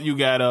fault? You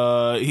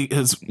got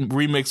his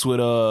remix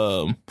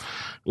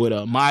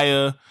with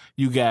Maya.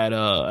 You got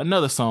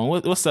another song.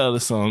 What's the other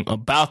song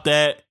about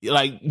that?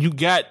 Like, you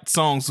got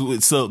songs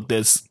with Silk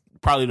that's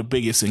probably the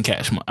biggest in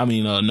Cash.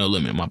 No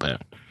Limit. My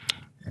bad.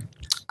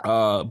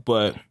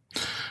 But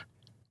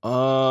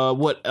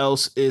what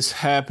else is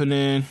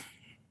happening?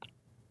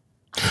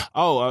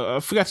 Oh, I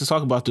forgot to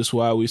talk about this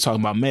while we was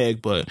talking about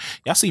Meg. But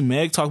y'all see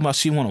Meg talking about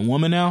she want a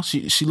woman now.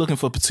 She looking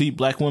for petite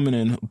black women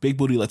and big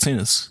booty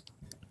Latinas.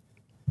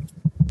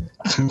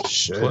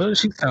 Shit. Well,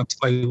 she sounds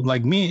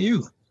like me and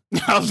you.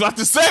 I was about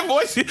to say,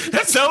 boy,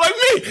 that sound like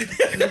me.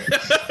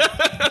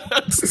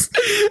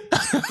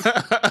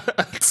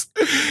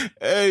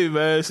 Hey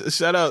man,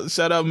 shout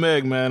out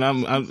Meg, man.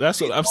 That's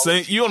what I'm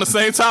saying. You on the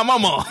same time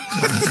I'm on.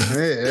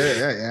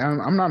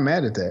 Yeah, I'm not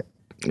mad at that.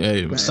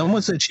 Hey, man.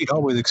 Someone said she'd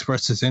always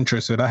expressed his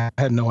interest, but I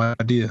had no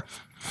idea.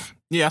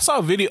 Yeah, I saw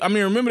a video. I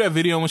mean, remember that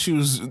video when she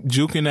was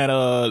juking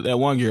that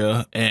one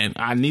girl? And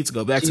I need to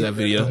go back to that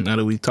video now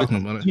that we talking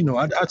about it. You know,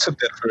 I took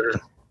that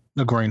for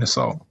a grain of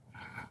salt.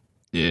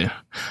 Yeah.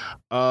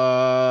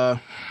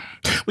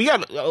 We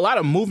got a lot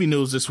of movie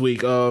news this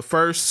week.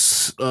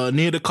 First,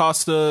 Nia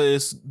DaCosta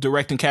is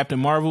directing Captain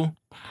Marvel.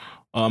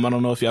 I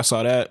don't know if y'all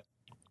saw that,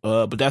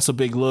 but that's a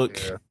big look.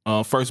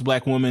 Yeah. First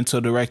black woman to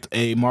direct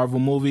a Marvel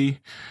movie.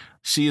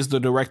 She is the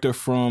director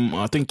from,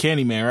 I think,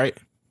 Candyman, right?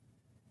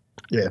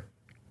 Yeah.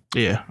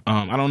 Yeah.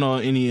 I don't know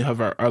any of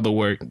her other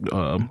work.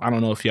 I don't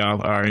know if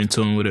y'all are in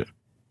tune with it.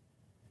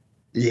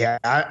 Yeah,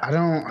 I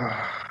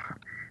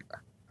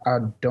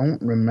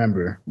don't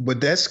remember,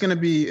 but it's gonna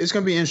be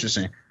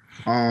interesting.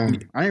 I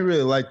didn't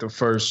really like the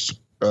first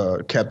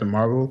Captain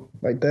Marvel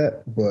like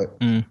that, but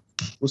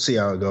we'll see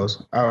how it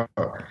goes. I'll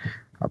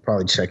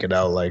probably check it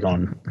out like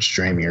on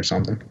streaming or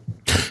something.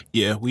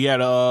 Yeah, we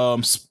had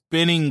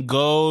Spinning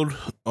Gold.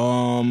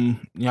 Y'all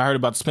heard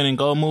about the Spinning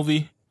Gold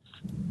movie?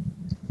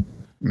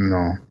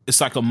 No.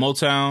 It's like a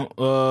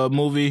Motown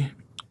movie,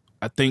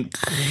 I think.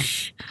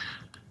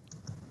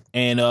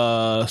 And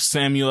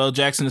Samuel L.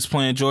 Jackson is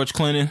playing George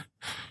Clinton.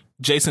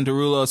 Jason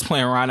Derulo is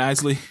playing Ron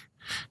Isley.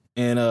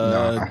 And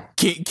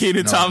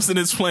Kenan Thompson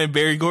is playing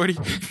Barry Gordy.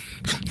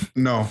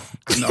 No,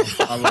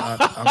 I'm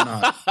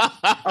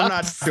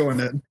not doing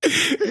it.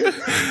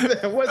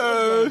 What's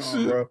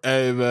going on, bro?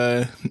 Hey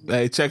man,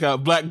 hey, check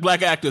out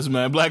black actors,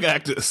 man. Black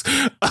actors.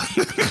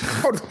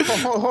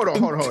 Hold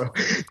on.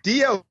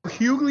 D.L.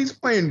 Hughley's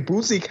playing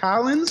Bootsy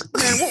Collins.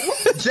 Man,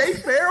 what? Jay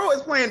Farrell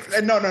is playing.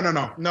 No. Get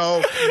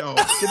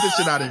this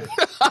shit out of here.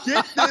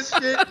 Get this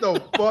shit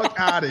the fuck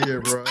out of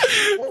here, bro.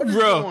 What is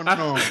going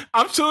on?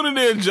 I'm tuning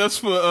in just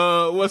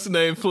for what's the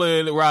name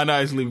playing Ron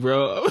Isley,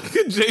 bro.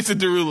 Jason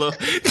Derulo.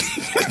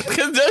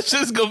 Cause that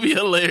shit's gonna be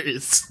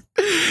hilarious.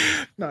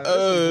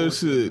 Oh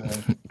shit.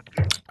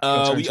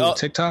 We all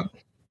TikTok.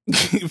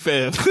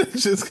 Fam,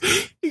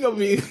 he gonna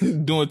be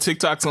doing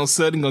TikToks on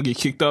set and gonna get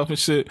kicked off and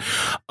shit.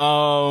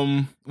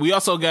 We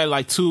also got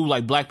like 2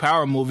 like Black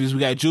Power movies. We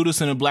got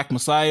Judas and the Black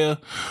Messiah.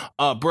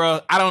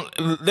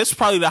 Bruh, this is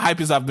probably the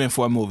hypest I've been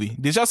for a movie.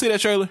 Did y'all see that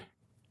trailer?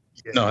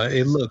 No,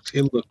 it looked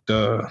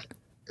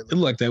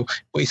like that.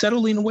 Wait, is that a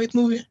Lena Waithe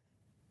movie?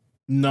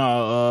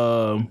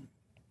 No,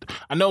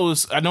 I know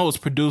it's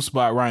produced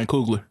by Ryan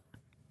Coogler.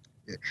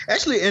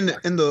 Actually, in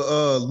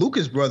the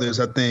Lucas brothers,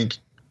 I think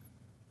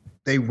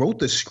they wrote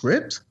the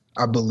script,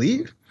 I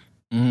believe.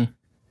 Mm-hmm.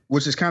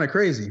 which is kind of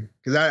crazy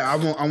because I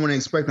wouldn't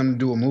expect them to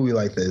do a movie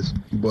like this.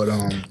 But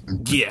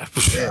yeah,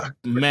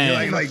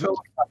 man, I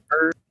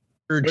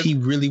heard he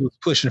really was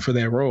pushing for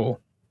that role.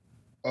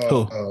 You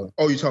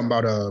talking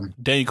about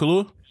Daniel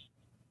Kaluuya?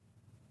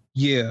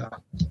 Yeah.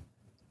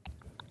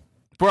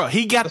 Bro,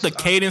 he got the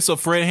cadence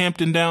of Fred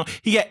Hampton down.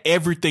 He got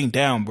everything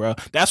down, bro.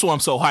 That's why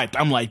I'm so hyped.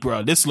 I'm like,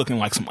 bro, this is looking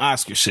like some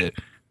Oscar shit.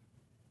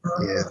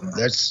 Yeah,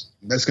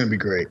 that's gonna be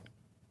great.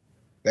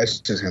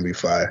 That's just gonna be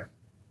fire.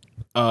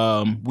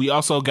 We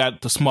also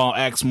got the Small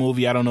Axe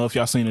movie. I don't know if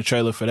y'all seen the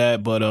trailer for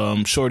that, but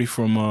Shorty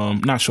from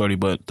not Shorty,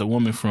 but the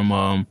woman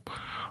from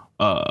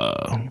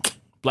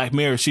Black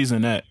Mirror, she's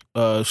in that.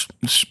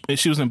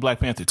 She was in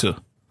Black Panther too.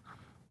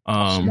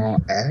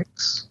 Small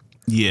Axe?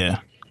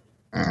 Yeah.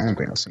 I don't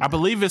think I've seen I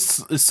believe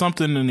it's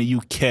something in the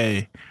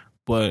UK,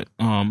 but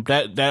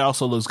that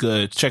also looks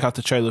good. Check out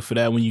the trailer for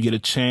that when you get a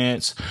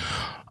chance.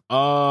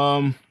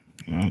 I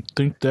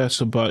think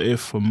that's about it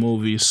for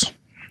movies.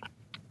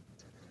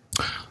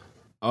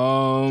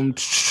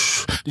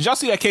 Did y'all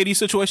see that KD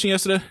situation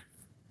yesterday?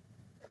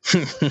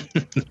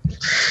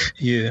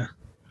 Yeah.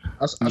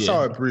 I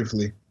saw it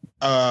briefly.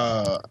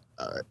 I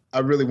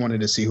really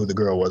wanted to see who the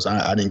girl was.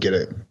 I didn't get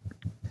a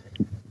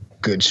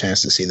good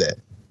chance to see that.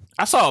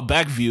 I saw a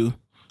back view,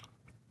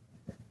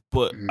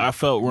 but I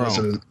felt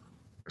wrong.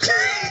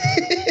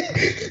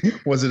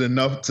 Was it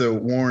enough to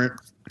warrant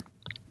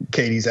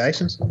Katie's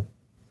actions?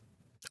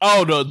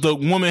 Oh, the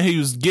woman he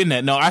was getting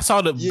at. No, I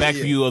saw the back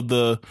view of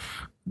the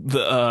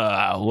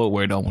what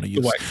word I don't want to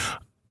use.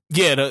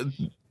 Yeah,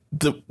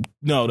 the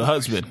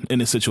husband in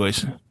this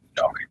situation.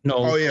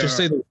 No,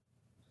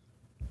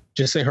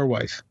 just say her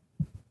wife.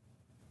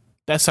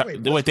 That's her.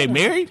 Wait, they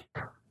married?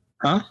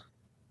 Huh?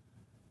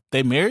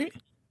 They married?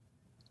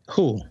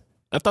 Who?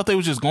 I thought they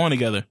were just going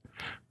together.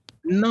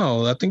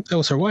 No, I think that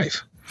was her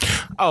wife.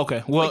 Oh,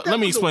 okay. Well, let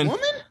me explain.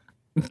 Woman?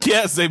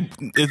 Yes,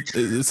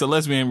 it's a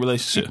lesbian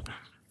relationship.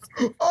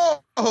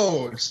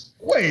 Oh,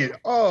 wait.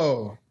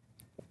 Oh,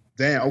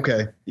 damn.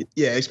 Okay.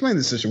 Yeah. Explain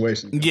the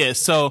situation. Yeah.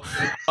 So,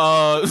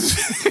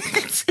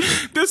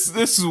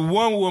 this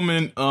one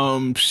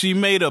woman, she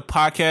made a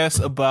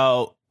podcast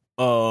about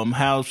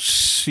how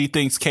she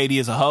thinks Katie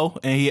is a hoe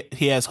and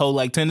he has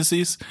hoe-like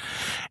tendencies.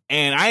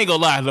 And I ain't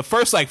gonna lie, the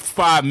first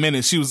 5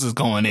 minutes she was just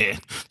going in.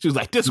 She was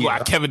like, "This is why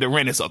Kevin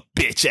Durant is a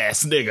bitch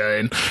ass nigga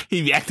and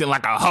he be acting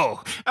like a hoe."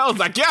 I was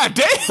like, "God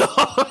damn!"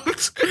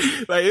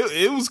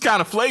 It was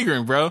kind of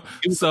flagrant, bro.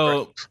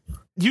 So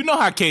you know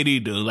how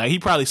KD do? He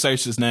probably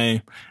searched his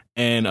name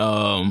and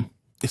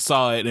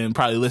saw it and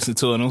probably listened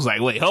to it and was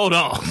like, "Wait, hold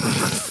on,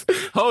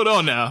 hold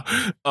on now."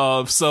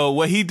 So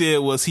what he did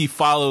was he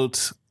followed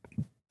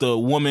the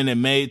woman that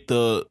made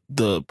the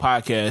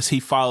podcast. He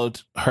followed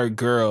her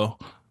girl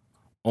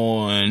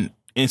on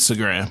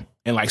Instagram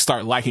and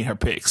start liking her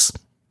pics.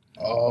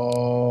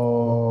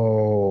 Oh,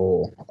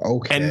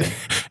 okay.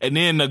 And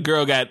then the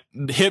girl got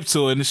hip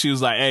to it and she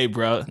was like, "Hey,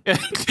 bro,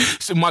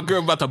 my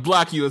girl about to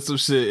block you or some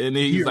shit." And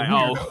then he's like,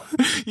 "Oh,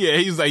 yeah."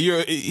 He's like,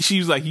 she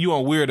was like, "You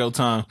on weirdo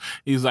time."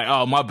 He's like,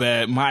 "Oh, my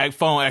bad. My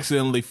phone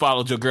accidentally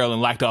followed your girl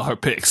and liked all her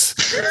pics."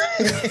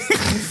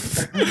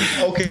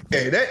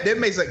 Okay, that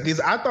makes because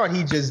I thought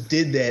he just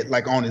did that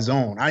on his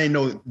own. I didn't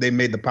know they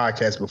made the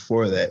podcast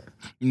before that.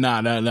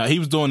 Nah. He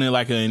was doing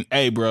it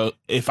 "Hey, bro,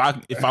 if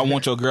I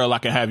want your girl, I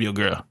can have your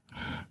girl."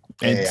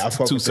 Hey, I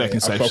fuck with that.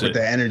 I fuck with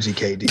that energy,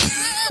 KD.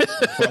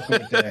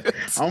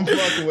 I'm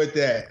fucking with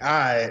that. All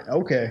right,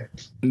 okay.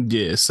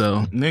 Yeah,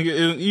 so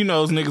nigga,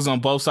 those niggas on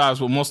both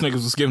sides, but most niggas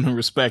was giving him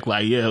respect.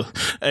 Yeah,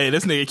 hey,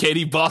 this nigga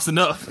KD bossing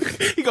up.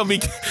 he gonna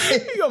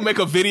make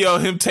a video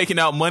of him taking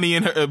out money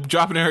in her,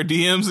 dropping in her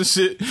DMs and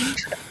shit.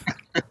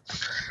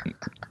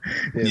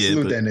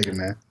 Salute that nigga,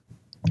 man.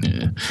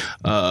 Yeah,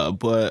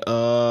 but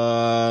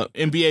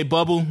NBA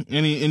bubble.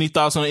 Any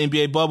thoughts on the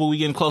NBA bubble? We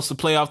getting close to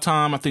playoff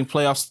time. I think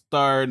playoffs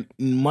start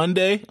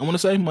Monday. I want to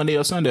say Monday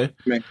or Sunday.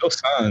 Man, go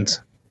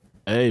Suns.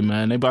 Hey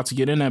man, they about to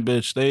get in that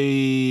bitch.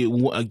 They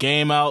a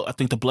game out. I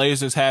think the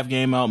Blazers have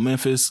game out.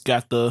 Memphis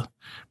got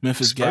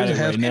it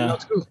right now.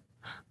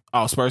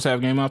 Oh, Spurs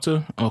have game out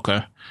too. Okay,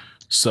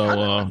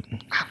 so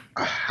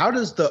how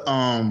does the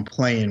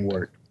play-in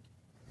work?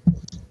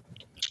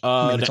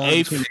 The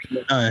eighth.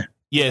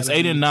 Yeah, it's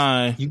 8 and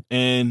 9,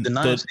 and the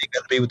 9 got to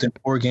be within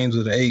 4 games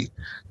of the 8.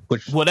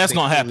 Well, that's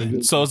gonna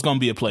happen. So it's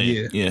gonna be a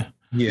play. Yeah,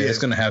 it's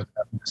gonna happen.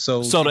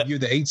 So if you're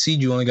the 8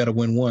 seed, you only got to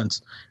win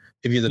once.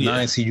 If you're the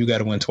 9 seed, you got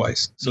to win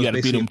twice. So you got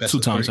to beat them 2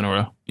 times in a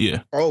row.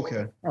 Yeah.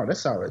 Okay. Oh,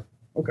 that's solid.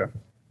 Okay.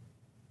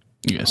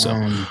 Yeah. So.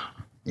 I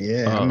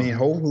mean,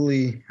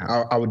 hopefully,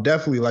 I would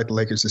definitely like the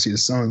Lakers to see the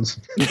Suns.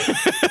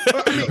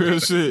 Real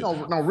shit.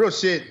 No, real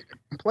shit.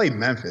 Play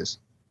Memphis.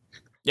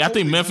 Yeah, I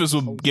think Memphis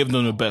will give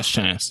them the best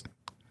chance.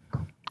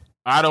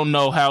 I don't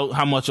know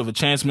how much of a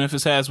chance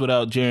Memphis has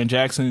without Jaren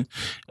Jackson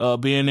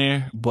being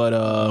there, but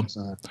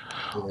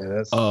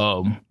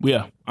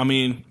yeah. I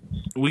mean,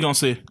 we gonna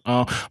see.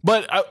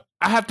 But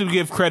I have to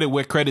give credit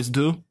where credit's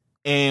due,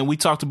 and we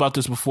talked about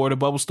this before the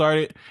bubble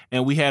started,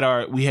 and we had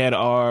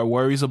our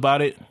worries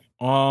about it.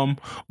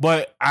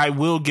 But I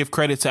will give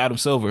credit to Adam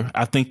Silver.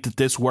 I think that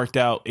this worked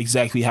out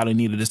exactly how they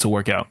needed this to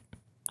work out.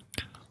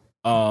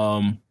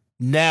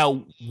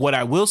 Now what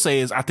I will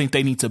say is I think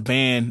they need to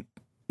ban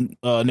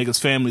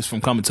niggas' families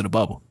from coming to the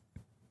bubble.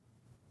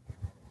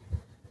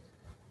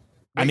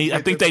 I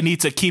think they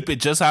need to keep it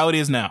just how it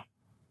is now.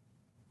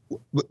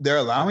 They're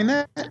allowing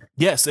that?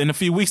 Yes, in a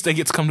few weeks they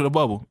get to come to the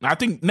bubble. I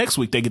think next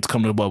week they get to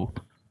come to the bubble.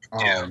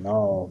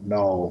 Oh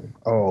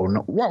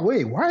no.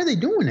 Wait, why are they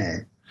doing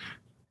that?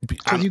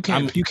 Because you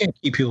can't keep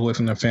people away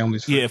from their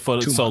families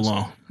for so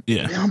long.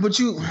 Yeah, but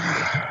you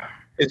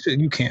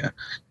can't.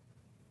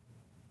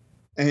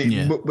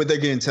 And, but they're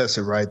getting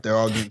tested, right? They're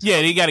all getting tested.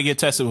 Yeah, they got to get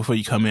tested before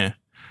you come in.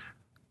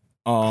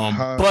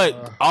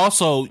 But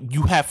also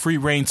you have free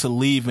reign to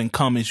leave and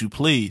come as you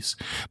please.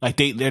 Like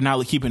they're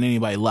not keeping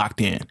anybody locked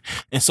in.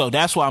 And so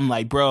that's why I'm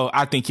like, bro,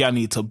 I think y'all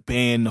need to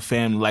ban the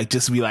family. Like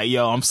just be like,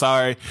 yo, I'm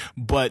sorry,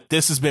 but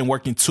this has been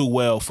working too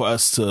well for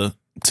us to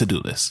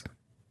do this.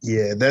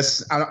 Yeah,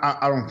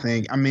 I don't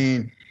think. I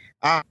mean,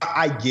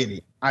 I get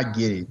it. I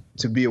get it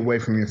to be away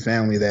from your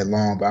family that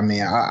long. But I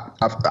mean,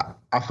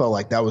 I felt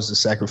like that was the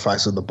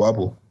sacrifice of the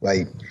bubble.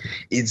 Like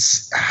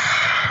it's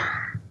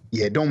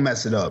don't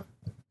mess it up.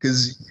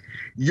 Because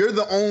you're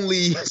the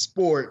only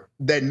sport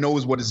that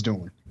knows what it's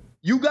doing.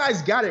 You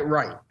guys got it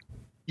right.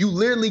 You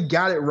literally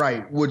got it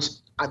right, which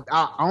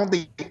I don't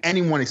think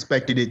anyone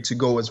expected it to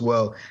go as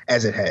well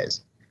as it has.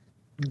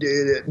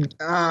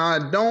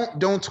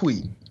 Don't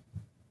tweet.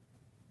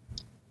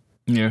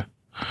 Yeah.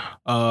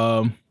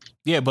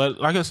 Yeah, but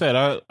like I said,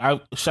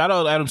 I shout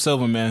out Adam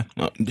Silver, man.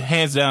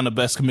 Hands down the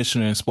best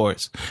commissioner in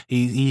sports.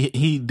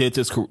 He did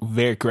this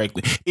very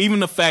correctly. Even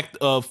the fact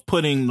of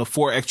putting the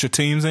 4 extra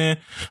teams in,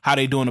 how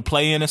they doing the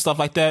play-in and stuff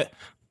like that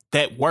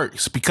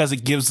works because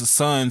it gives the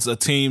Suns a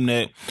team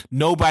that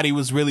nobody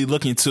was really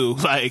looking to.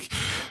 Like,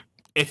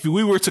 if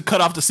we were to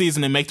cut off the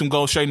season and make them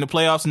go straight in the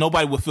playoffs,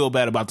 nobody would feel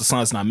bad about the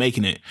Suns not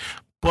making it.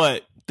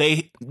 But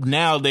they're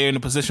in a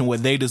position where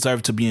they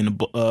deserve to be in the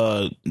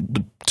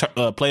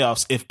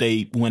playoffs if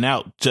they went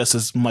out just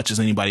as much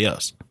as anybody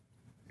else.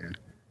 Yeah.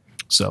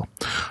 So,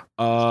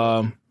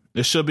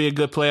 it should be a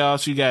good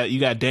playoffs. You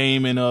got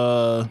Dame and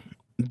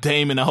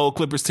the whole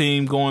Clippers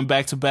team going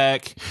back to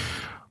back.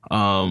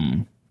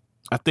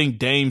 I think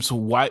Dame's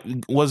wife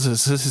was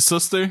his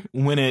sister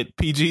went at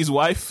PG's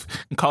wife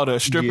and called her a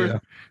stripper.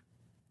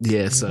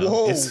 Yeah.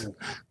 So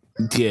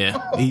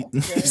he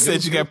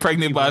said she got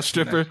pregnant by a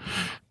stripper.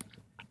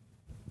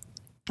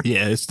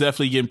 Yeah, it's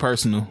definitely getting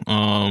personal.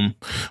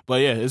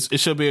 But yeah, it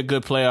should be a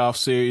good playoff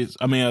series.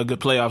 I mean, a good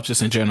playoff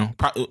just in general.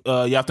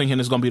 Y'all thinking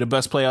it's gonna be the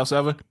best playoffs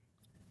ever?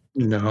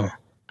 No,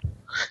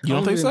 you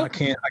don't think so? I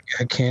can't.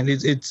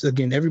 It's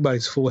again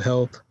everybody's full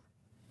health.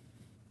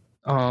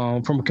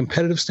 From a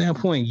competitive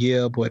standpoint,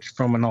 yeah, but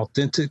from an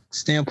authentic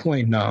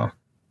standpoint, no.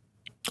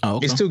 Oh,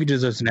 okay. It still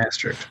deserves an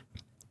asterisk.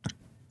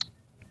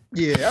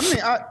 Yeah, I mean,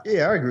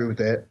 I agree with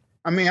that.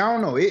 I mean, I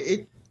don't know.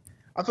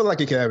 I feel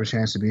like it could have a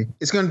chance to be.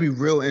 It's going to be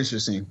real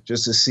interesting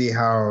just to see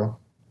how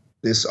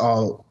this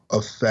all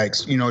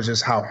affects,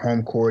 just how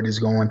home court is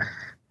going.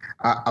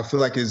 I feel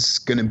like it's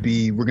going to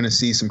be, we're going to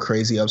see some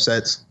crazy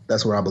upsets.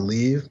 That's what I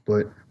believe,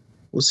 but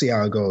we'll see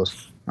how it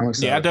goes. I'm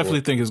excited. Yeah, I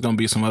definitely think it's going to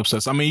be some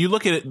upsets. I mean, you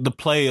look at the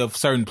play of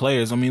certain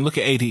players. I mean, look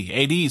at AD.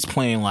 AD is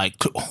playing like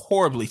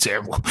horribly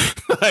terrible.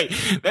 Like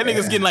that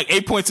nigga's getting like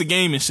 8 points a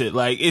game and shit.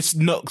 Like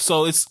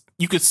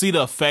you could see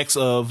the effects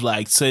of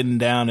like sitting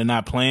down and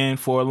not playing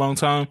for a long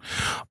time.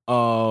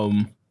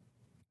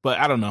 But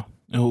I don't know.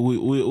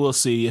 We'll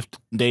see if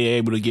they're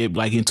able to get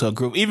like into a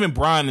group. Even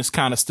Brian is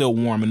kind of still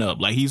warming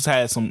up. Like he's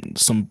had some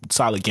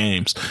solid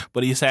games,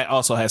 but he's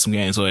also had some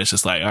games where it's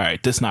just like, all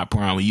right, this is not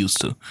Brian we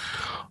used to.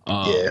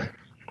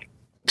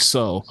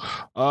 So,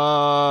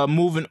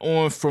 moving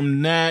on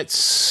from that,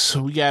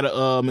 we got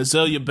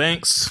Azalea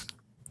Banks.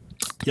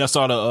 Y'all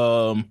saw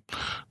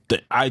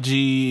the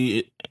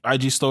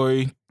IG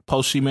story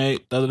post she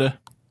made the other day?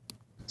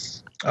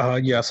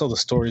 Yeah, I saw the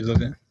stories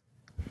of it.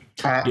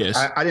 Yes.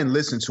 I didn't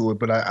listen to it,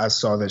 but I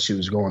saw that she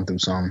was going through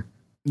something.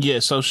 Yeah,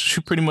 so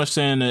she pretty much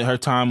saying that her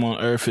time on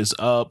Earth is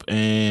up,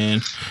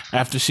 and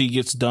after she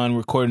gets done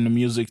recording the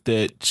music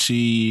that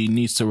she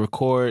needs to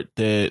record,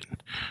 that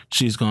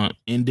she's gonna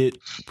end it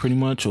pretty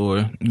much,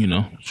 or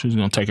she's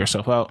gonna take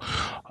herself out.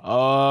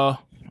 I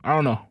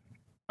don't know.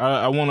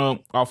 I want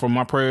to offer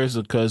my prayers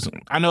because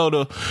I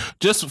know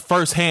just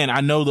firsthand,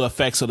 I know the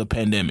effects of the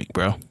pandemic,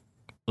 bro.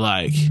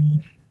 Like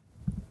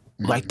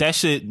that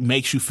shit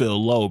makes you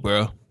feel low,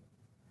 bro.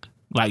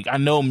 Like, I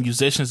know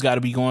musicians got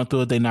to be going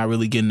through it. They're not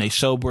really getting their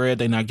show bread.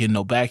 They're not getting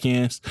no back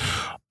ends.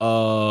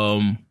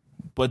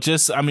 But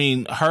just, I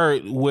mean,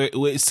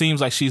 it seems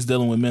like she's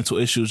dealing with mental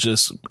issues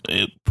just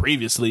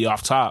previously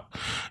off top.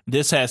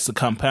 This has to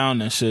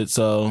compound that shit.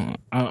 So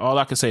all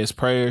I can say is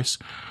prayers.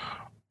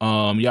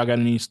 Y'all got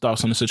any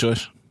thoughts on the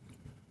situation?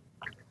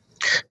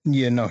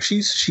 Yeah, no,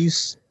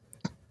 she's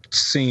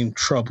seemed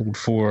troubled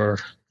for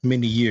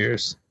many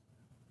years.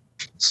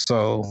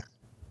 So,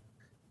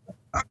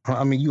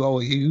 I mean, you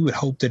would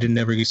hope that it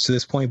never gets to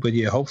this point, but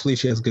yeah, hopefully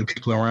she has good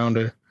people around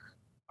her.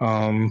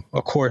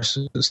 Of course,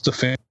 it's the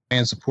family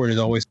fan support is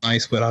always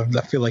nice, but I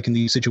feel like in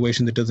these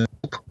situations it doesn't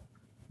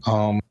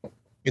help.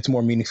 It's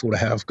more meaningful to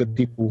have good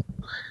people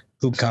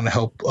who kind of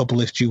help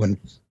uplift you and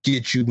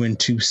get you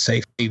into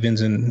safe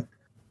havens and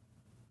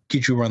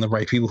get you around the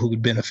right people who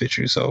could benefit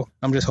you. So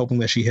I'm just hoping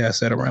that she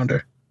has that around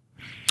her.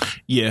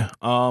 Yeah.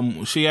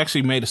 She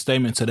actually made a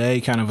statement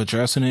today kind of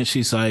addressing it.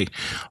 She's like,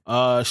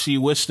 she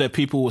wished that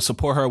people would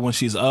support her when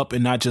she's up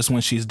and not just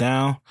when she's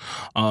down.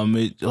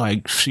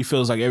 She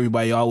feels like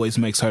everybody always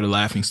makes her the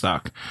laughing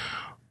stock.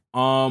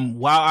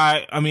 While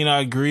I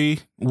agree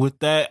with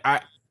that,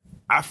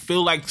 I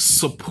feel like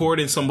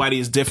supporting somebody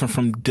is different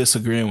from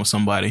disagreeing with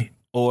somebody,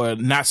 or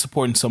not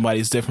supporting somebody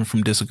is different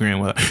from disagreeing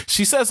with her.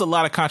 She says a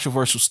lot of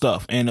controversial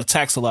stuff and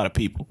attacks a lot of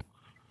people.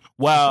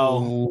 Well,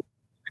 so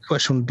the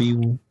question would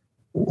be,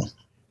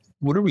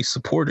 what are we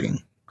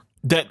supporting?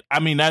 That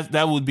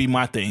would be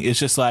my thing. It's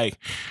just like,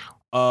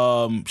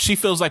 she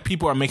feels like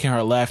people are making her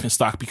a laughing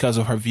stock because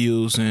of her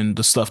views and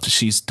the stuff that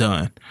she's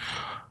done.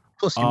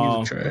 Plus, your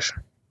music trash.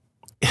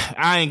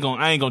 I ain't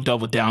gonna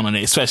double down on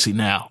it, especially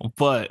now.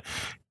 But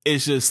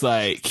it's just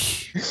like,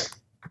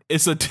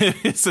 it's a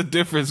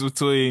difference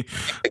between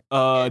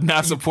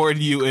not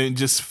supporting you and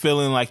just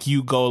feeling like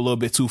you go a little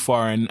bit too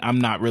far, and I'm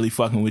not really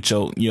fucking with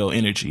your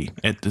energy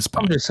at this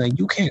point. I'm just saying,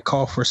 you can't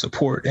call for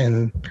support,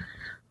 and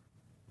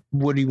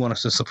what do you want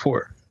us to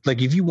support?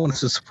 Like, if you want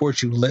us to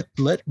support you,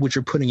 let what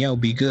you're putting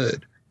out be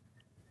good.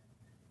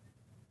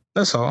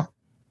 That's all.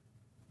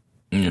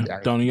 Yeah.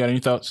 Don, you got any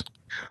thoughts?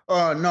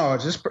 No,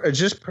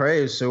 just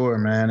praise to her,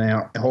 man,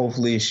 and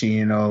hopefully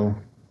she,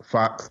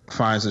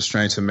 finds the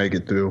strength to make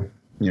it through.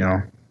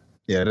 Yeah,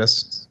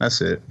 that's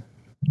it.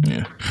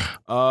 Yeah.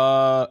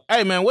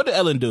 Hey, man, what did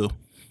Ellen do?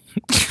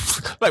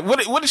 Like,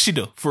 what did she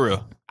do for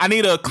real? I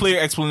need a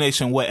clear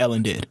explanation what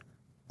Ellen did.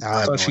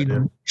 I thought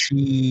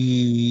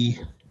she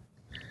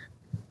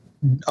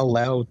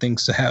allowed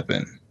things to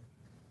happen.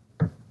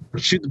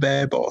 She's the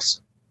bad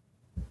boss.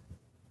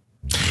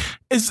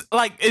 Has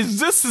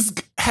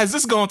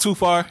this gone too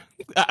far?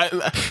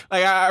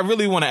 I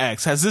really want to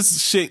ask, has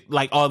this shit,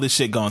 like all this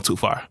shit, gone too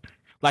far?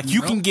 Like,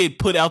 you can get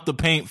put out the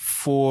paint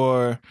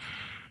for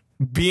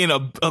being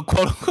a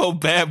quote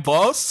unquote bad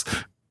boss?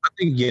 I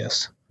think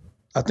yes.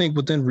 I think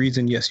within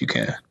reason, yes, you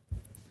can.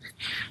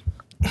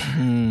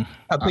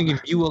 I think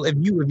if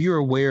you're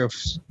aware of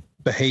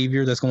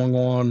behavior that's going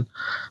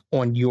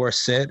on your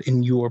set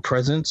in your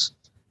presence.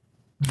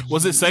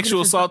 Was it sexual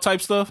assault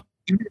type stuff?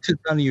 Even if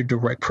it's none of your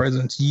direct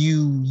presence,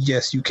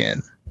 yes, you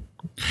can.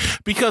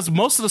 Because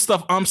most of the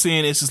stuff I'm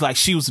seeing is just like,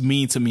 she was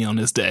mean to me on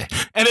this day.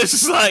 And it's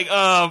just like,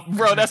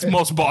 bro, that's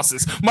most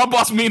bosses. My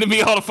boss mean to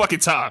me all the fucking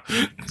time.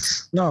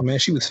 No, man,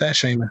 she was fat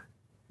shaming.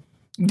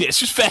 Yeah,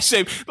 she was fat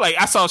shaming. Like,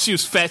 I saw she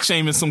was fat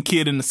shaming some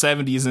kid in the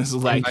 70s, and it's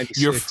like, I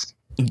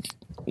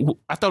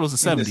thought it was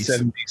the 70s.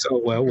 In the 70s.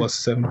 Oh, well, it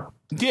was the 70s.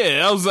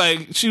 Yeah, I was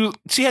like, she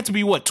had to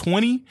be, what,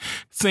 20?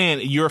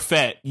 Saying, you're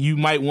fat. You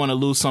might want to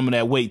lose some of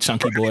that weight,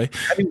 chunky boy.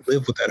 How do you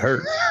live with that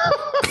hurt?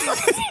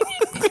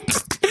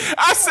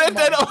 I said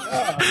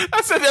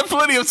that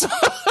plenty of times.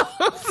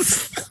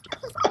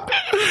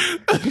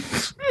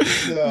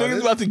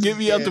 Niggas about to get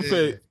me out the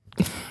pit.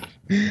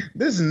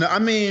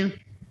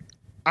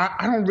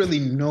 I don't really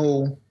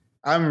know.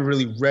 I haven't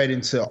really read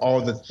into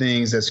all the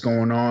things that's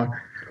going on.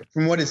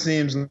 From what it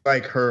seems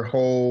like, her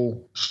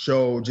whole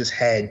show just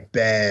had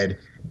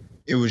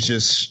it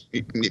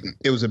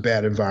was a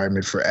bad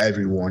environment for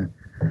everyone,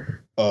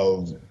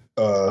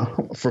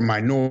 for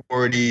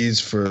minorities,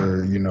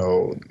 for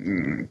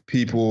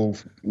people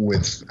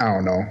with, I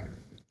don't know.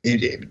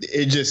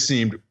 It just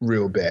seemed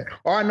real bad.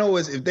 All I know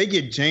is if they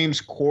get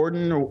James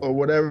Corden or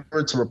whatever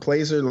to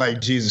replace her, like,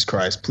 Jesus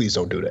Christ, please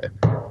don't do that.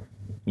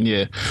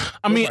 Yeah,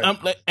 I mean,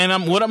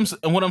 what I'm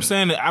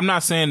saying. I'm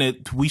not saying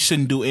that we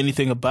shouldn't do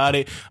anything about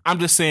it. I'm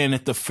just saying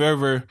that the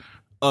fervor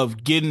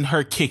of getting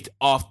her kicked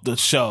off the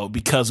show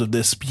because of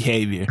this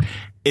behavior,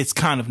 it's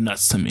kind of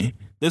nuts to me.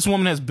 This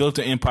woman has built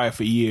an empire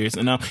for years,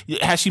 and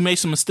has she made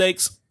some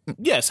mistakes?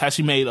 Yes. Has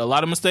she made a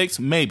lot of mistakes?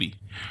 Maybe.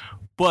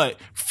 But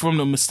from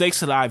the mistakes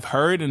that I've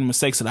heard and the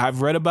mistakes that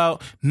I've read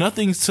about,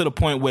 nothing's to the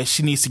point where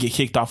she needs to get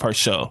kicked off her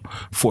show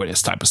for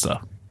this type of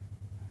stuff.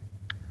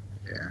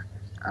 Yeah.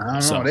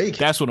 I don't know.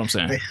 That's what I'm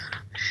saying.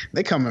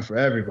 They coming for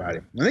everybody.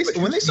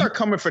 When they start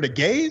coming for the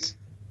gays.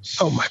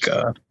 Oh my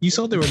God! You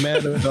saw they were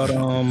mad about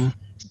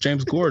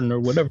James Corden or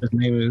whatever his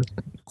name is.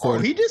 Oh,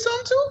 he did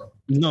something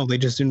too? No, they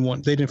just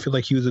didn't feel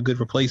like he was a good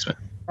replacement.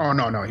 Oh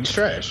no, he's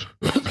trash.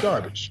 He's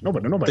garbage.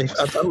 Nobody.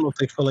 I don't know if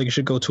they felt like it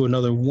should go to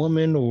another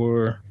woman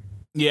or.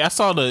 Yeah, I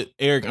saw that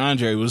Eric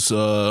Andre was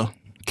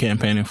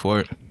campaigning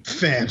for it.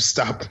 Fam,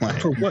 stop playing.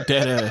 For what?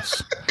 Dead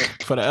ass.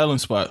 For the Ellen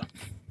spot.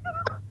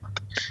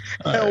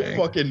 Hell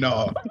fucking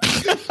no.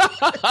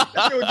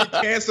 That would get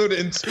canceled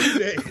in 2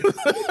 days.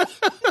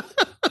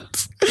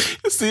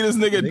 You see this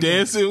nigga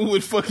dancing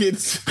with fucking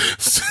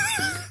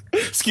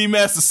Ski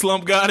Master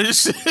Slump God and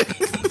shit.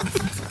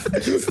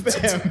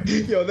 Fam,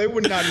 they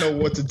would not know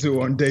what to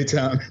do on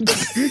daytime.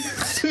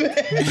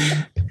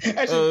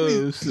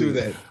 Actually, please do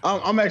that.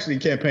 I'm actually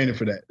campaigning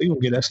for that. We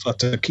gonna get that stuff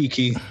to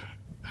Kiki.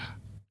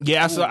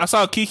 Yeah, I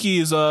saw Kiki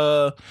is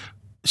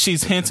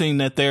she's hinting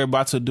that they're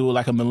about to do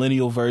like a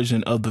millennial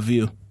version of The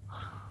View.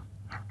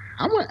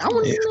 I wouldn't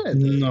be mad at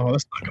that. No,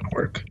 that's not gonna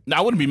work. No,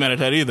 I wouldn't be mad at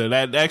that either.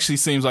 That actually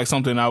seems like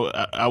something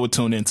I would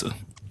tune into.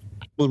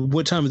 But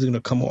what time is it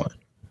gonna come on?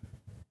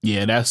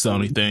 Yeah, that's the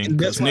only thing.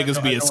 Because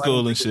niggas be at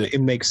school and shit.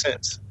 It makes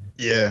sense.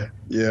 Yeah.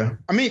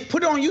 I mean,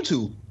 put it on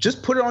YouTube.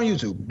 Just put it on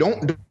YouTube.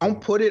 Don't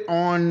put it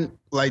on,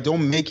 like,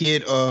 don't make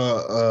it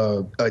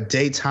a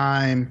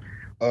daytime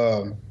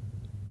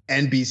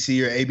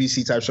NBC or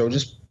ABC type show.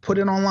 Just put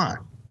it online.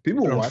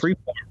 People will watch. Freeform.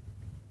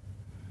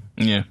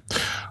 Yeah.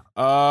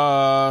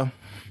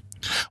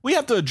 We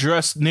have to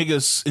address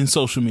niggas in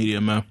social media,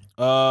 man.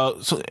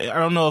 So I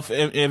don't know if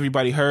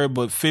everybody heard,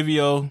 but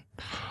Fivio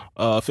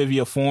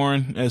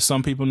Foreign, as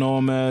some people know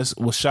him as,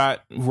 was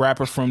shot.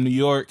 Rapper from New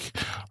York,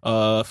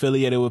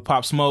 affiliated with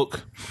Pop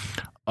Smoke.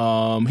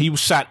 He was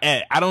shot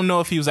at. I don't know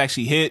if he was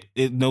actually hit.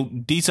 No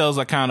details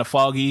are kind of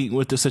foggy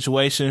with the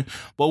situation.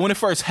 But when it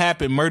first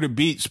happened, Murder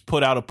Beats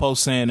put out a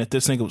post saying that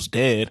this nigga was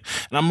dead,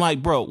 and I'm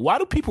like, bro, why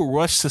do people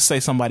rush to say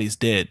somebody's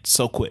dead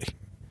so quick?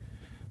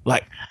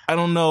 Like, I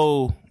don't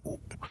know.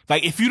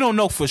 Like, if you don't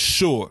know for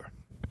sure,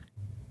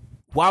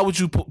 why would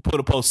you put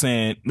a post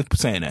saying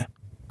that?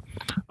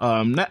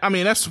 I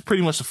mean, that's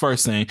pretty much the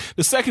first thing.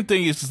 The second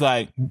thing is,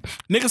 like,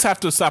 niggas have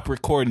to stop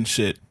recording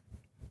shit,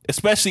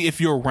 especially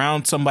if you're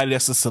around somebody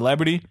that's a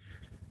celebrity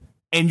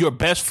and your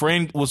best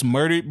friend was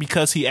murdered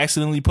because he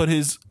accidentally put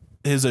his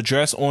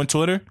address on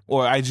Twitter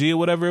or IG or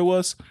whatever it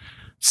was.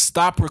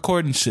 Stop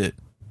recording shit.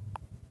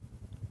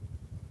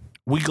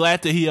 We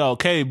glad that he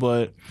okay,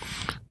 but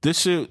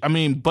this shit, I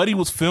mean, Buddy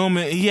was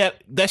filming.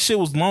 That shit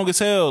was long as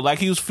hell. Like,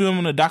 he was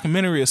filming a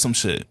documentary or some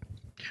shit.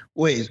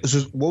 Wait,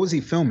 so what was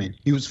he filming?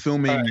 He was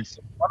filming.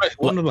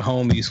 One of the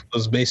homies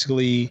was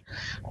basically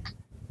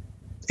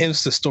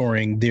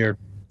Insta-storing their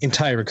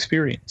entire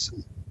experience,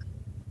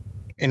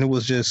 and it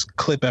was just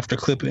clip after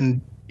clip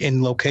in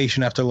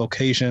location after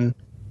location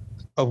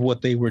of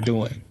what they were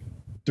doing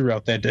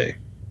throughout that day.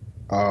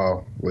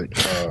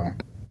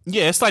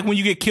 Yeah, it's like when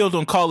you get killed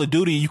on Call of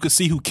Duty and you can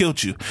see who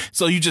killed you,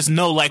 so you just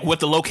know like what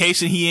the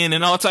location he in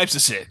and all types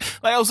of shit.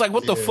 Like, I was like,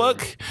 what the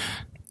fuck?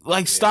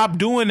 Like, stop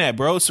doing that,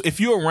 bro. So if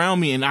you're around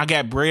me and I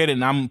got bread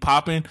and I'm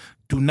popping,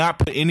 do not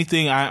put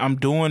anything I'm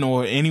doing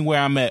or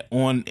anywhere I'm at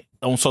on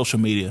social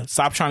media.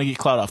 Stop trying to get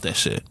clout off that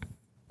shit.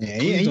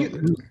 Yeah,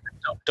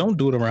 don't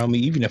do it around me,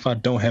 even if I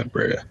don't have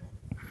bread.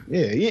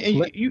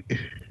 You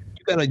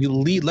gotta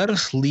let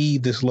us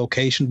leave this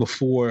location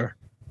before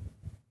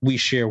we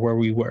share where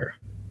we were.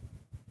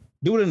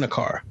 Do it in the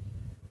car.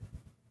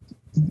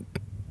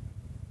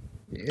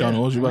 Don't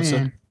know what you about to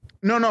say.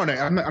 No.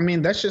 I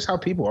mean, that's just how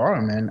people are,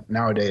 man.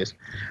 Nowadays,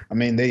 I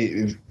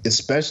mean,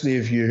 especially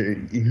if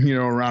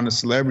you're around a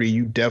celebrity,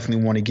 you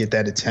definitely want to get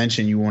that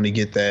attention. You want to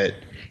get that,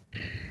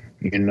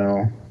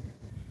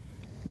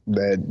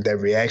 that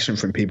reaction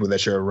from people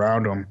that you're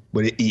around them.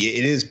 But it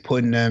is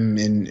putting them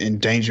in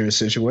dangerous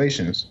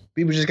situations.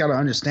 People just got to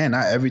understand,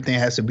 not everything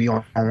has to be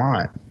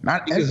online.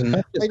 Not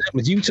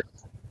with you.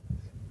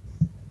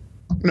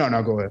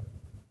 No, go ahead.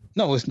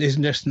 No,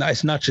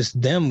 it's not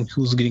just them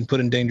who's getting put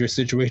in dangerous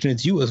situations.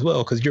 It's you as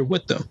well, because you're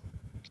with them.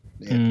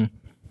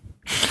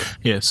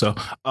 Yeah. So,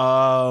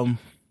 and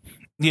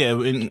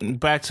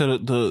back to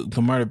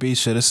the Murder Beat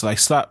shit. It's like,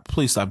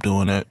 please stop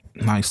doing that.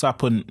 Like,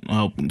 stop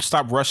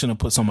rushing to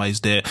put somebody's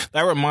dead.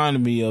 That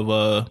reminded me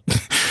of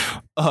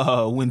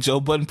when Joe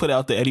Budden put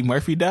out that Eddie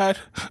Murphy died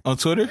on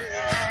Twitter.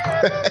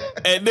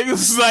 And niggas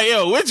was like,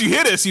 yo, where'd you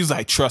hear this? He was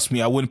like, trust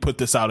me, I wouldn't put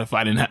this out if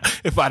I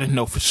didn't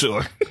know for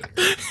sure.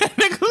 And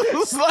niggas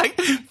was like,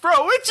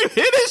 bro, where'd you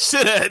hear this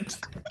shit at?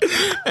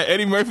 And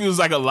Eddie Murphy was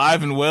like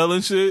alive and well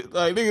and shit.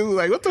 Like, niggas was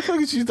like, what the fuck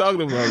is you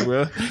talking about,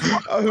 bro?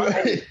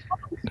 The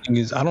thing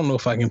is, I don't know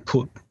if I can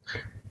put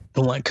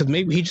the line, because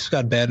maybe he just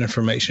got bad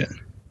information.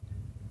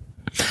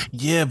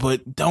 Yeah,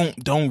 but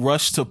don't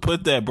rush to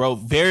put that, bro.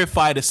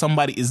 Verify that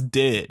somebody is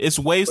dead. It's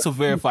ways to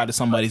verify that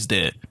somebody's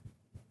dead.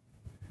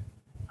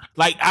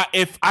 Like,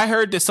 if I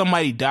heard that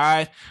somebody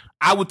died,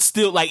 I would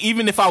still, like,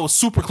 even if I was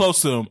super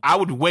close to them, I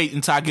would wait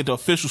until I get the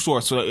official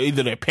source, so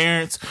either their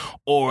parents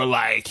or,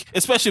 like,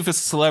 especially if it's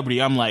a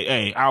celebrity, I'm like,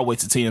 hey, I'll wait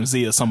till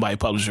TMZ or somebody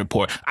publish a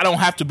report. I don't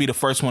have to be the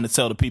first one to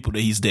tell the people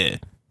that he's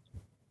dead.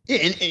 Yeah,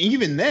 and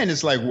even then,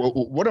 it's like,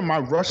 what am I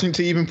rushing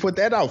to even put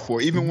that out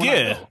for? Even when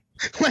I know?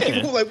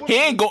 He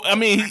ain't go. I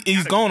mean,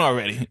 he's gone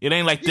already. It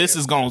ain't like this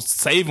is gonna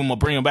save him or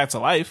bring him back to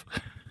life.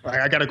 Like,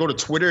 I gotta go to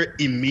Twitter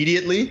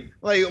immediately.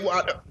 Like,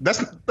 that's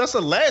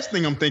the last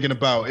thing I'm thinking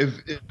about. If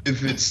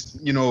it's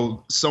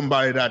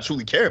somebody that I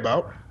truly care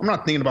about, I'm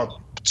not thinking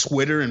about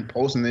Twitter and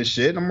posting this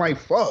shit. I'm like,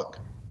 fuck,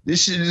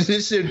 this shit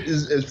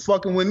is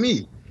fucking with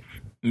me.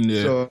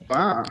 Yeah. So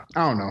I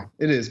don't know.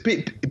 It is.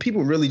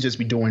 People really just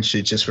be doing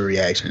shit just for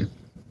reaction,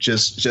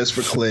 just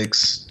for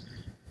clicks.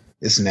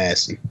 It's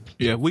nasty.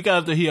 Yeah, we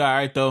got to hear all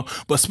right though.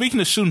 But speaking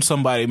of shooting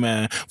somebody,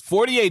 man,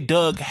 48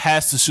 Dugg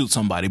has to shoot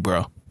somebody,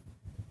 bro.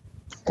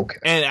 Okay.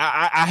 And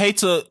I hate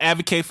to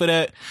advocate for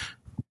that,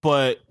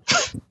 but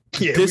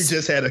Yeah, we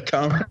just had a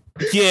comment.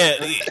 Yeah,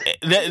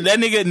 that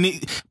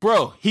nigga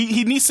bro,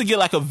 he needs to get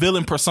like a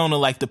villain persona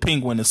like the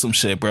Penguin or some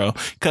shit, bro.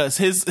 Cause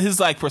his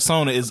like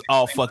persona is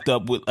all fucked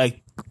up with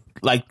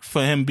like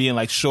for him being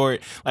like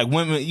short, like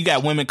women, you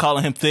got women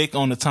calling him thick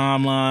on the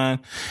timeline.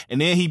 And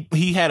then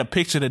he had a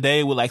picture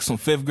today with like some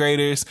fifth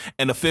graders,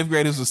 and the fifth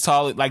graders was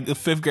taller, like the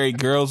fifth grade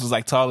girls was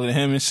like taller than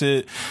him and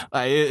shit.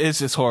 Like it's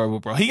just horrible,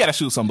 bro. He got to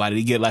shoot somebody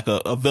to get like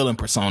a villain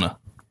persona.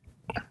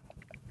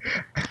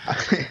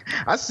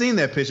 I seen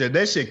that picture.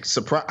 That shit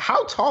surprise.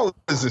 How tall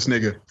is this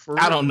nigga?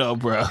 I don't know,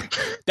 bro.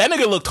 That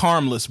nigga looked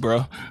harmless,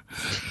 bro.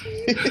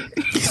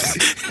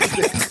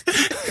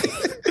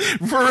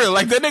 For real,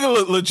 like that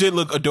nigga legit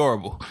look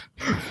adorable.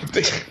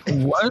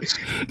 What?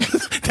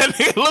 That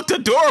nigga looked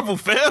adorable,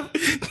 fam.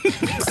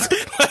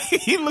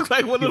 Like, he looked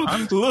like one of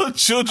those little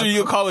children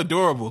you call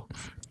adorable.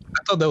 I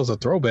thought that was a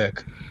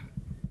throwback.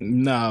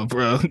 Nah,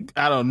 bro.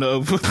 I don't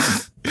know.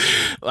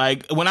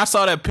 Like when I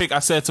saw that pic, I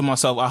said to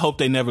myself, I hope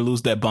they never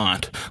lose that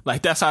bond.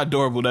 Like that's how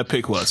adorable that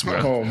pic was, bro.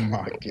 Oh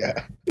my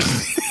god.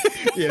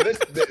 Yeah,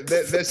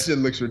 that shit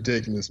looks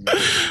ridiculous, man.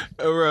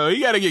 Bro,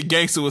 you gotta get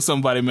gangster with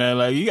somebody, man.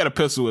 Like you gotta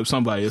pistol whip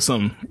somebody or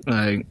something.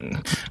 Like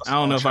I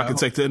don't know if I can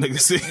take that nigga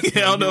serious. I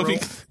don't know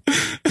if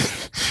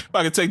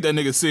I can take that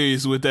nigga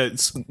serious with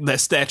that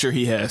stature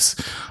he has.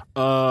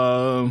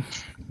 What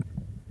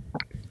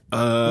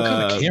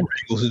kind of camera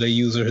angles do they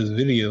use in his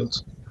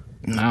videos?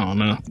 I don't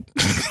know.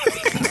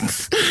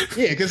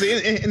 Yeah, because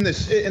in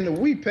the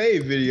We Pay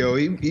video,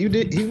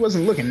 he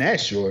wasn't looking that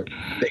short.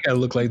 They gotta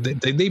look like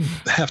they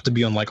have to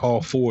be on like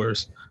all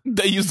fours.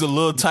 They use the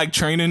little type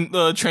training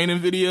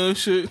video and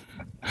shit.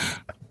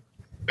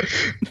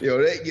 Yo,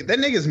 that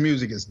nigga's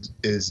music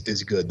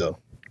is good though.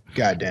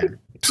 Goddamn.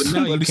 But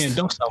now you can't.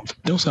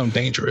 Don't sound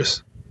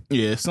dangerous.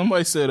 Yeah,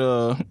 somebody said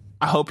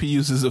I hope he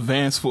uses a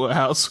Vans for a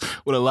house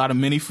with a lot of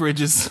mini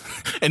fridges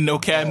and no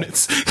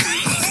cabinets.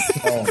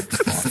 Oh my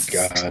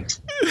god!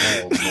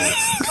 Oh man!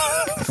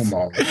 Come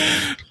on,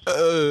 man!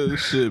 Oh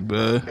shit,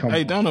 bro!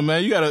 Hey, Donald,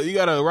 man, you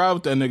gotta ride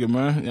with that nigga,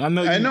 man. I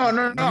know. No.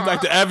 You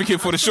like the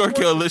advocate for the short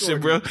coalition,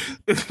 bro.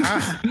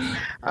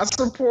 I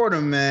support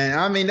him, man.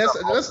 I mean, that's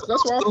why I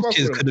fuck with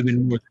him. Could have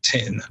been more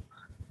than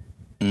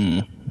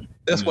 10.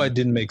 That's why it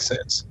didn't make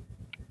sense.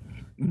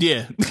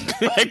 Yeah,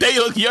 like they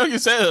look young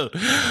as hell.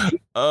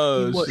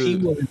 Oh, he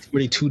wasn't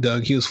 42,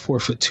 Dugg. He was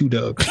 4'2",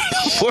 Dugg.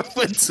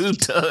 4'2",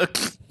 Dugg.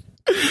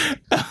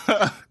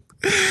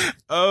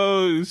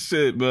 Oh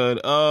shit, man.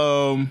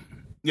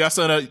 Y'all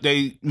saw that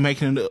they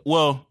making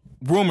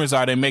rumors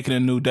are they making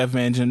a new Def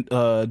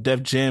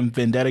Jam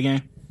Vendetta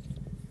game.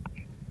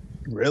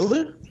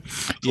 Really?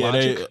 Yeah,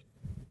 they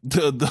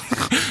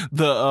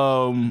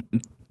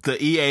the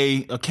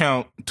EA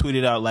account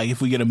tweeted out like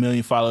if we get 1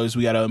 million followers,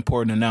 we got an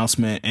important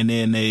announcement, and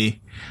then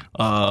they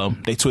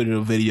tweeted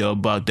a video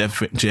about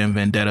Def Jam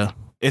Vendetta.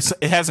 It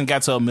hasn't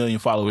got to 1 million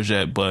followers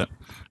yet, but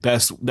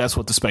that's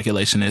what the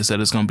speculation is, that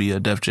it's gonna be a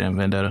Def Jam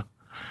Vendetta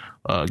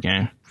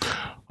game.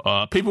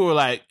 People were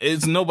like,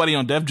 "It's nobody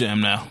on Def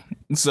Jam now,"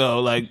 so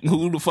like,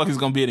 who the fuck is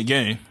gonna be in the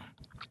game?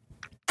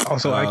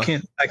 Also, I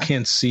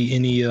can't see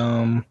any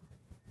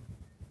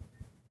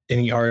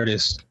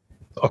artist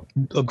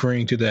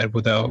agreeing to that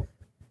without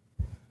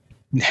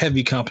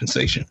heavy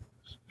compensation.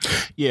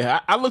 Yeah,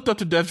 I looked up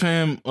the Def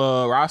Jam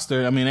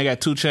roster. I mean, they got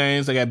 2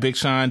 Chainz, they got Big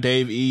Sean,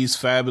 Dave East,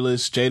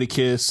 Fabulous,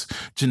 Jadakiss,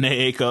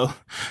 Janae Aiko,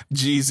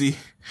 Jeezy,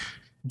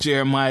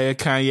 Jeremiah,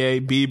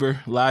 Kanye, Bieber,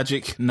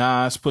 Logic,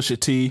 Nas, Pusha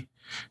T,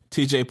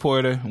 TJ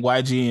Porter,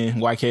 YG,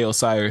 and YK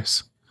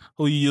Osiris.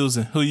 Who you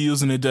using? Who you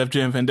using in Def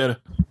Jam Vendetta?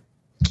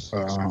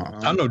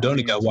 I know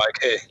Donnie got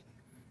YK.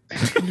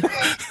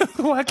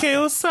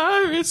 YK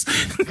Osiris.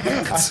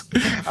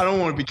 I don't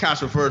want to be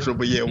controversial,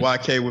 but yeah,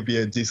 YK would be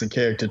a decent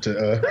character to.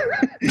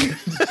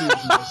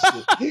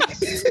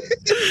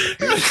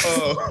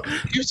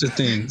 Here's the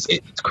thing: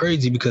 it's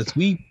crazy because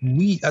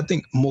I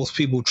think most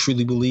people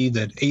truly believe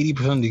that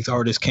 80% of these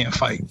artists can't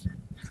fight.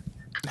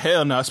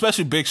 Hell no,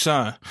 especially Big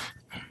Sean.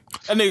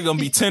 That nigga gonna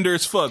be tender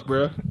as fuck,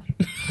 bro.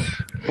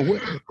 Who's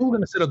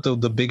gonna set up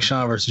the Big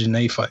Sean versus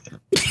Janae fight?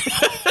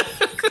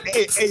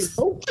 Hey,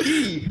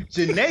 low-key,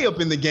 Janae up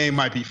in the game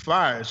might be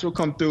fired. She'll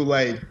come through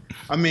like,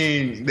 I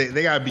mean,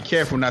 they gotta be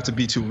careful not to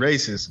be too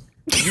racist.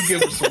 You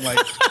give her some like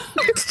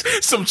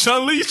some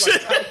Chun-Li shit.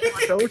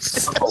 Oh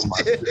my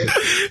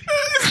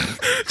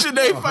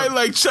Janae fight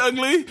like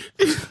Chun-Li.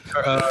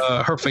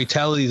 Her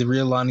fatality is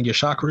realigning your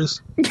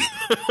chakras.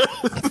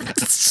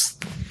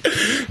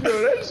 Yo,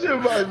 that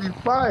shit might be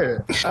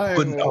fire. I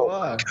ain't gonna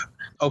lie.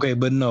 Okay,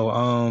 but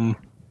no.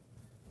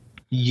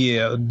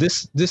 Yeah,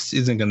 this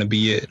isn't gonna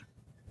be it.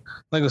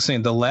 Like I was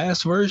saying, the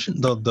last version,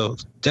 the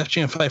Def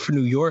Jam Fight for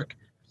New York,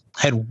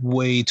 had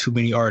way too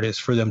many artists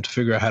for them to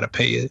figure out how to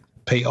pay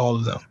all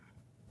of them.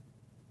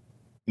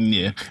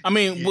 Yeah, I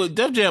mean, well,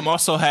 Def Jam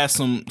also has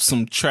some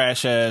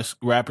trash ass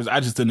rappers.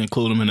 I just didn't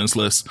include them in this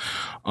list.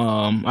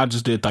 I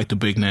just did like the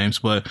big names,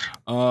 but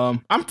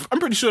I'm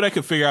pretty sure they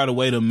could figure out a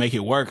way to make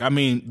it work. I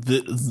mean,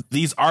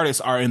 these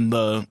artists are in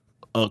the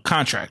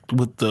contract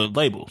with the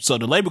label, so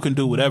the label can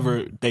do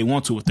whatever they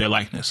want to with their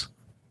likeness.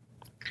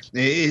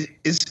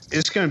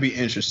 It's going to be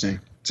interesting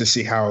to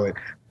see how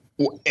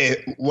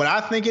what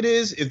I think it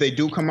is, if they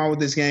do come out with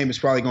this game, it's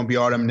probably going to be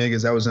all them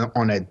niggas that was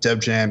on that Def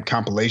Jam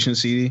compilation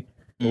CD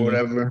or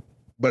whatever.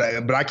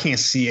 But I can't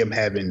see him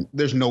having.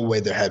 There's no way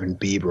they're having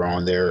Bieber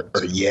on there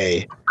or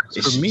Ye.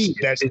 For me,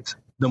 it's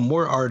the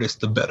more artists,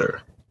 the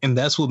better, and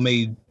that's what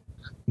made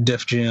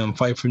Def Jam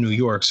Fight for New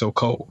York so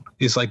cold.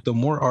 It's like the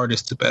more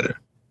artists, the better.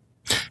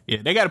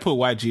 Yeah, they got to put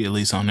YG at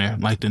least on there,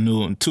 like the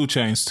new 2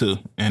 Chainz too,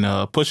 and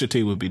Pusha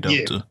T would be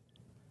dope too.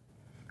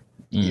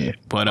 Yeah,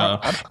 but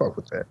I'd fuck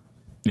with that.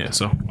 Yeah,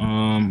 so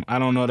I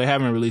don't know. They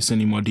haven't released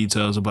any more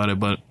details about it,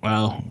 but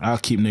I'll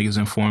keep niggas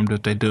informed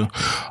if they do.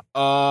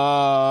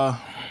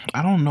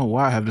 I don't know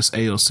why I have this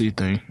AOC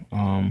thing.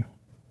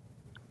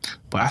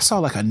 But I saw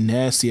like a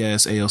nasty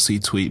ass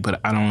AOC tweet, but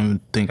I don't even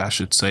think I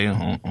should say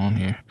it on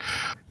here.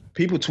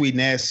 People tweet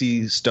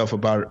nasty stuff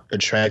about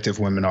attractive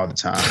women all the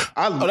time.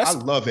 I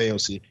love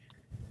AOC.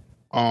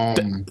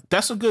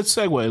 That's a good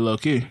segue,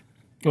 low-key.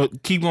 Well,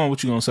 keep going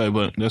what you're gonna say,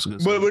 but that's a good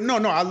segue. But no,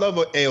 I love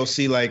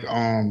AOC. Like,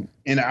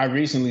 and I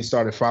recently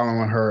started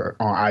following her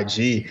on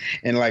IG,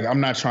 and like, I'm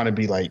not trying to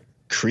be like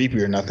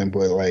creepy or nothing,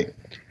 but like,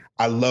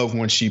 I love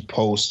when she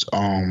posts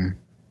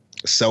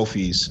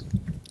selfies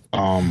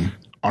on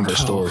her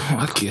story. Oh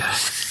my God.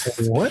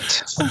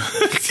 What?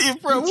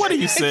 Bro, what are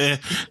you saying?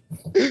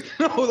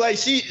 No, like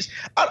she's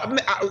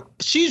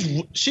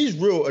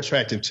real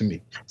attractive to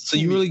me. So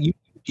you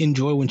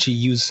enjoy when she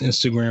uses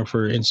Instagram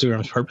for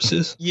Instagram's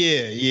purposes?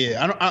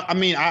 Yeah.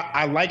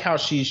 I like how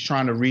she's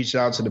trying to reach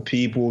out to the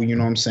people, you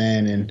know what I'm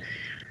saying,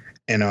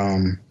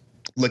 and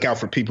look out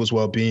for people's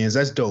well-beings.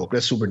 That's dope.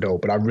 That's super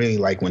dope. But I really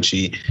like when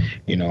she,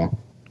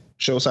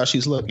 shows how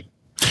she's looking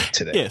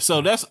today. Yeah,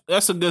 so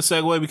that's a good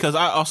segue because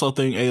I also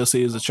think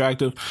AOC is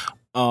attractive.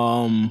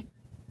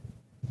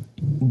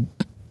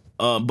 But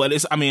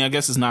I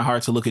guess it's not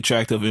hard to look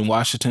attractive in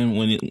Washington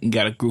when you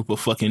got a group of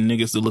fucking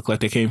niggas that look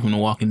like they came from The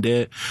Walking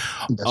Dead.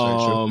 That's very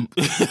true.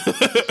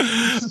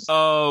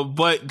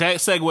 But that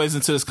segues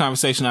into this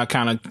conversation I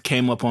kind of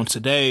came up on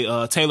today.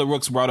 Taylor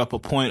Rooks brought up a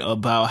point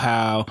about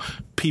how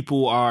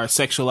people are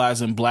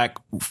sexualizing black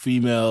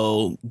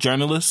female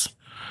journalists,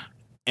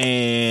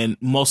 and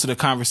most of the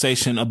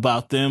conversation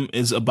about them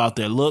is about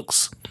their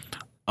looks.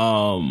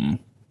 And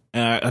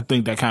I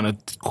think that kind of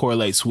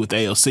correlates with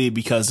AOC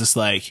because it's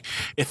like,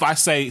 if I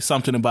say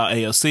something about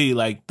AOC,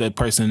 like the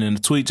person in the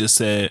tweet just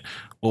said,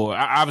 or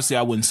obviously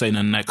I wouldn't say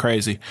nothing that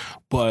crazy,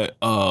 but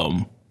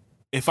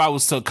if I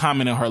was to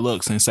comment on her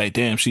looks and say,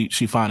 damn, she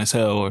fine as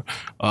hell,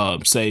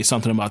 or say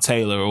something about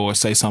Taylor, or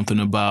say something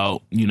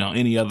about,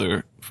 any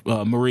other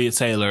Maria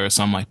Taylor or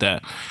something like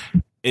that,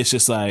 it's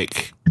just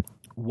like,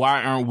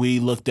 why aren't we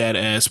looked at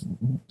as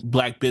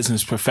black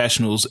business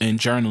professionals and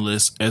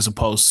journalists as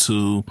opposed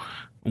to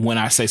when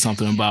I say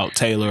something about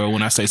Taylor or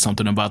when I say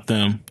something about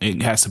them,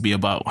 it has to be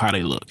about how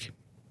they look?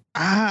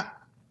 Can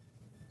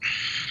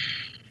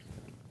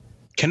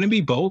it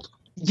be both?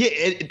 Yeah,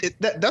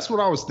 that's what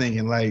I was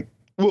thinking. Like,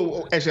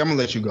 well, actually, I'm gonna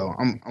let you go.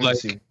 I'm like,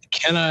 see.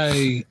 Can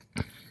I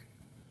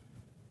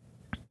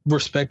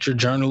respect your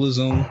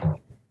journalism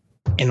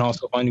and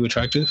also find you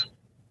attractive?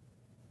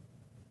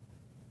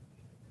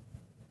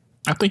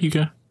 I think you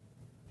can.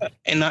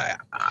 And I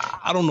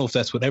don't know if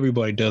that's what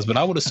everybody does, but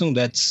I would assume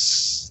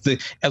that's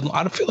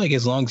I feel like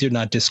as long as you're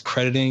not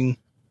discrediting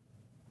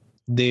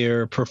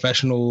their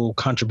professional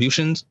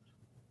contributions,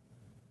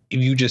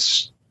 if you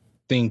just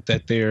think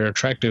that they're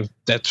attractive,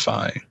 that's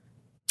fine.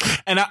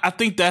 And I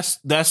think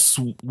that's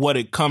what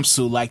it comes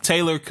to. Like,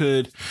 Taylor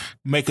could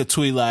make a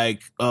tweet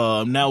like,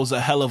 that was a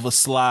hell of a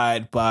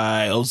slide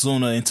by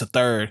Ozuna into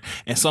third.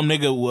 And some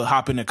nigga will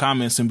hop in the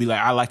comments and be like,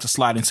 I like to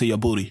slide into your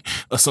booty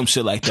or some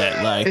shit like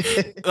that.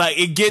 Like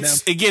it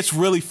gets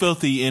really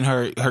filthy in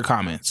her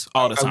comments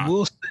all the time.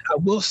 I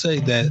will say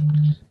that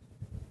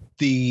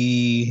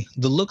the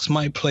looks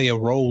might play a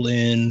role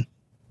in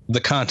the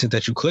content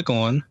that you click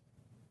on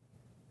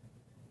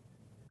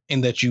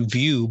and that you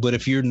view. But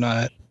if you're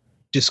not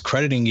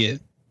discrediting it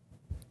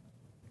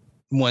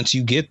once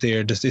you get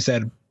there, is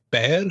that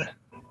bad?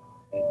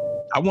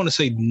 I want to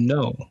say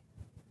no.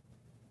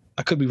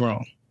 I could be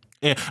wrong.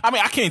 Yeah,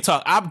 I can't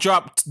talk. I've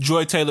dropped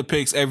Joy Taylor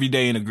pics every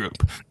day in a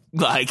group,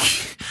 like,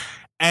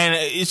 and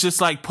it's just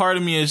like, part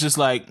of me is just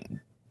like,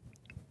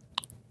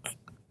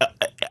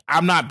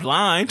 I'm not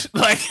blind.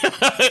 Like,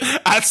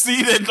 I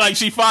see that, like,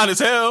 she fine as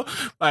hell.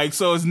 Like,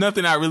 so it's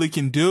nothing I really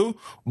can do.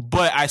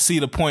 But I see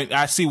the point.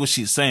 I see what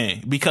she's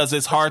saying, because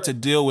it's hard to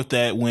deal with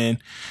that when,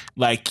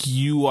 like,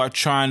 you are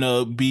trying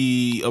to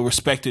be a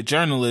respected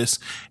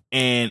journalist,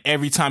 and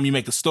every time you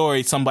make a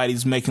story,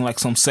 somebody's making like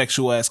some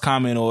sexual ass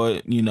comment, or,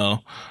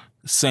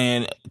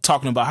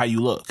 talking about how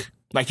you look.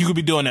 Like, you could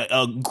be doing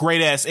a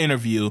great ass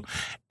interview,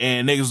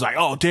 and niggas like,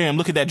 oh damn,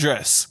 look at that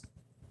dress.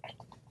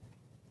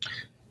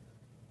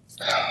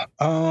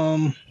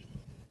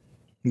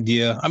 Yeah,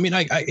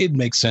 it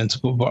makes sense,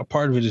 but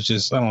part of it is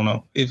just, I don't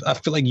know. I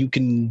feel like you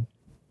can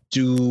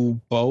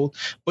do both,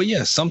 but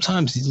yeah,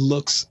 sometimes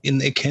looks,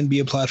 it can be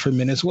applied for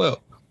men as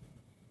well.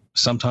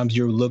 Sometimes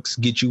your looks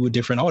get you a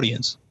different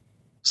audience.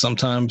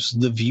 sometimes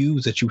the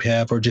views that you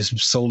have are just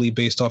solely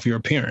based off your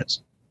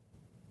appearance.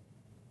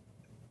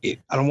 I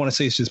don't want to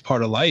say it's just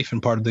part of life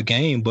and part of the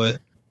game, but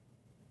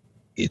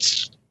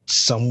it's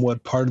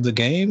somewhat part of the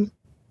game.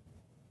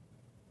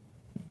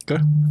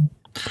 Okay.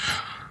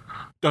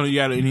 Don't you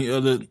got any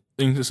other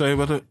things to say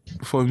about that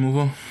before we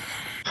move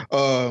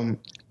on?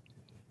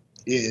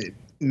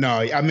 No,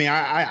 I mean,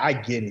 I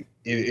get it.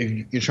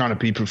 If you're trying to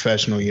be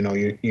professional, you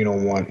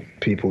don't want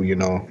people,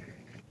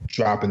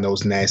 dropping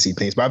those nasty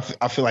things. But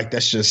I feel like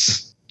that's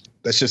just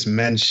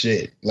men's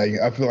shit. Like,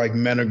 I feel like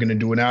men are gonna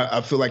do it. I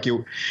feel like it,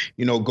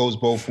 goes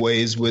both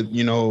ways with,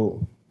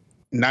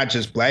 not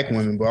just black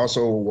women, but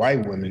also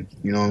white women.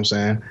 You know what I'm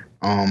saying?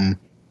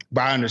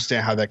 But I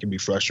understand how that can be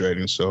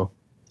frustrating. So,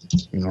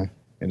 it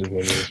is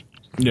what it is.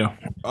 Yeah.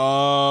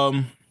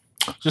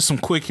 Just some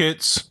quick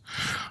hits.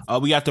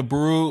 We got the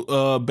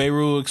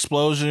Beirut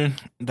explosion.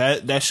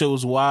 That shit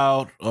was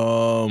wild.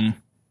 I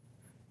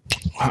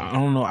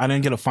don't know. I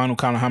didn't get a final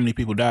count of how many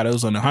people died. It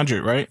was on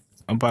 100, right?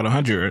 About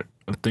 100,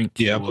 I think.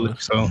 Yeah, I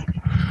believe so.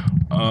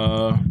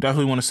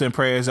 Definitely want to send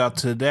prayers out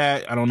to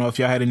that. I don't know if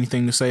y'all had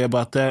anything to say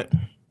about that.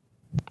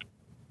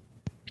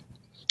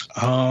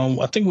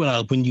 I think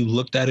when you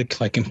looked at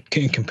it, like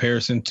in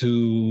comparison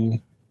to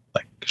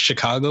like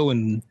Chicago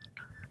and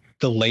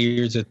the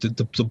layers that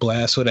the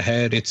blast would have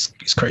had, it's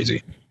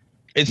crazy.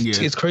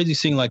 It's crazy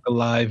seeing like the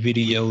live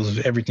videos of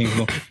everything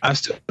going.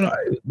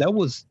 That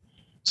was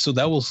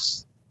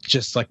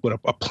just like what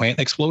a plant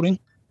exploding.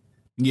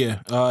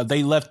 Yeah,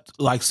 they left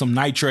like some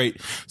nitrate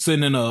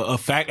sitting in a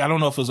I don't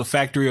know if it was a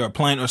factory or a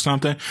plant or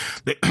something.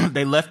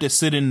 They left it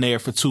sitting there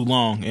for too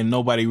long, and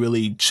nobody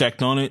really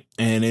checked on it,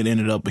 and it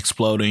ended up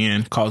exploding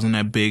and causing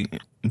that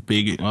big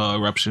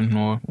eruption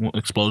or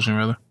explosion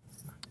rather.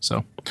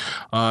 So,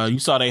 you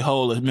saw their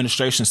whole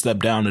administration step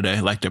down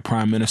today, like their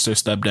prime minister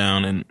stepped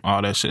down and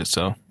all that shit.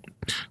 So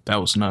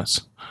that was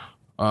nuts.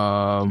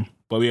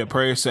 But we have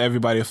prayers to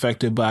everybody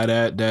affected by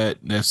that.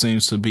 That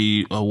seems to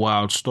be a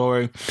wild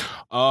story.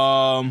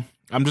 I'm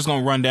just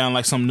gonna run down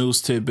like some news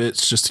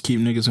tidbits just to keep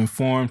niggas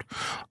informed.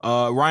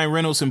 Ryan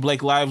Reynolds and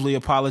Blake Lively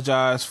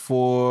apologized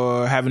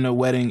for having a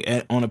wedding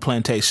on a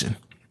plantation.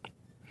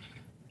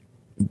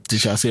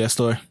 Did y'all see that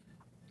story?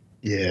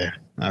 Yeah,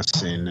 I've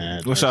seen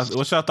that. What's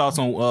y'all thoughts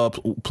on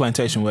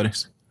plantation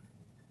weddings?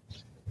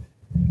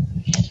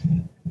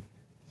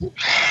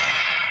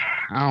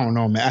 I don't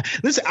know, man.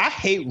 Listen, I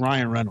hate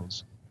Ryan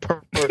Reynolds.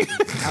 For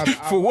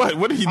what?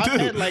 What did he do?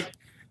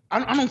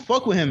 I don't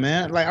fuck with him,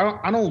 man. Like,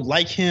 I don't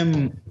like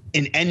him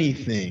in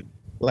anything.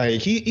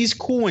 Like, he's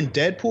cool in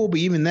Deadpool, but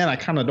even then, I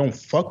kind of don't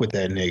fuck with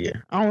that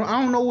nigga. I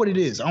don't know what it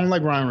is. I don't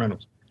like Ryan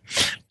Reynolds.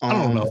 I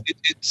don't know.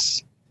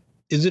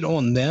 Is it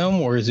on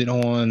them or is it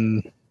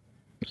on?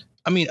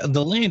 I mean,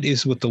 the land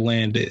is what the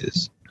land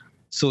is.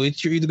 So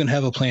you're either gonna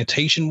have a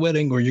plantation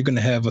wedding or you're gonna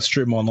have a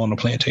strip mall on a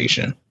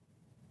plantation.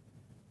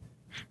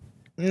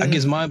 I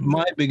guess my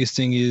biggest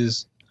thing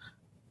is,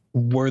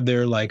 were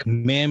there like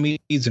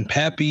mammies and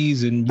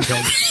pappies and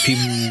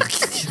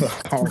people?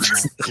 Oh my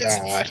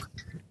god,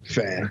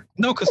 fan.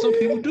 No, because some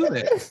people do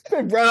that.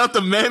 They brought out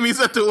the mammies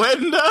at the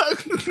wedding,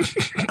 dog.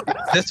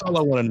 That's all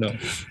I want to know.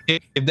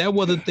 If that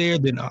wasn't there,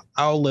 then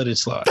I'll let it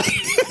slide.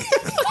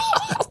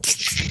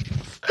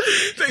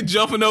 They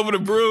jumping over the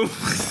broom.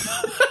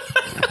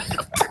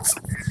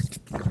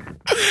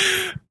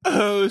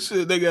 Oh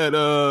shit! They got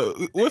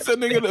what's that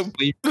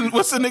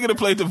nigga that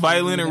played the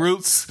violin in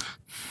Roots?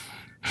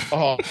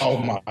 Oh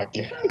my god!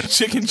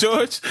 Chicken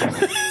George, hit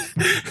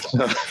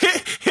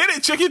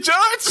it, Chicken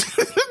George!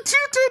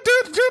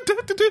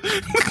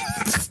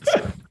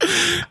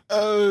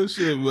 Oh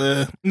shit,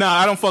 man! Nah,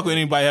 I don't fuck with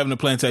anybody having a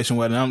plantation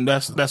wedding.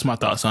 That's my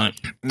thoughts on it.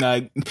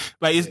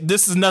 Like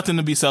this is nothing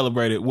to be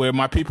celebrated. Where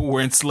my people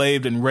were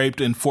enslaved and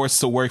raped and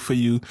forced to work for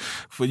you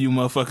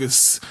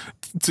motherfuckers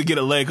to get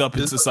a leg up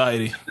in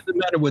society. Does it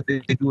matter what they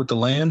do with the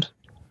land?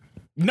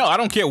 No, I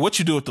don't care what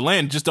you do with the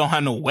land. Just don't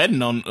have no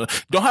wedding on.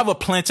 Don't have a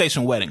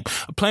plantation wedding.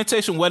 A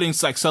plantation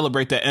weddings like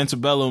celebrate that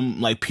antebellum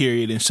like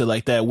period and shit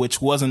like that,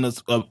 which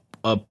wasn't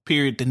a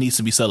period that needs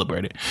to be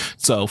celebrated.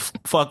 So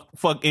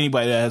fuck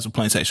anybody that has a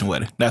plantation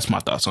wedding. That's my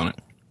thoughts on it.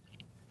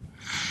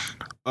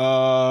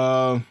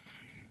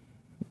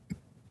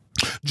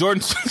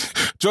 Jordan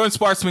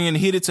Sparks being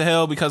heated to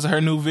hell because of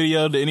her new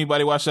video. Did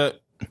anybody watch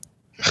that?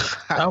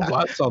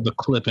 I saw the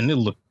clip and it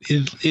looked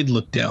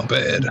down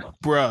bad.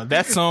 Bruh,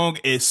 that song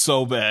is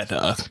so bad,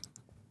 dog.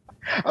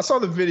 I saw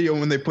the video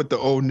when they put the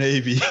Old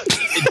Navy.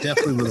 It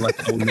definitely looked like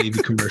an Old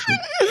Navy commercial.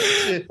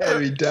 Shit,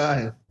 he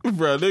dying.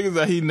 Bro, niggas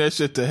are heating that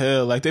shit to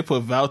hell. Like, they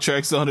put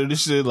Valtrex on it and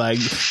shit. Like,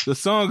 the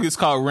song is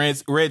called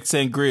Red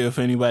Sangria if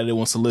anybody that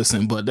wants to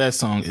listen, but that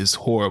song is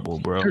horrible,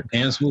 bro. Her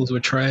dance moves were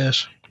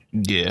trash.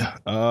 Yeah.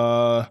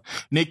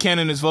 Nick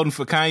Cannon is voting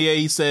for Kanye.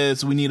 He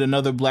says we need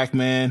another black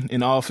man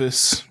in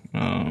office.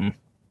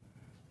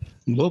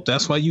 Well,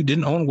 that's why you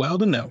didn't own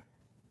Wild and Out.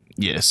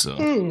 Yeah, so.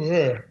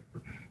 It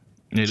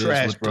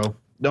trash, bro.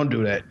 Don't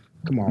do that.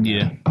 Come on.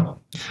 Yeah. Man.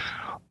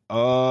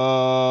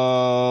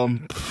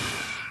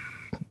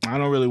 I I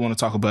don't really want to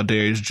talk about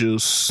Darius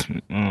Juice.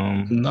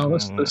 No,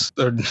 let's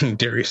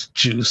Darius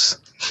Juice.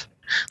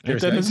 Ain't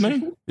that his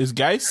name? Is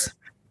Geis?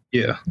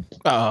 Yeah.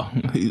 Oh,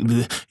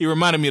 he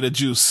reminded me of the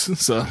Juice.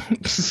 So,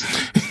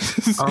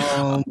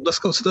 let's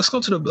go to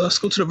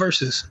the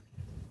verses.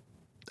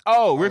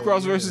 Oh, Rick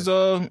Ross versus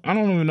I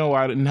don't even know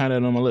why I didn't have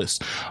that on my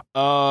list.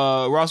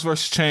 Ross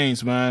versus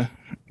Chains, man,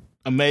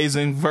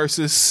 amazing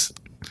versus.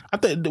 I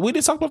think we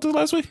did talk about this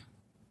last week.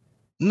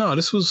 No,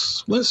 this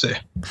was Wednesday.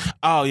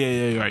 Oh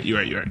yeah, you're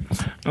right.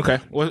 Okay,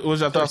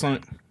 what's your thoughts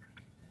on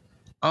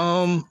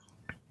it?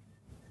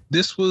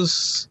 This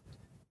was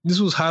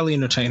highly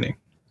entertaining.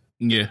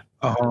 Yeah.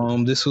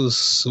 This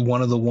was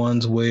one of the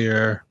ones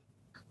where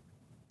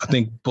I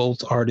think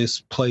both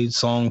artists played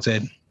songs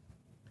that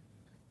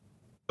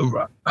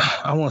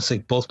I want to say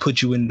both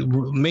put you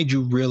in, made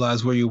you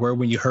realize where you were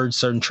when you heard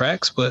certain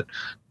tracks. But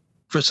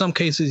for some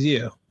cases,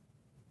 yeah,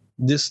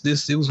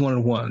 it was one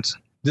of the ones.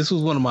 This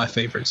was one of my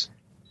favorites.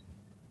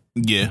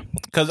 Yeah,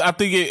 because I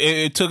think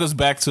it took us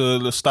back to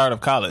the start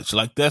of college.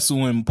 Like, that's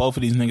when both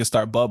of these niggas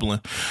start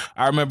bubbling.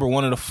 I remember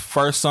one of the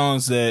first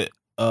songs that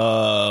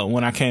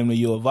when I came to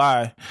U of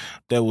I,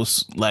 that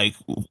was like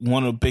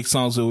one of the big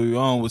songs that we were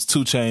on was 2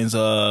 Chainz.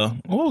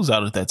 What was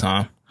out at that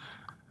time?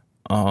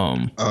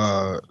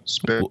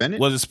 Spend It?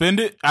 Was it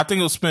Spend It? I think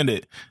it was Spend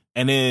It.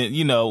 And then,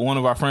 you know, one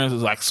of our friends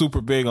was like super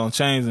big on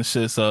Chains and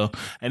shit. So,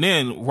 and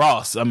then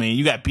Ross, I mean,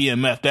 you got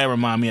BMF, that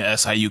remind me of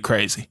SIU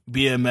Crazy.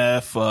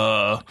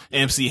 BMF,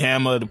 MC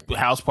Hammer, the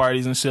house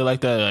parties and shit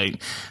like that.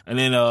 Like, and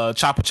then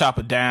Chopper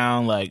Chopper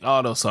Down, like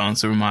all those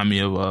songs that remind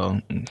me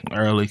of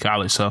early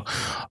college. So,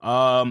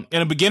 in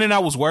the beginning, I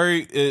was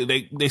worried.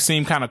 They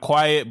seemed kind of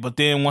quiet, but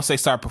then once they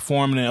start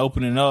performing and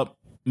opening up,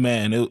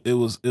 man, it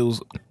was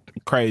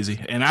crazy.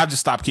 And I just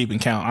stopped keeping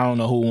count. I don't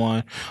know who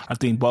won. I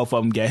think both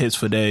of them got hits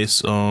for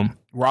days.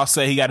 Ross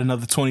said he got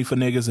another 20 for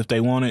niggas if they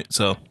want it.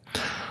 So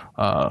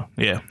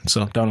yeah.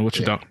 So don't know what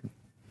you don't.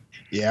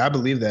 Yeah, I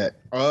believe that.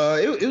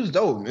 It was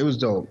dope. It was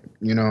dope.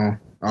 You know.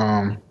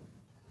 Yeah,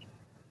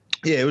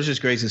 it was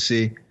just great to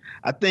see.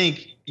 I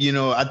think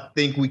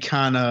we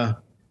kind of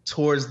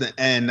towards the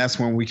end, that's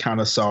when we kind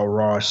of saw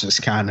Ross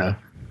just kind of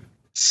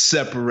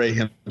separate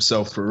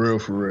himself for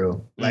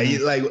real. Like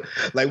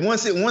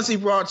once he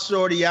brought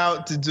Shorty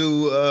out to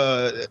do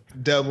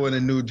Devil in a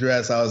New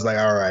Dress, I was like,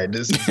 all right,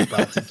 this is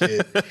about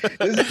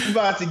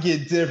to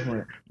get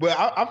different. But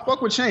I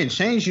fuck with Change.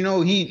 Change, you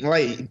know, he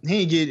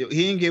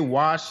didn't get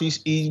washed.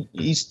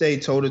 He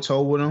stayed toe to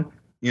toe with him,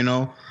 you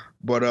know.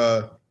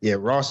 But yeah,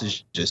 Ross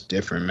is just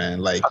different, man.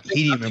 Like,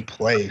 he didn't even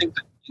play. I think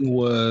the thing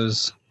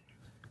was,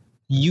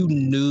 you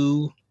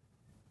knew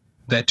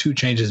that 2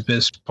 Chainz's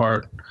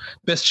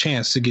best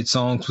chance to get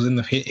songs was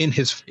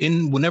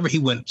in whenever he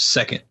went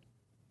second.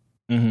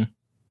 Mm-hmm.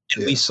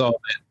 And we saw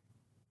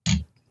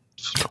that.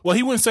 Well,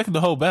 he went second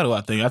the whole battle.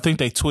 I think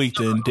they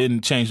tweaked and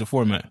didn't change the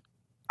format.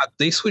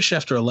 They switched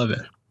after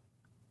 11,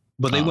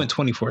 but they went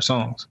 24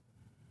 songs.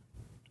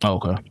 Oh,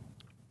 okay.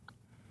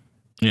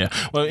 Yeah.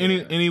 Well,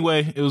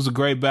 anyway, it was a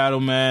great battle,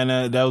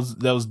 man. That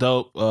was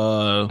dope.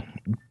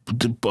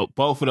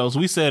 Both of those,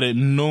 we said it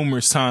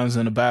numerous times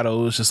in the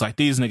battle. It was just like,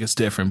 these niggas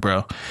different,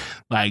 bro.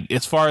 Like,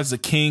 as far as the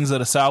kings of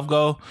the South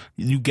go,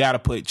 you gotta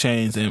put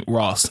Chainz and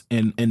Ross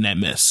in that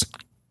mess.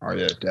 Oh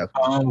yeah,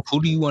 definitely.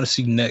 Who do you want to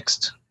see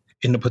next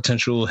in the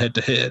potential head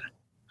to head,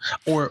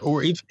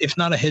 or if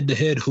not a head to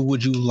head, who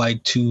would you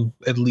like to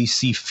at least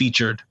see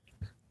featured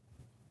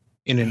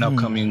in an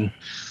upcoming?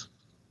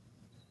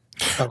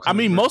 I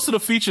mean, most of the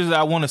features that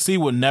I want to see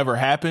would never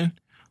happen.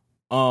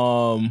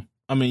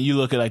 I mean, you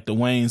look at like the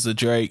Waynes, the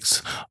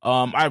Drakes.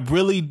 I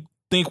really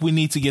think we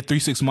need to get 3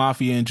 6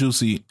 Mafia and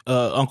Juicy,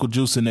 Uncle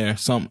Juice in there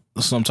some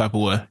type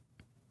of way.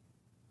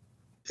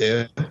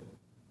 Yeah.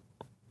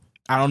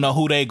 I don't know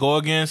who they go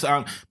against.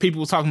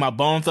 People were talking about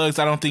Bone Thugs.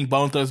 I don't think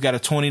Bone Thugs got a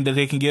 20 that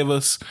they can give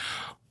us.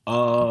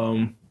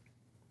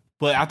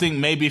 But I think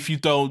maybe if you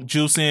throw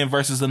Juice in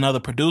versus another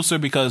producer,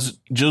 because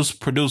Juice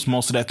produced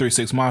most of that 3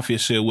 6 Mafia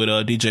shit with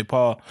DJ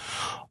Paul.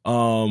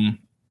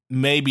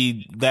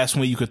 Maybe that's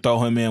when you could throw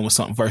him in with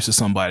something versus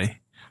somebody.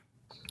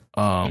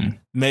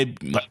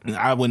 Maybe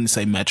I wouldn't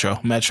say Metro.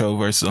 Metro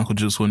versus Uncle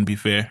Juice wouldn't be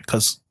fair,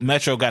 because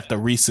Metro got the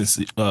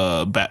recency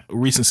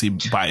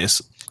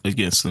bias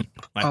against him.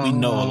 Like, we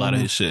know a lot of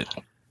his shit.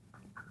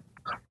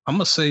 I'm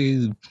gonna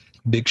say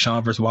Big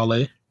Sean versus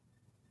Wale.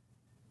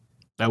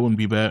 That wouldn't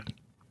be bad.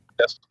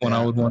 That's the one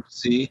I would want to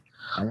see.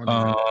 I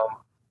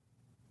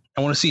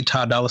want to see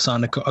Ty Dolla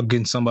 $ign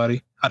against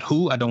somebody.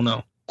 Who? I don't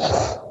know.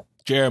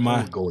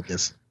 Jeremiah. Go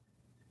against.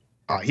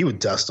 He would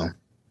dust him.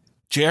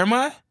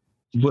 Jeremiah?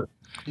 But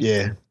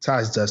yeah,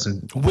 Ty's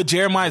dusting. With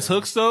Jeremiah's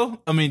hooks,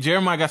 though? I mean,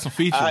 Jeremiah got some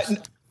features.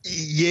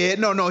 Yeah,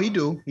 no, he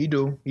do.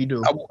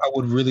 I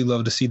would really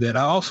love to see that.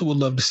 I also would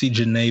love to see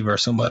Janae or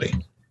somebody.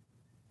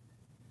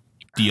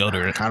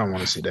 Deodorant. I don't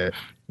want to see that.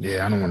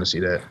 Yeah, I don't want to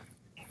see that.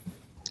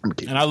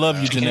 And I love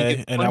you,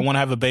 Janae, and I want to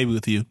have a baby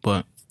with you,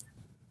 but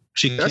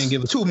that's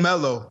too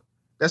mellow.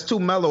 That's too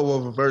mellow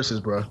of a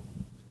verses, bro.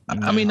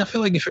 I mean, I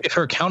feel like if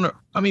her counter,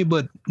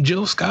 but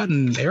Jill Scott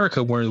and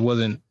Erica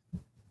wasn't.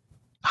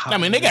 I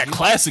mean, they got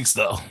classics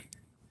though.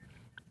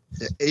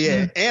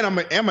 Yeah, and I'm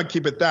gonna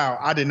keep it thou.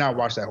 I did not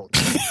watch that whole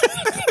thing.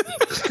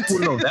 Well,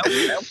 no,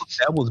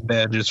 that was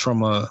bad. Just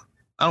from a,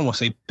 I don't want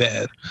to say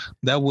bad.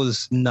 That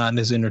was not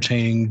as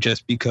entertaining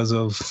just because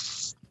of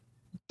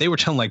they were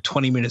telling like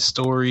 20-minute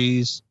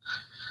stories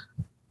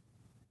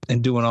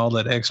and doing all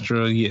that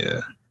extra.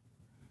 Yeah.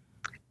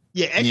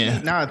 Yeah,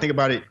 actually, now I think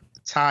about it,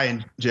 Ty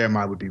and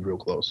Jeremiah would be real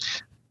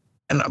close.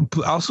 And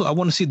also, I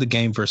want to see the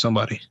game for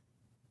somebody.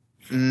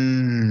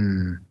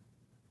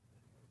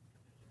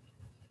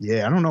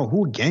 Yeah, I don't know who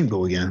would game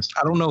go against.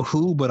 I don't know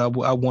who, but I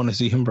want to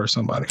see him versus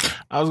somebody.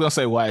 I was gonna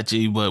say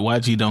YG, but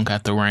YG don't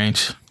got the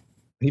range.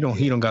 He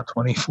don't got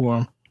 20 for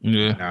him.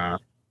 Yeah.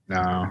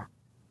 Nah.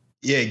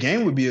 Yeah,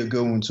 game would be a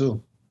good one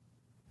too.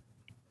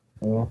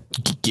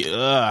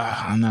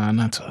 Nah,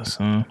 not us.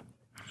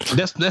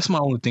 That's my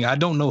only thing. I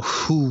don't know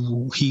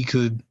who he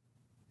could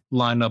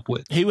line up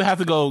with. He would have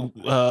to go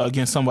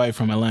against somebody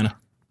from Atlanta.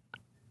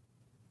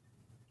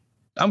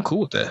 I'm cool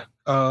with that.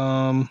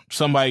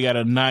 Somebody got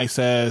a nice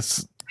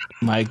ass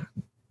like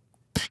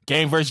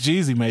game versus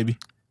Jeezy, maybe.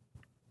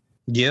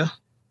 Yeah.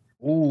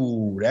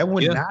 Ooh, that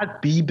would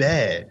not be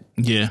bad.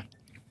 Yeah.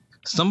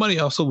 Somebody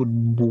also would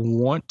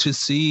want to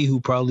see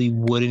who probably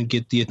wouldn't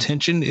get the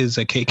attention is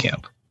a K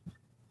Camp.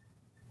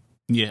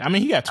 Yeah, I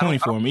mean he got 20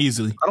 for him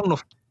easily. I don't know.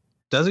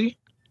 Does he?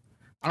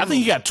 I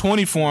think he got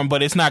 20 for him,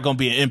 but it's not going to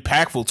be an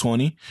impactful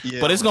 20.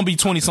 Yeah. But it's going to be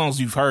 20 songs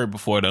you've heard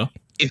before, though.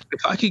 If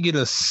I could get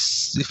a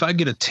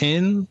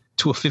 10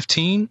 to a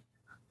 15,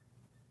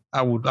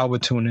 I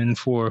would tune in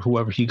for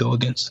whoever he go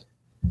against.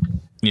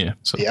 Yeah.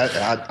 So.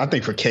 Yeah, I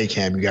think for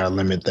K-Camp, you got to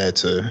limit that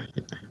to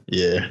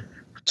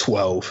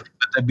 12.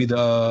 That'd be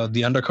the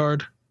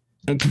undercard.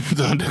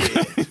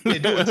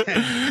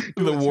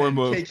 The warm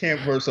up.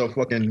 K-Camp versus a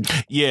fucking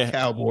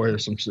cowboy or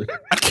some shit.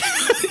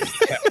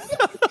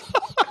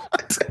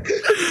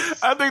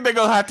 I think they're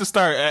gonna have to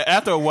start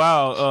after a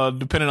while.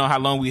 Depending on how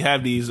long we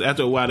have these,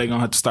 after a while they're gonna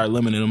have to start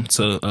limiting them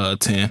to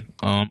 10.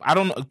 I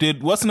don't know.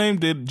 Did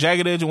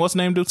Jagged Edge and what's the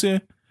name do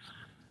 10?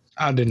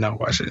 I did not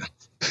watch it.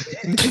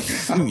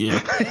 Yeah,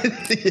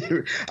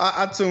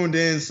 I tuned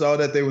in, saw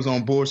that they was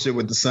on bullshit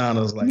with the sound.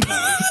 I was like,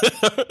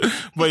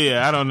 but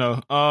yeah, I don't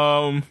know.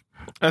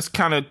 Let's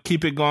kind of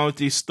keep it going with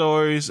these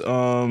stories.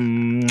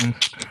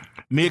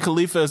 Mia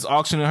Khalifa is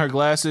auctioning her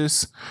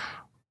glasses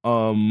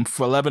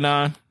for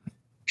Lebanon.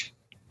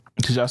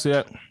 Did y'all see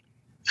that?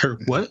 Her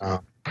what?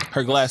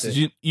 Her glasses.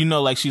 You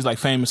know, like she's like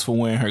famous for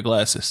wearing her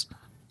glasses.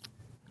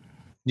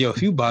 Yo,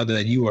 if you buy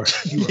that, you are.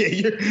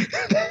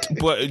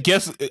 But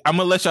I'm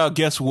gonna let y'all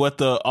guess what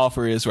the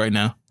offer is right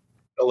now.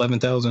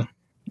 11,000.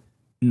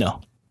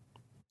 No,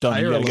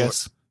 don't you gotta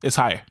guess? It's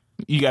higher.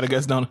 You gotta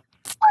guess, Donna.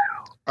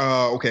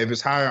 Okay, if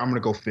it's higher, I'm gonna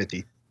go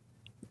 50.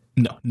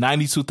 No,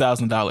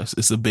 $92,000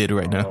 is the bid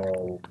right now.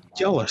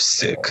 Y'all are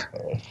sick.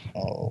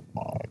 Oh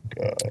my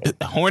god!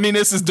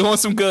 Horniness is doing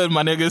some good,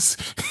 my niggas.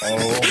 Oh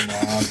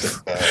my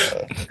god!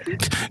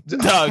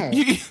 Dog,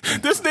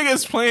 this nigga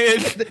is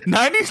playing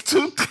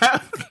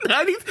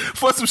 92,000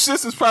 for some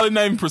shit that's probably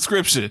not even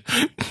prescription.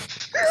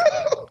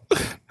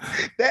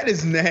 That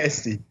is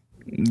nasty.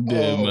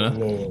 Yeah, man.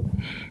 Lord.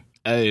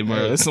 Hey,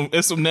 man,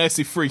 it's some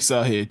nasty freaks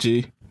out here,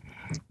 G.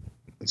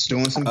 It's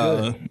doing some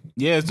good.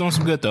 Yeah, it's doing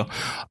some good though.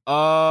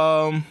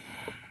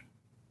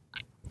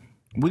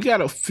 We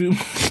got a few.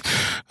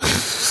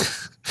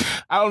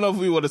 I don't know if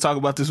we want to talk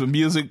about this with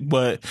music,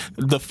 but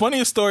the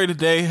funniest story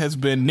today has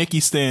been Nicki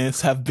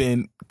stans have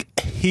been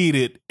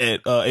heated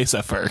at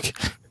A$AP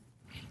Ferg.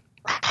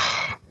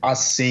 I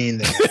seen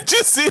that. Did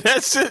you see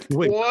that shit?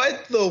 Wait.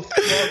 What the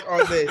fuck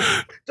are they?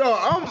 So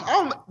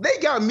they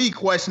got me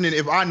questioning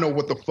if I know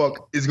what the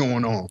fuck is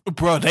going on.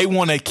 Bro, they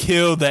want to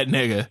kill that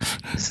nigga.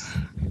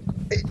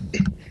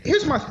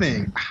 Here's my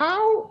thing.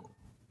 How?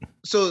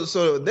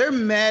 So they're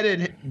mad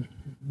at.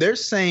 They're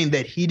saying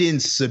that he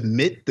didn't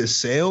submit the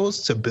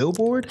sales to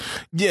Billboard?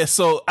 Yeah,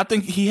 so I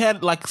think he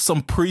had like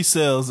some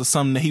pre-sales or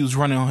something that he was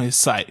running on his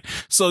site.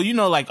 So, you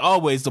know, like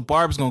always, the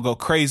Barb's going to go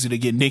crazy to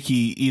get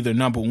Nicki either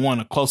number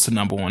one or close to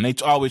number one. They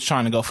always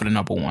trying to go for the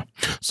number one.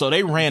 So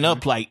they ran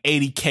up like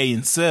 80K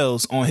in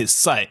sales on his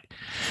site.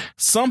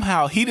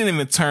 Somehow he didn't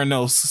even turn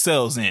those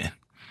sales in.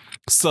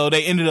 So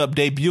they ended up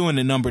debuting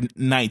at number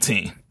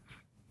 19.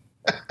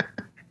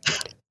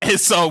 And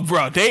so,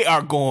 bro, they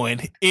are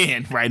going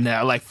in right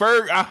now. Like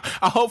Ferg,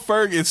 I hope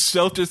Ferg is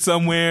sheltered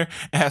somewhere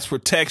and has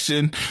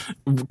protection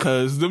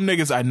because them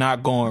niggas are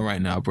not going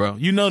right now, bro.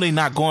 You know they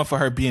not going for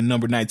her being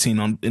number 19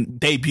 on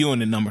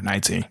debuting at number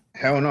 19.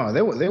 Hell no,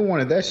 they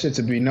wanted that shit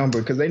to be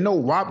numbered because they know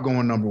WAP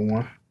going number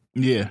one.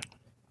 Yeah.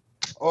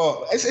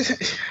 Oh,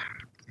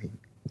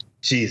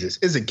 Jesus,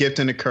 it's a gift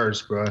and a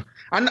curse, bro.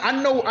 I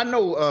know.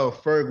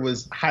 Ferg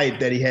was hyped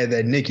that he had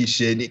that Nicki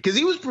shit because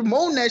he was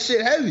promoting that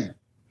shit heavy.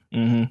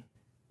 Mm-hmm.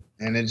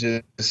 And it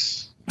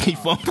just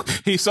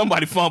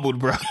somebody fumbled,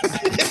 bro.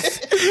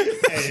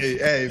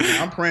 hey,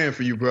 man, I'm praying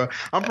for you, bro.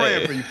 I'm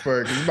praying for you,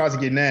 Ferg, because it's about to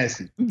get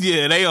nasty.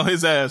 Yeah, they on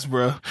his ass,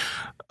 bro.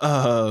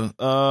 Did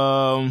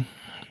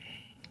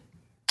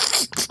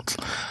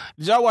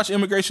y'all watch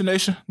Immigration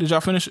Nation? Did y'all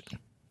finish it?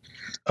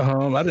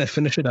 I didn't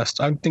finish it. I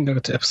think I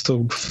got to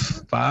episode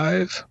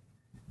 5.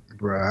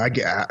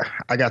 Bruh,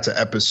 I got to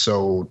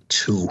episode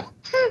 2.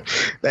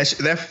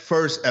 That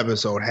first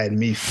episode had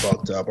me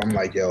fucked up. I'm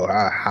like, yo,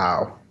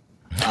 how?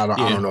 I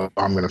don't know if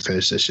I'm gonna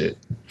finish this shit.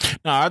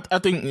 No, I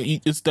think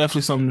it's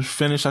definitely something to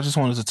finish. I just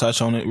wanted to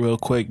touch on it real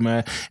quick,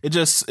 man. It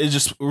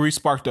just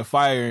re-sparked a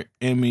fire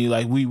in me.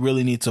 Like, we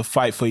really need to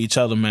fight for each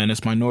other, man,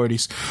 as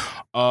minorities.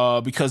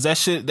 Because that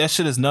shit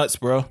is nuts,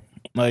 bro.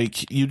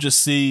 Like, you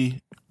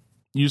see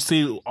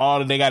all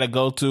that they gotta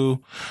go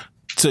to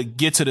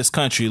get to this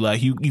country.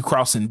 Like, you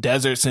crossing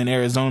deserts in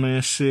Arizona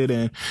and shit,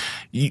 and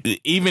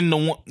even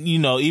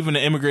the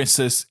immigrants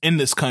that's in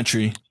this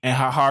country, and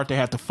how hard they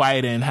have to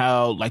fight, and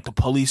how like the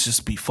police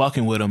just be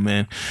fucking with them,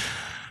 and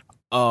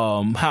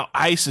how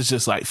ICE is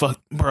just like, fuck,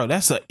 bro,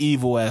 that's an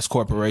evil ass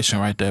corporation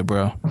right there,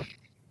 bro.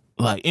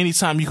 Like,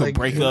 anytime you can Like,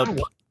 break up,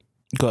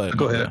 go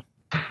ahead.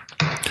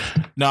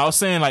 No, I was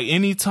saying, like,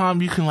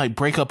 anytime you can like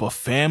break up a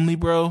family,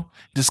 bro,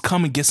 just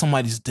come and get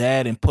somebody's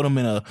dad and put them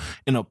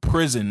in a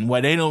prison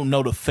where they don't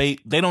know the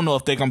fate. They don't know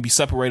if they're gonna be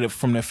separated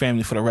from their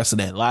family for the rest of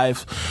their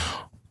life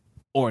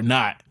or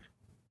not,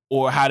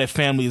 or how their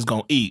family is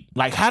gonna eat.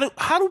 Like, how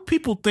do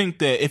people think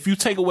that if you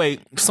take away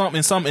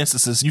in some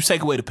instances, you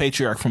take away the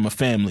patriarch from a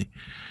family,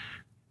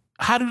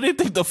 how do they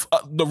think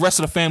the rest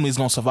of the family is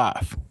gonna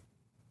survive?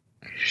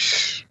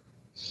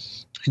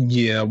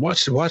 Yeah,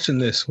 watching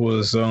this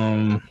was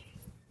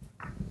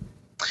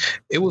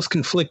it was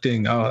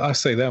conflicting. I'll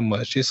say that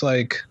much. It's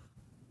like,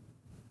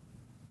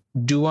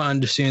 do I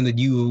understand that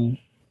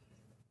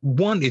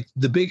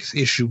the biggest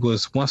issue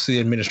was once the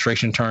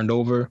administration turned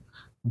over,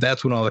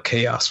 that's when all the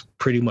chaos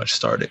pretty much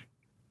started.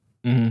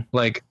 Mm-hmm.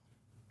 Like,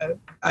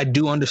 I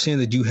do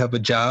understand that you have a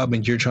job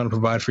and you're trying to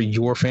provide for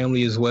your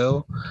family as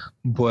well,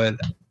 but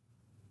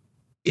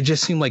it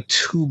just seemed like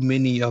too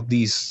many of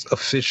these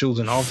officials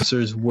and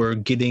officers were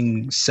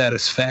getting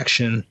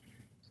satisfaction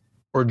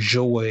or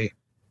joy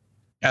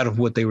out of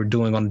what they were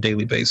doing on a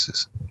daily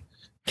basis.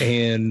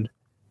 And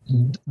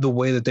the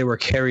way that they were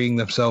carrying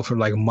themselves, or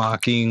like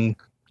mocking,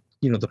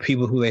 the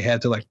people who they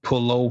had to like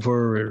pull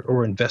over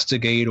or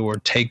investigate or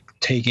take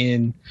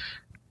in,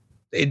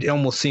 it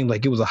almost seemed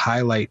like it was a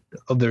highlight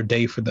of their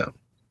day for them.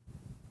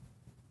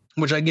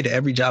 Which, I get,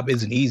 every job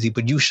isn't easy,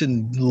 but you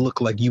shouldn't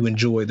look like you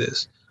enjoy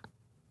this.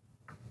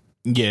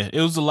 Yeah,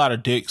 it was a lot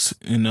of dicks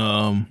in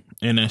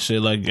that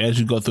shit. Like, as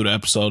you go through the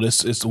episode,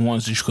 it's the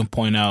ones that you can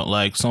point out.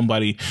 Like,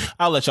 somebody,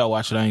 I'll let y'all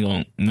watch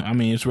it.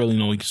 It's really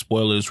no, we can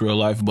spoil it. It's real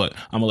life, but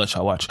I'm gonna let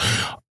y'all watch.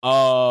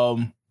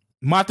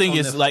 My thing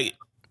is Netflix. Like,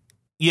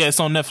 yeah, it's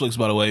on Netflix,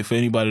 by the way, for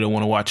anybody that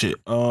want to watch it.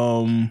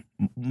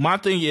 My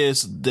thing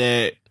is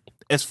that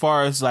as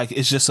far as like,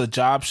 it's just a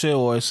job shit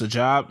or it's a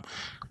job,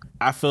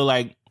 I feel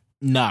like,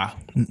 nah,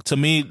 to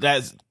me,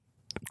 that's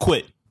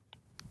quit.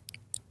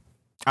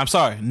 I'm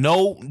sorry.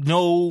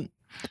 No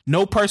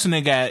person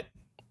that got,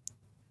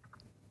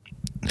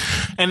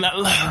 and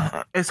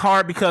it's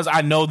hard because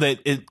I know that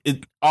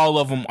it all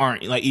of them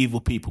aren't like evil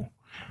people,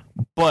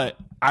 but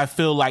I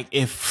feel like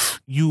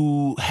if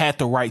you had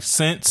the right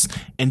sense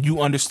and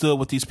you understood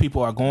what these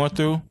people are going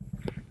through,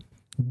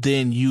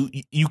 then you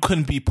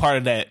couldn't be part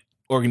of that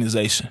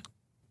organization.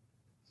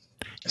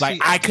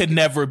 Like, I could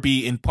never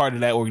be in part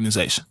of that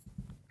organization.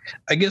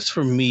 I guess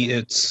for me,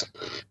 it's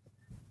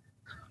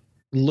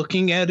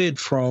looking at it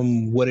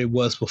from what it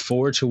was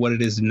before to what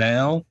it is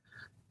now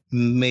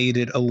made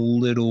it a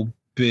little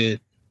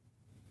bit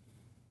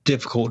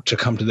difficult to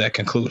come to that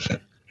conclusion.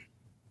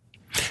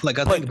 Like,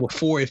 I think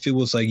before, if it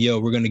was like, yo,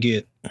 we're going to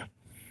get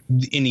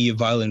any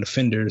violent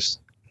offenders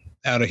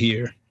out of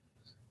here,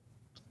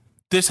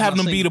 just have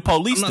them be the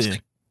police then.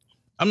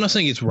 I'm not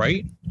saying it's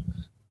right.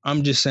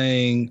 I'm just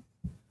saying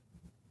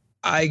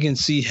I can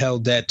see how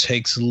that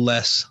takes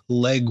less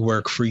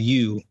legwork for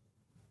you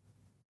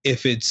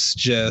if it's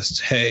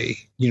just, hey,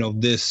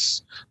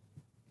 this,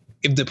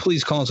 if the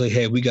police call and say,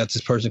 hey, we got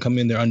this person come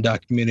in, they're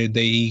undocumented,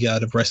 they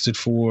got arrested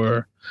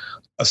for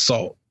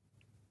assault.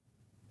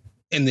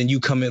 And then you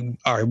come in,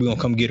 all right, we're going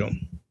to come get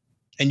them.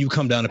 And you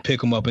come down to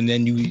pick them up, and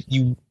then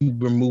you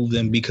remove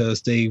them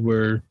because they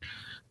were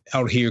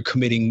out here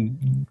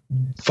committing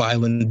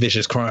violent,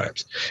 vicious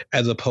crimes,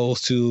 as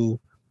opposed to,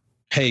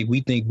 hey, we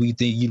think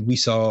we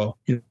saw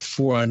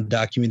 4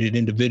 undocumented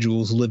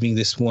individuals living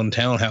this one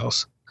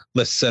townhouse.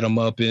 Let's set them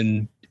up.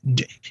 And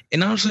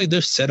honestly,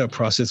 their setup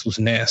process was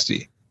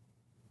nasty.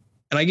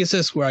 And I guess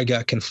that's where I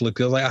got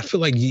conflicted. Like, I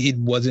feel like it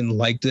wasn't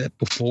like that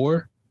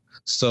before.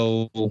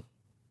 So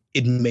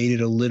it made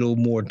it a little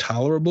more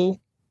tolerable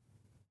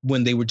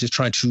when they were just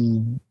trying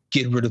to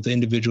get rid of the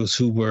individuals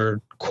who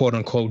were quote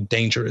unquote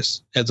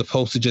dangerous, as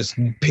opposed to just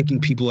picking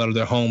people out of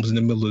their homes in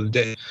the middle of the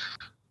day.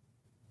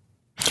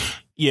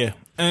 Yeah,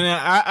 and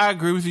I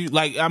agree with you.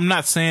 Like, I'm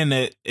not saying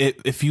that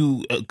if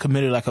you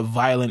committed like a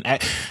violent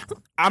act,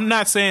 I'm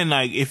not saying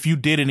like if you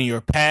did it in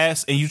your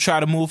past and you try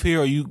to move here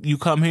or you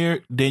come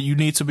here, then you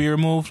need to be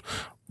removed.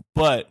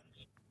 But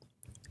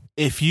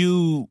if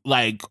you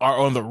like are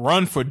on the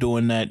run for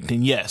doing that,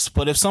 then yes.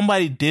 But if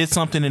somebody did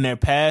something in their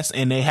past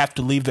and they have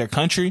to leave their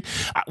country,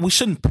 we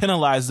shouldn't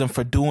penalize them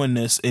for doing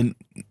this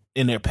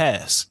in their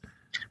past.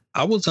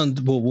 I was on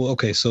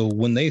okay. So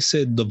when they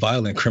said the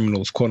violent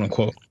criminals, quote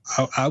unquote,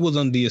 I was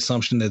under the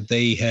assumption that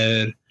they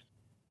had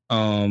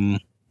done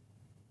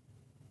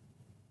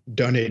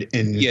it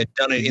in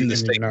the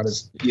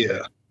States. Yeah.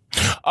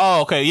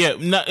 Oh, okay, yeah.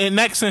 No, in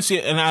that sense,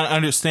 yeah, and I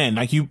understand.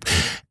 Like you,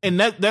 and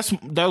that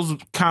was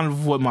kind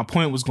of what my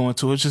point was going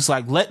to. It's just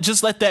like let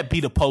that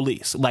be the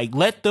police. Like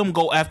let them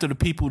go after the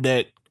people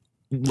that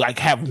like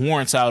have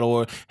warrants out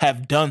or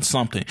have done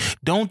something.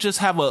 Don't just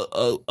have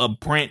a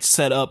branch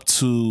set up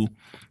to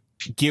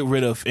get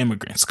rid of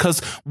immigrants.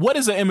 Because what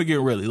is an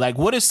immigrant really? Like,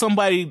 what is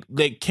somebody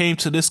that came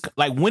to this?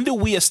 Like, when did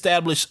we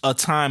establish a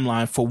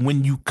timeline for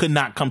when you could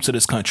not come to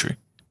this country?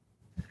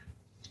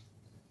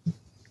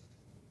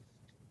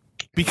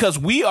 Because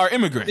we are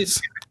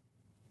immigrants.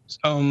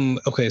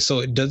 Okay,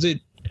 so does it?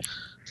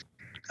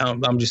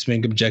 I'm just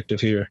being objective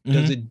here. Mm-hmm.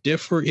 Does it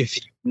differ if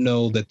you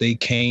know that they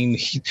came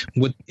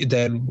with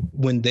that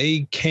when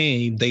they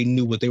came, they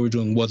knew what they were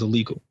doing was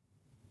illegal?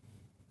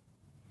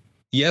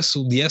 Yes,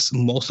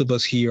 most of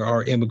us here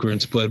are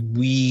immigrants, but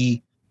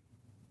we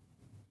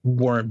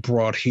weren't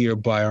brought here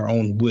by our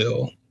own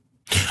will.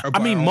 I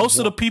mean, most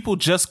of the people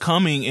just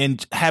coming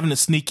and having to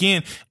sneak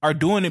in are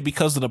doing it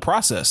because of the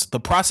process. The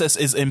process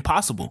is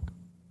impossible.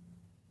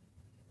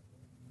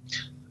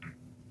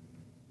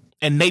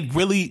 And they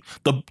really,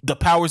 the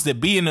powers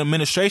that be in the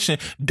administration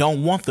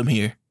don't want them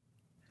here.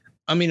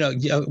 I mean,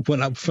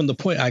 from the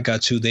point I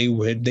got to, they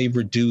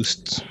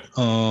reduced.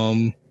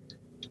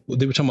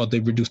 They were talking about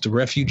they reduced the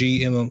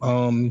refugee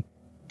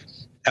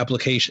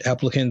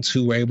applicants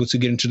who were able to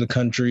get into the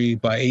country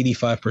by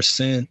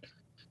 85%,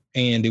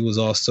 and it was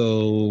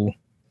also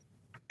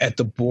at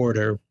the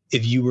border.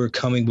 If you were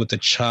coming with a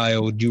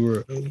child, you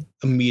were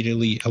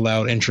immediately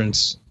allowed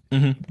entrance.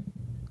 Mm-hmm.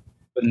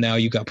 But now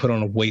you got put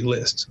on a wait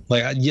list.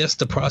 Like, yes,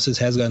 the process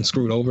has gotten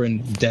screwed over,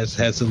 and that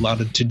has a lot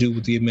to do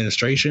with the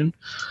administration.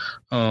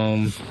 But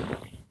I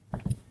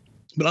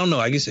don't know.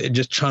 I guess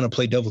just trying to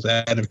play devil's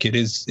advocate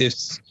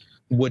is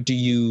what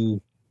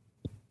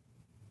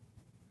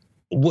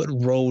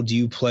role do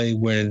you play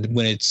when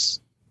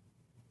it's,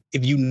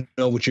 if you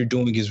know what you're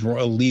doing is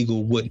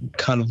illegal, what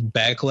kind of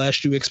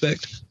backlash do you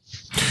expect?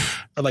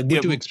 Or like,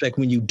 what do you expect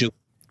when you do?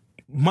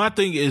 My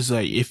thing is,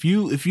 like, if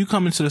you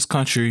come into this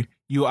country,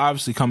 you're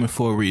obviously coming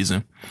for a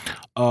reason.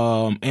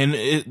 And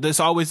there's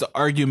always the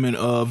argument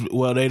of,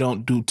 well, they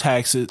don't do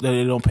taxes,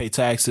 they don't pay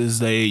taxes,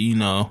 they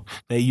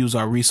use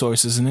our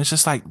resources. And it's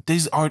just like,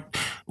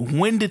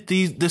 when did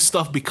this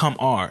stuff become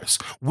ours?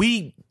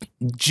 We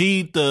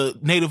G'd the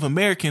Native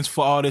Americans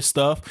for all this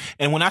stuff.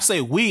 And when I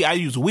say we, I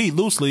use we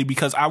loosely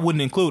because I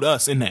wouldn't include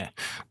us in that.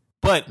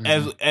 But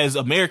as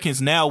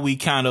Americans now, we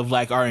kind of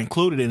like are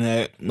included in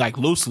that, like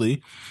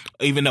loosely,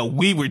 even though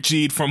we were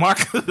G'd from our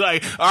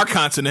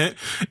continent.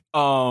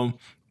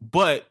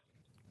 But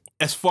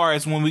as far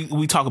as when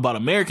we talk about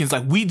Americans,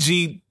 like we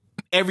G'd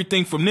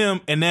everything from them,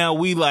 and now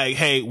we like,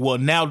 hey, well,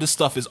 now this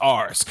stuff is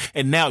ours,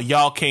 and now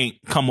y'all can't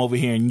come over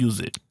here and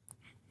use it.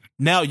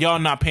 Now y'all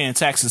not paying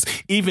taxes,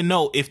 even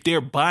though if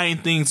they're buying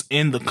things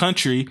in the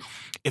country,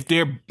 if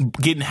they're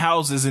getting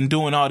houses and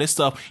doing all this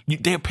stuff,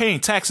 they're paying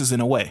taxes in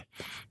a way.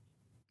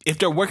 If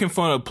they're working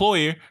for an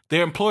employer,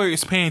 their employer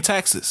is paying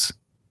taxes.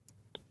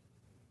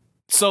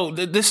 So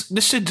this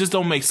shit just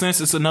don't make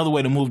sense. It's another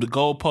way to move the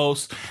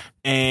goalposts,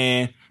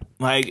 and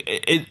like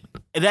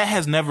that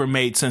has never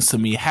made sense to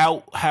me.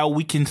 How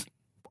we can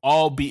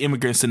all be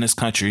immigrants in this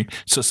country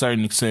to a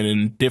certain extent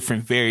in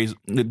different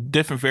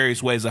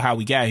various ways of how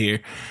we got here,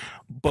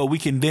 but we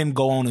can then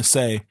go on and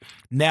say,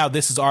 now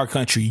this is our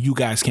country. You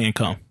guys can't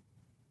come.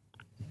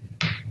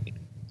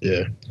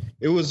 Yeah.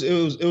 It was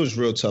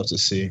real tough to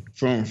see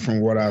from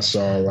what I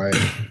saw, like,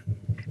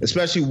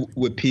 especially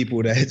with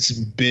people that's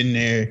been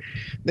there.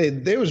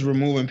 They was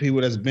removing people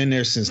that's been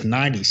there since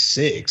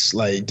 '96.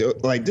 Like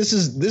this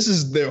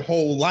is their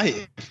whole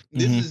life.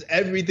 This is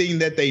everything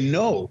that they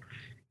know,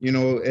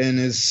 and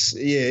it's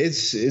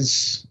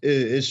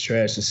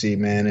trash to see,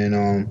 man.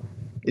 And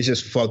it's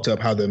just fucked up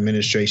how the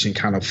administration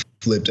kind of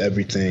flipped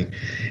everything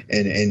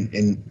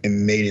and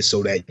made it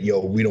so that,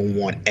 we don't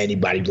want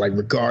anybody, like,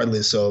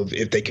 regardless of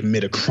if they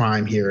commit a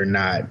crime here or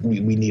not,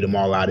 we need them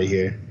all out of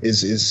here.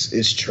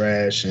 It's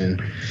trash.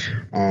 And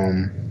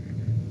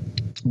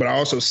but I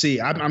also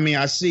see,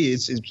 I see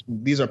it's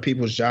these are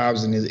people's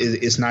jobs, and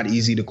it's not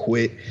easy to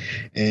quit.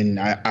 And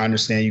I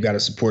understand you got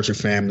to support your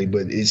family,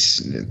 but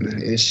it's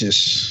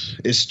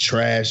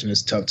trash, and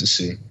it's tough to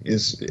see.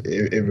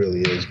 It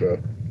really is,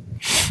 bro.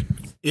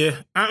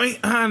 Yeah, I mean,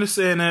 I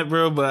understand that,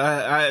 bro, but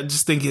I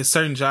just think in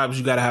certain jobs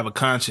you got to have a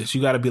conscience.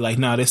 You got to be like,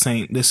 nah, this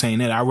ain't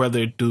it. I'd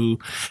rather do,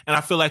 and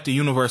I feel like the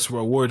universe will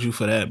reward you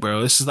for that,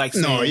 bro. It's just like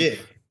saying,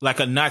 like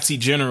a Nazi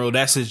general,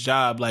 that's his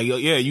job. Like,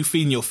 yeah, you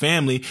feeding your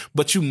family,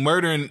 but you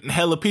murdering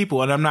hella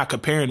people. And I'm not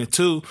comparing the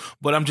two,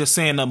 but I'm just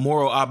saying the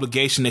moral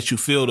obligation that you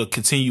feel to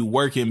continue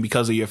working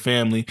because of your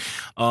family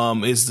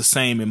is the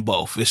same in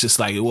both. It's just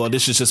like, well,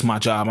 this is just my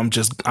job. I'm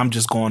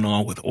just going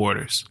on with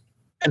orders.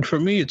 And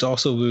for me, it's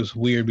also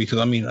weird because,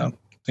 I mean,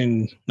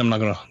 and I'm not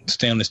gonna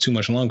stay on this too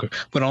much longer.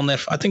 But on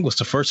that, I think it was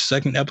the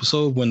second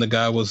episode when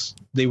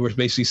they were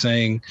basically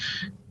saying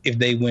if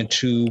they went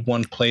to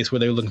one place where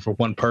they were looking for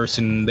one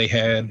person, they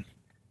had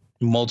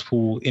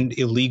multiple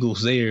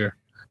illegals there.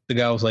 The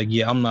guy was like,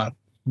 "Yeah, I'm not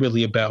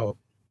really about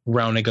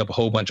rounding up a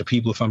whole bunch of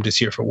people if I'm just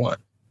here for one.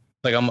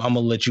 Like, I'm gonna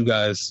let you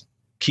guys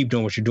keep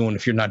doing what you're doing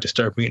if you're not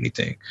disturbing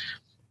anything."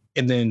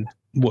 And then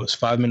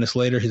 5 minutes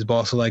later, his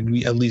boss was like,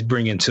 "We at least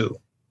bring in two,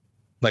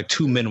 like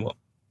two minimum."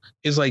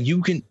 It's like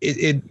you can.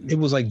 It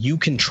was like you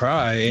can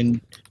try,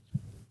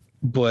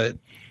 but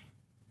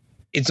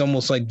it's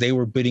almost like they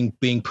were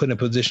being put in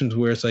positions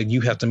where it's like you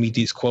have to meet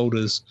these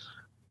quotas.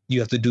 You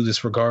have to do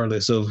this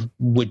regardless of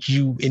what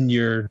you in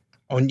your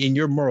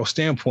moral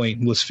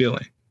standpoint was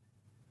feeling.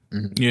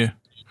 Yeah.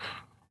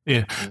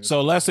 Yeah.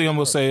 So last thing I'm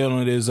gonna say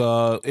on it is,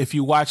 if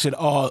you watch it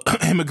all,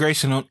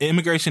 Immigration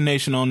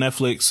Nation on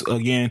Netflix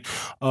again.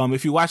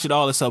 If you watch it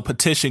all, it's a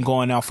petition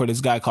going out for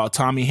this guy called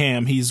Tommy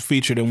Ham. He's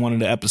featured in one of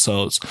the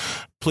episodes.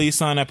 Please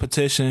sign that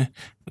petition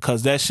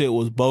because that shit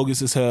was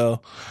bogus as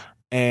hell.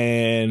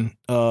 And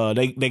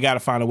they got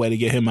to find a way to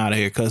get him out of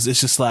here because it's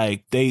just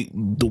like the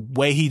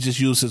way he just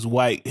used his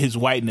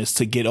whiteness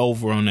to get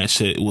over on that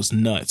shit, it was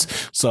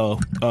nuts. So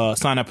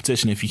sign that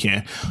petition if you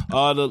can.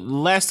 The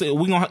last thing,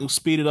 we're gonna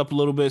speed it up a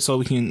little bit so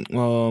we can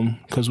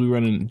because we're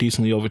running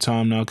decently over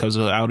time now because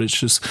of the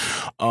outages.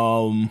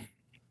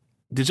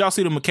 Did y'all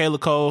see the Michaela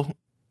Cole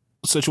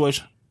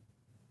situation?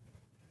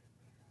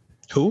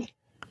 Who?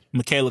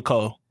 Michaela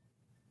Cole.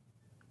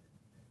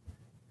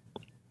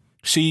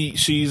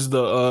 She's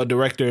the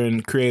director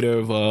and creator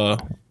of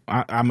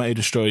I May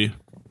Destroy You.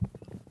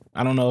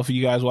 I don't know if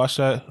you guys watched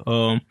that,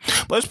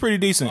 but it's pretty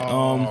decent.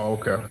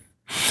 Okay.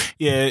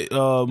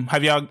 Yeah.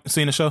 Have y'all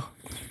seen the show?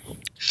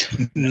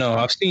 No,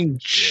 I've seen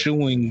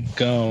Chewing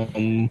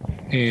Gum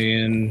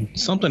and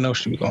something else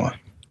she was on.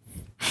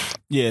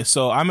 Yeah,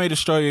 so I May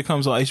Destroy You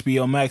comes on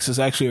HBO Max. It's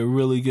actually a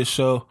really good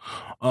show.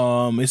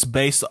 It's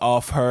based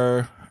off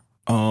her.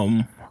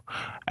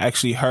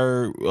 She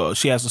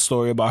has a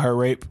story about her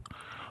rape.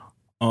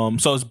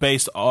 So it's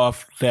based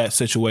off that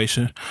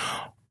situation.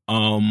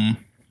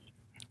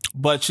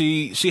 But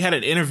she had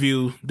an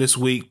interview this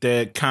week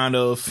that kind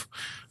of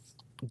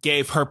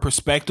gave her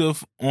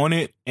perspective on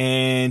it,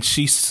 and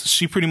she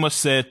pretty much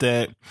said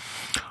that,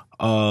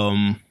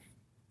 and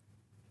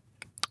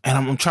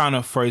I'm trying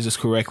to phrase this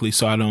correctly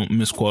so I don't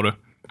misquote her.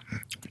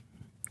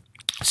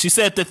 She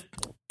said that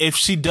if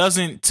she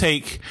doesn't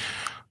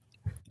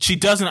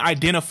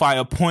identify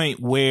a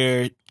point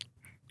where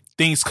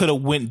things could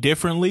have went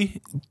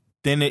differently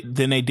than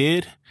they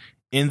did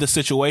in the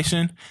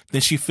situation,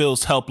 then she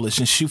feels helpless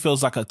and she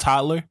feels like a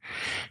toddler.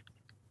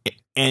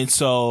 And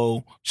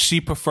so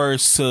she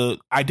prefers to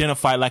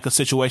identify like a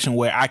situation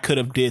where I could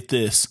have did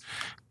this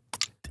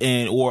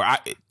or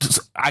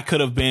I could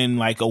have been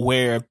like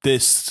aware of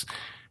this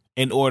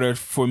in order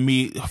for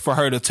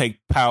her to take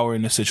power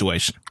in the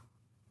situation.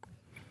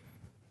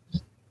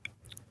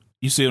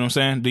 You see what I'm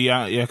saying? Do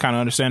y'all kind of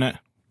understand that?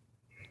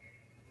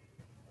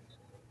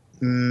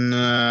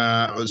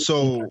 Nah.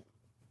 So,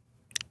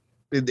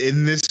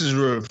 and this is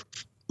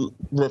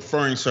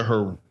referring to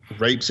her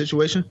rape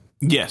situation?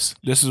 Yes,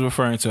 this is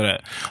referring to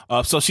that.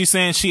 So she's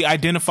saying she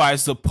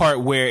identifies the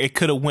part where it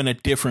could have went a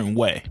different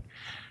way.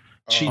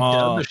 She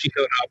does, or she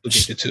felt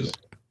obligated to?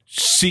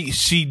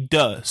 She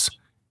does.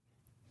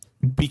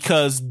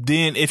 Because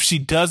then if she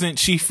doesn't,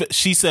 she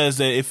says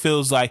that it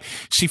feels like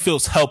she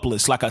feels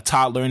helpless, like a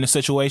toddler in the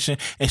situation,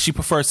 and she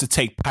prefers to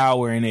take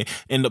power in it,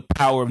 in the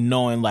power of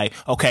knowing like,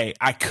 okay,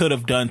 I could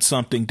have done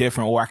something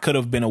different, or I could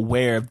have been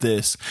aware of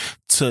this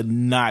to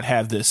not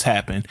have this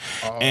happen.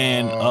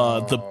 And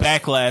the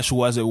backlash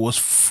was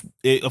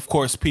of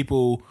course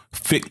people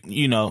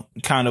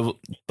kind of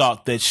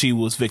thought that she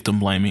was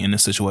victim blaming in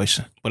this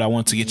situation. But I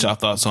want to get y'all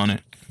thoughts on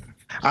it.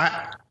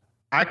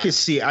 I could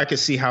see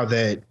how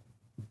that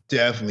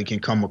definitely can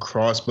come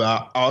across,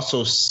 but I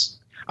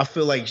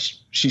feel like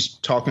she's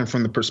talking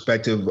from the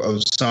perspective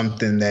of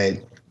something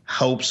that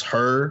helps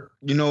her,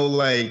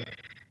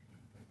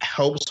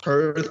 helps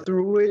her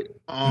through it.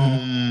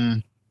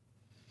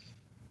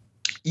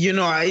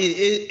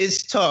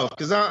 It's tough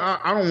because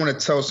I don't want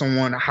to tell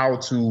someone how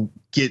to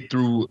get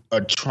through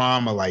a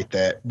trauma like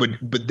that,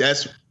 but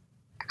that's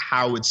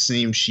how it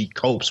seems she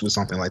copes with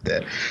something like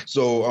that.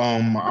 So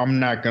I'm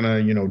not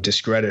gonna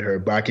discredit her,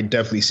 but I can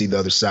definitely see the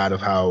other side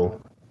of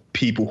how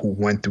people who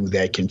went through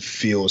that can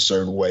feel a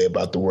certain way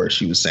about the words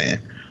she was saying.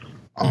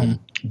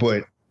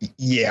 But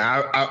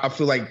yeah, I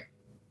feel like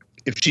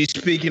if she's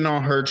speaking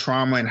on her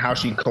trauma and how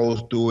she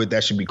goes through it,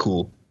 that should be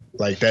cool.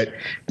 Like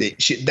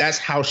that's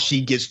how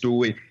she gets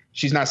through it.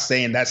 She's not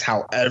saying that's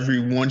how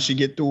everyone should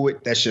get through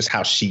it. That's just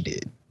how she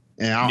did.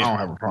 And I don't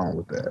have a problem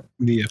with that.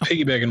 Yeah,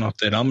 piggybacking off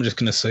that, I'm just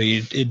going to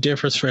say it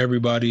differs for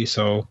everybody.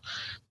 So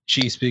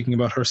she's speaking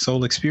about her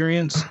soul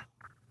experience.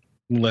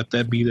 Let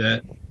that be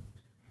that.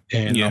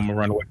 And I'm going to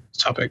run away from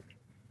this topic.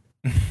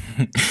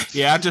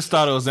 Yeah, I just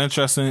thought it was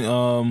interesting.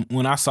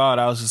 When I saw it,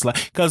 I was just like,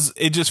 because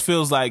it just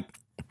feels like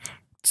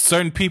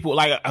certain people,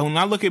 like when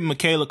I look at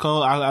Michaela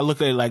Cole, I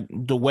look at like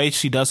the way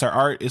she does her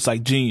art, it's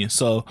like genius.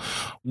 So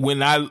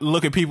when I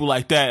look at people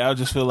like that, I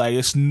just feel like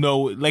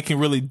they can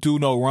really do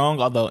no wrong,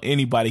 although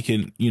anybody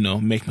can,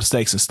 make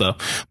mistakes and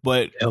stuff.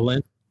 But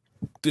Ellen.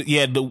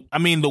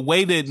 The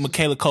way that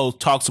Michaela Cole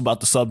talks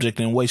about the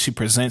subject and the way she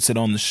presents it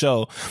on the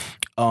show,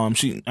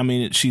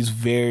 she's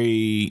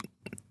very,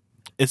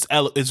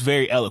 it's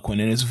very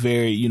eloquent, and it's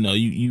very,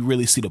 you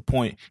really see the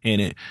point in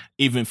it,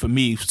 even for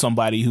me,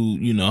 somebody who,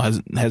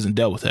 hasn't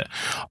dealt with that.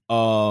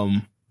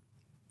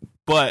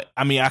 But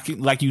I mean, I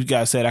can, like you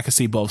guys said, I can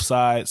see both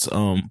sides.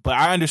 But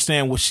I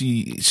understand what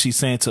she's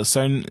saying to a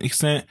certain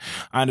extent.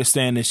 I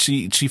understand that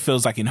she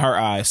feels like in her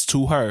eyes,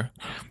 to her,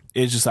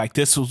 it's just like,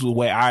 this was the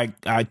way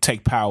I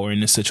take power in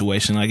this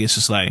situation. Like, it's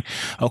just like,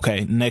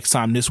 okay, next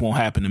time this won't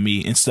happen to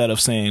me, instead of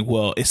saying,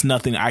 well, it's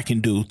nothing I can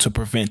do to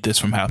prevent this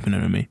from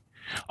happening to me.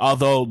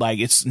 Although, like,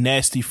 it's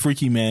nasty,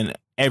 freaky men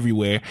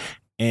everywhere,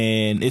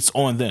 and it's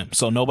on them.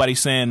 So nobody's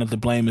saying that the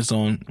blame is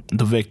on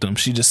the victim.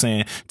 She's just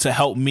saying, to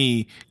help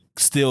me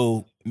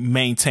still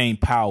maintain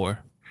power,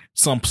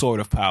 some sort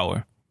of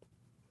power,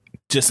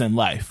 just in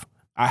life,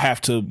 I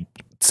have to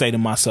say to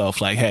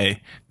myself, like,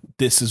 hey,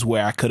 this is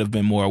where I could have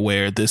been more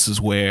aware. This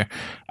is where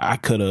I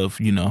could have,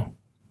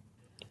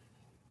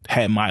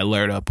 had my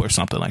alert up or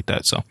something like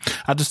that. So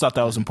I just thought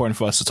that was important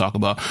for us to talk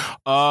about.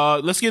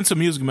 Let's get into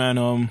music,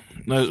 man.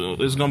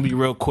 It's gonna be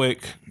real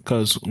quick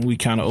because we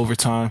kind of over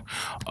time.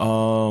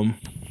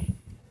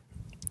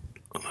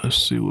 Let's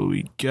see what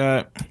we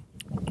got.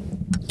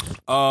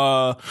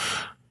 The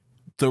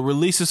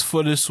releases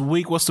for this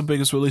week. What's the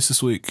biggest release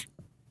this week?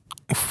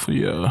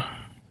 Yeah,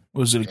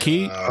 was it a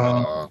key?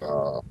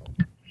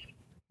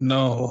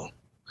 No.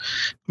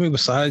 I mean,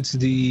 besides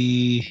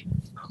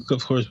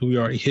of course, we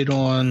already hit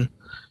on.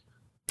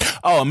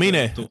 Oh,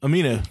 Amina.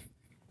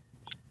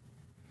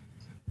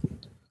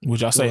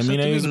 Would y'all say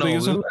Amina is the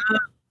biggest one?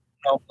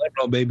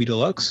 No, Baby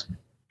Deluxe.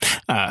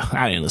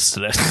 I didn't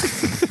listen to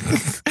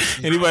that.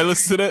 Anybody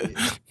listen to that?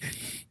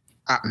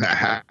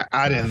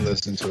 I didn't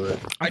listen to it.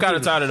 I'm kind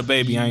of tired of the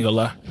baby. I ain't gonna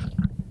lie.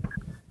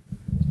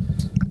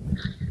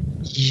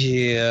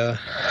 Yeah,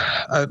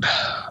 I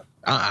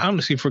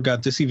honestly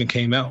forgot this even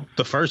came out.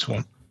 The first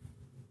one.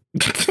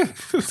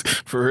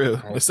 For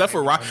real. Except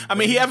for Rock. I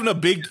mean, he having a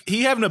big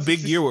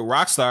year with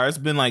Rockstar. It's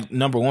been like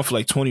number one for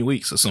like 20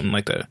 weeks or something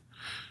like that.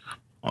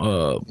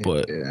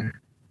 But yeah.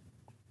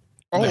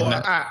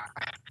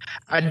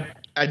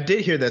 I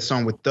did hear that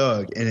song with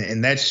Dugg,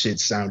 and that shit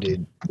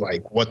sounded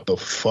like, what the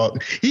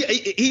fuck.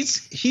 He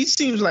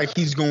seems like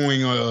he's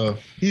going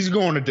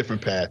a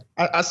different path.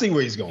 I see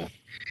where he's going.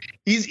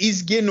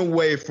 He's getting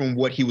away from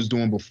what he was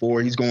doing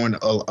before. He's going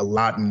a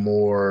lot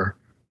more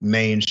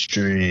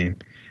mainstream.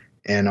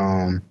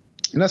 And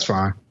that's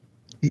fine.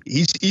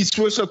 He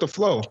switched up the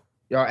flow.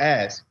 Y'all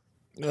ass.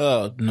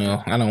 Oh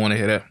no, I don't want to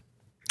hear that.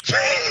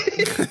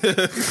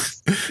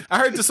 I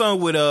heard the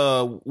song with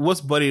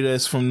what's buddy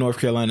that's from North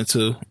Carolina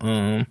too.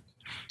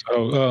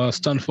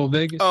 Stunful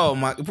Vegas. Oh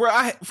my, bro!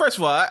 First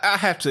of all, I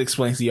have to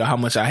explain to y'all how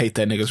much I hate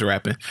that nigga's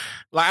rapping.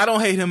 Like, I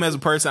don't hate him as a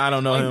person. I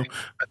don't know him.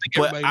 I think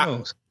everybody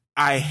knows.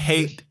 I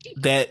hate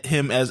that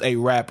him as a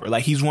rapper.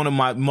 Like, he's one of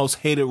my most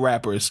hated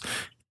rappers.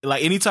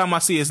 Like, anytime I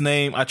see his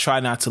name, I try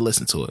not to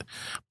listen to it.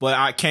 But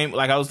I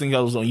was thinking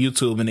I was on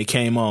YouTube and it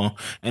came on,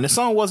 and the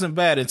song wasn't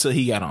bad until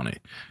he got on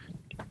it.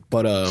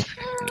 But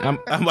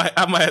I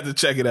might have to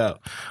check it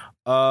out.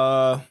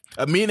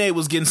 Amine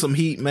was getting some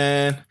heat,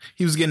 man.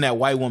 He was getting that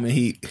white woman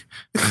heat.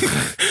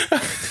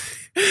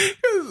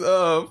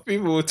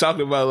 People were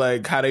talking about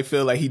like how they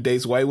feel like he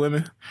dates white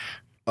women.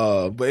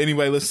 But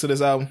anybody listen to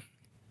this album?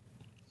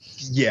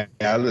 Yeah,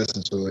 I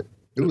listened to it.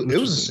 It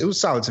was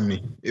solid to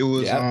me. It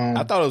was. Yeah,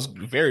 I thought it was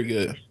very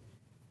good.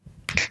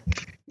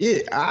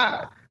 Yeah,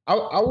 I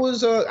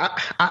was. I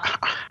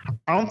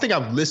don't think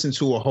I've listened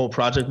to a whole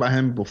project by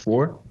him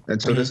before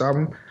until this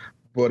album,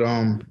 but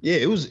yeah,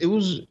 it was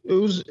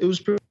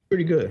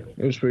pretty good.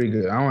 It was pretty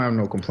good. I don't have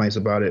no complaints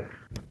about it.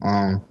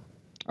 I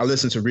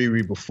listened to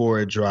Riri before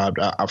it dropped.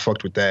 I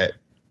fucked with that.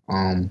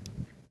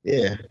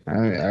 Yeah,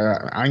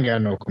 I ain't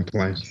got no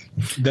complaints.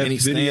 That Any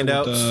video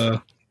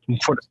standouts?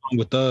 For the song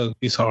with Dugg,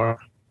 it's hard.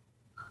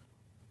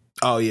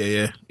 Oh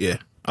yeah.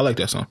 I like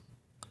that song.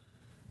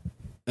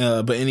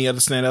 But any other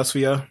standouts for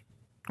y'all,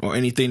 or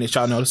anything that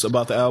y'all noticed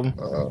about the album?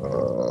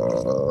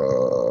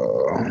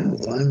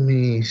 Let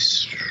me.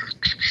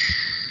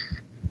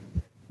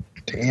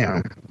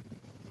 Damn.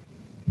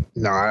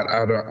 No,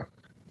 I don't.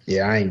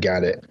 Yeah, I ain't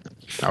got it.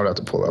 I would have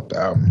to pull up the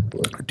album.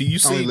 But Do you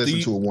see? I only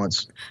listened to it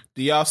once.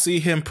 Do y'all see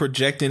him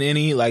projecting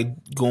any,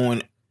 like,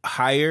 going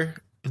higher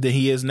than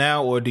he is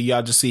now, or do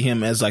y'all just see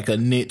him as like a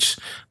niche?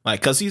 Like,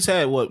 because he's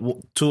had what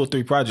 2 or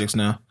 3 projects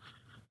now.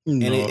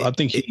 No, I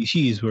think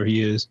he is where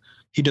he is.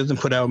 He doesn't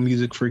put out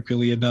music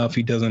frequently enough.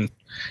 He doesn't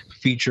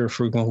feature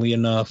frequently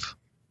enough.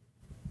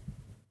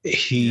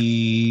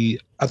 I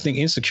think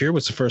Insecure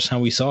was the first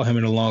time we saw him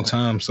in a long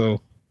time.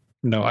 So,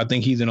 no, I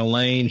think he's in a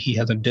lane. He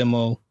has a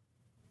demo.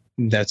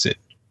 That's it.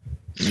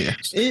 Yeah.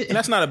 And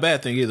that's not a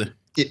bad thing either.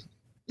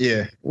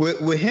 Yeah,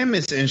 with him,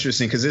 it's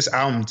interesting because this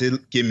album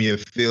did give me a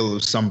feel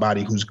of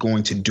somebody who's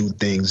going to do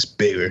things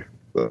bigger.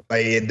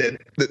 Like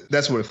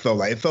that's what it felt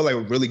like. It felt like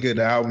a really good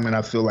album, and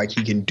I feel like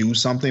he can do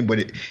something. But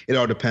it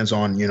all depends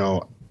on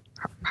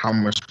how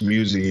much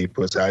music he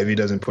puts out. If he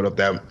doesn't put up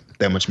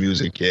that much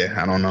music, yeah,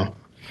 I don't know.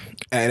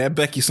 Hey, that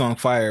Becky song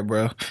fire,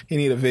 bro. You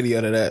need a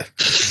video to that.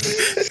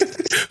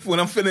 When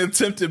I'm feeling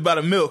tempted by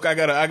the milk, I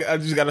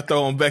just gotta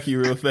throw on Becky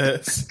real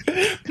fast.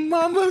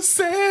 Mama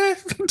said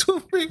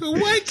to bring a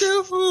white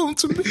girl home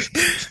to me.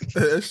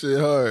 That shit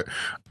hard.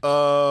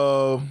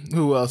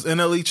 Who else?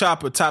 NLE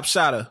Chopper, Top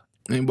Shotter.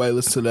 Anybody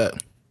listen to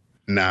that?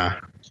 Nah.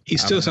 He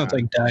still sounds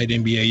like died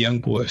NBA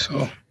YoungBoy.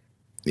 So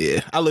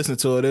yeah, I listened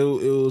to it. It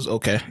was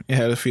okay. It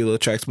had a few little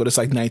tracks, but it's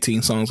like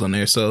 19 songs on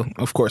there, so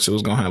of course it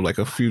was gonna have like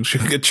a few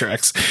good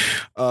tracks.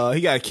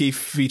 He got a key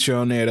feature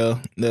on there though.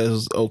 That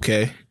was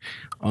okay.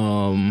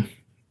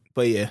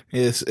 But yeah,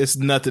 it's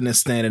nothing that's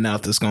standing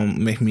out that's gonna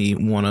make me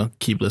want to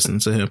keep listening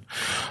to him.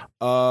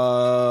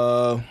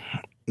 Rod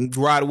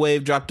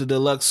Wave dropped the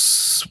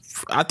deluxe.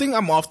 I think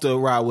I'm off the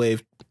Rod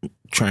Wave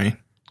train.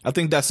 I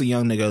think that's a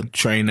young nigga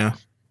train now.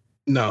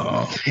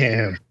 no,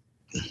 Damn.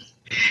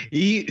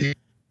 He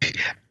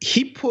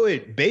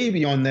put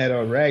Baby on that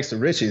Rags to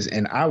Riches,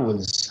 and I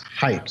was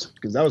hyped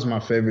because that was my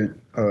favorite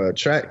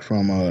track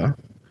from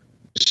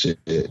shit.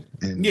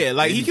 And yeah,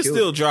 like he can killed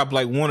still drop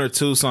like one or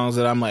two songs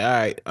that I'm like, all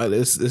right,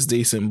 it's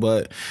decent,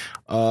 but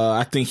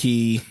I think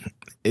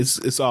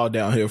it's all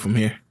downhill from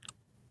here.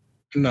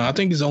 no. I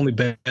think his only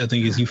bad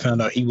thing is you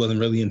found out he wasn't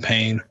really in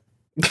pain.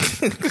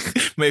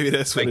 Maybe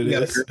that's what Like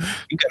it is.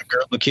 You got a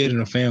girl, a kid,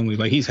 and a family.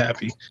 Like he's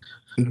happy.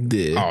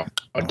 Yeah.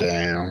 Oh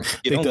damn. I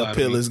think the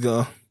pill is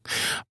gone.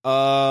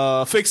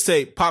 Fix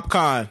tape,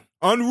 Popcorn,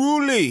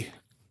 Unruly.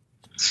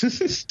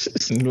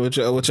 What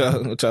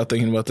y'all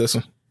thinking about this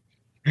one?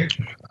 I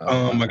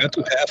got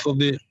through half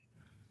of it.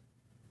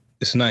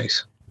 It's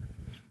nice.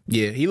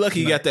 Yeah, he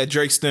lucky he got that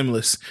Drake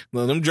stimulus.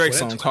 Well, them Drake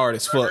songs hard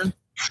as fuck.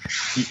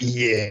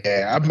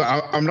 Yeah,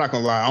 I'm not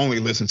gonna lie. I only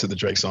listen to the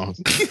Drake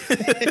songs.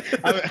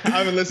 I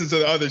haven't listened to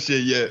the other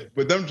shit yet,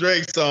 but them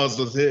Drake songs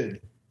was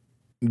hit.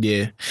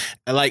 Yeah,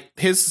 and like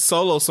his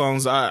solo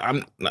songs,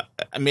 I'm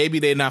maybe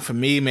they're not for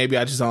me. Maybe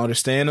I just don't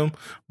understand them.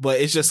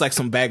 But it's just like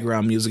some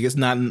background music. It's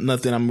not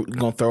nothing I'm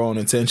gonna throw on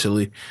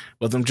intentionally.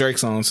 But them Drake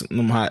songs,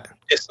 them hot.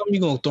 It's something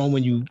you're gonna throw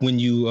when you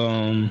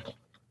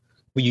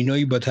know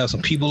you're about to have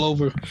some people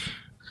over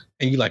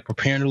and you like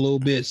preparing a little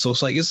bit. So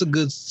it's like it's a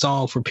good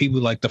song for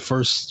people like the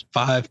first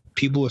 5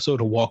 people or so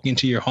to walk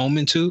into your home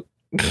into.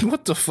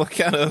 What the fuck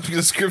kind of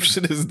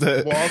description is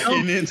that?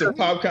 Walking into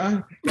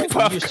Popcorn. When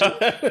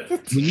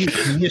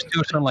you're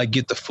still trying to like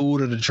get the food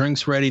or the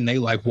drinks ready and they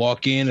like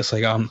walk in, it's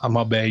like I'm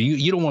my bad.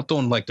 You don't want to throw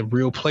in like the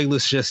real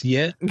playlist just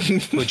yet,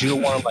 but you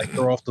don't want to like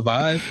throw off the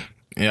vibe.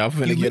 Yeah, I'm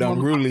finna get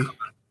unruly.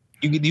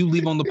 You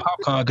leave on the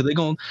popcorn because they're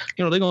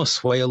gonna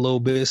sway a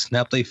little bit,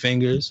 snap their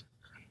fingers.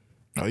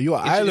 Oh, you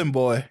an island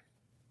boy.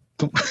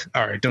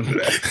 All right, don't do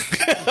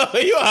that.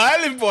 You an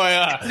island boy,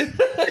 huh?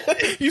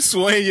 You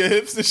swaying your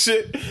hips and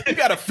shit. You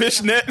got a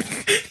fishnet.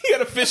 You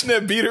got a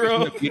fishnet beater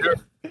on.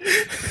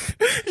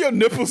 Your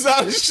nipples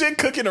out and shit,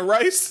 cooking the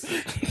rice.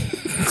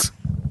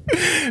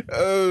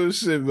 Oh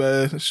shit,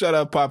 man. Shout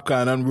out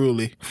Popcorn,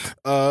 Unruly.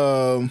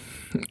 I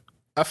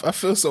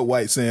feel so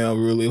white saying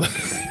Unruly.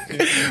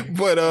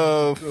 But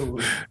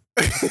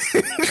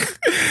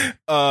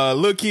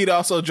Lil Keed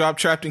also dropped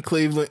Trapped on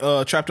Cleveland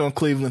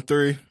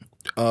 3.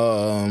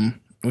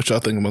 What y'all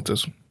think about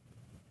this one?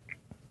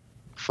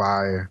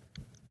 Fire.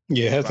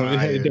 Yeah, it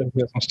definitely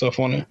has some stuff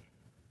on it.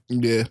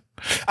 Yeah,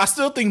 I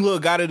still think Lil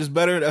Got It is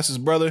better. That's his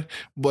brother,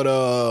 but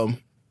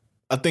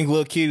I think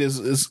Lil Keed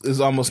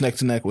is almost neck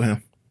to neck with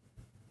him.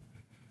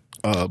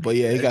 But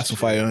yeah, he got some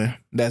fire on him.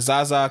 That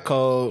Zaza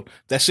code,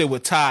 that shit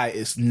with Ty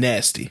is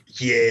nasty.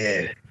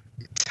 Yeah,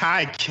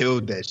 Ty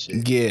killed that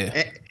shit.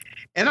 Yeah.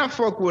 And I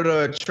fuck with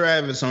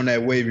Travis on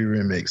that Wavy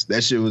remix.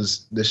 That shit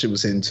was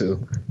hitting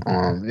too.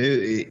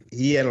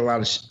 He had a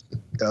lot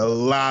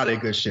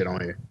of good shit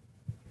on here.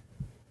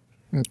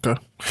 Okay.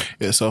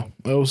 Yeah. So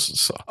it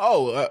was.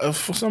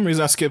 For some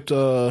reason I skipped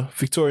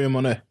Victoria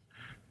Monet.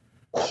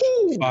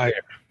 Fire.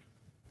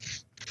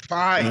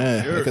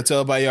 Man, I could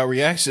tell by your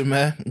reaction,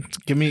 man.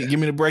 Give me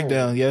the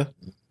breakdown. Yeah.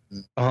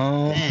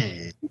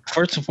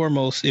 First and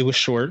foremost, it was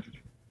short.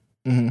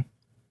 Mm-hmm.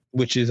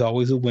 Which is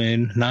always a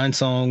win. 9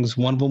 songs,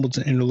 one of them was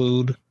an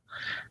interlude.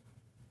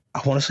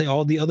 I want to say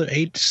all the other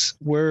 8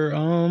 were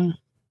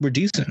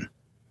decent.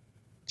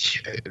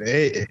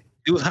 It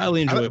was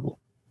highly enjoyable.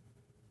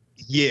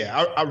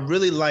 I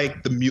really like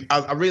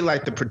I really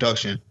like the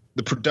production.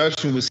 The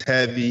production was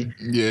heavy.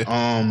 Yeah.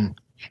 And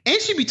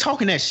she be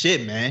talking that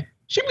shit, man.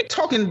 She be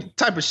talking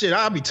type of shit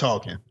I be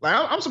talking. Like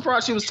I'm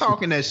surprised she was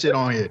talking that shit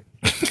on here.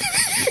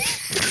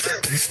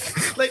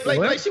 Like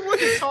she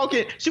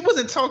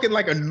wasn't talking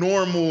like a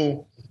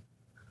normal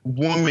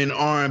woman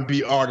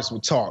R&B artist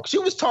would talk. She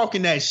was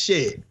talking that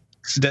shit.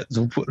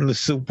 So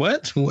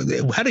what?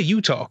 How do you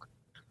talk?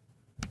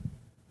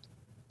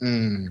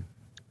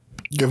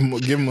 Give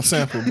him a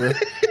sample, bro.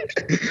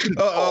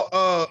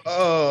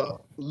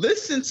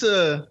 listen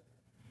to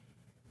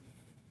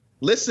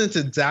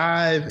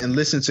Dive and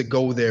listen to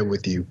Go There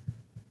With You.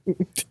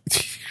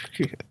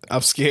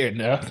 I'm scared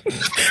now.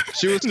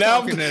 She was now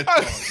talking that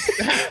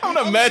I'm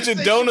gonna imagine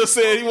Dona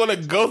said he want to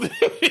go there.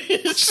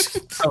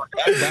 Oh,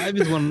 Dive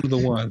is one of the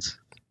ones.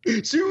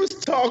 She was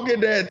talking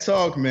that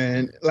talk,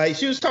 man. Like,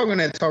 she was talking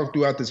that talk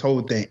throughout this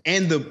whole thing,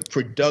 and the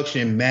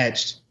production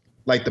matched.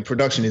 Like, the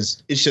production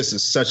it's just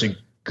such a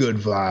good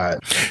vibe.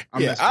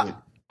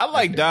 I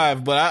like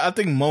Dive, but I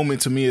think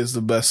Moment to me is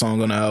the best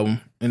song on the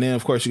album. And then,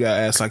 of course, you got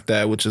Ass Like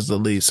That, which is the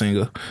lead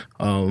single.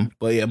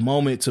 But yeah,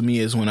 Moment to me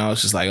is when I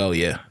was just like, oh,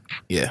 yeah.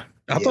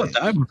 I thought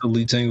Dive was the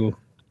lead single.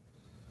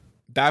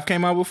 Dive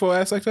came out before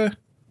Ass Like That?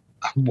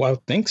 Well, I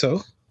think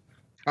so.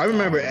 I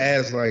remember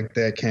Ass Like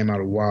That came out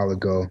a while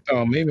ago.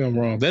 Oh, maybe I'm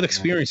wrong. That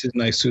Experience is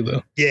nice, too,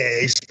 though. Yeah,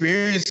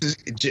 Experience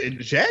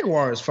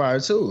Jaguar is fire,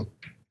 too.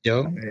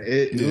 Yo.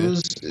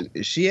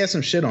 She had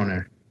some shit on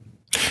there.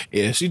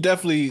 Yeah, she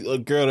definitely a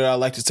girl that I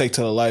like to take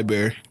to the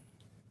library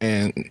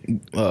and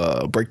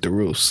break the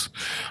rules.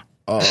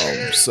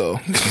 So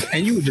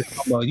And you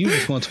just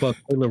want to talk about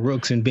Taylor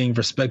Rooks and being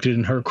respected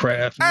in her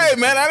craft. hey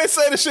man, I didn't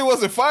say the shit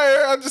wasn't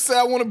fire. I just said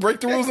I want to break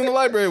the rules in the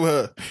library with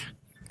her.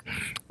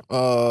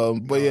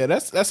 But yeah,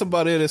 that's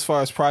about it as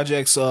far as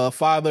projects.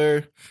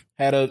 Father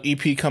had an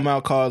EP come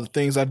out called "The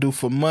Things I Do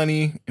for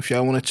Money." If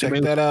y'all want to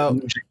check that out,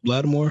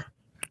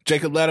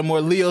 Jacob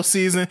Lattimore, Leo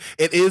season.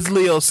 It is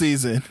Leo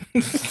season.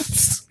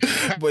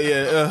 But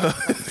yeah,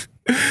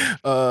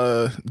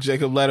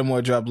 Jacob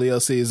Lattimore dropped Leo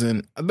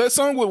season. That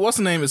song with what's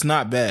the name is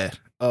not bad.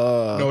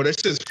 No,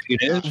 that's just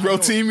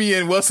Rotimi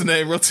and what's the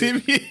name?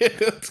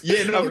 Rotimi.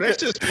 Yeah, no, that's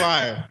just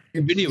fire.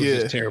 Your video was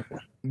just terrible.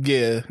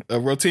 Yeah,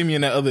 Rotimi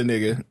and that other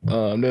nigga.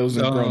 That was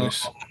in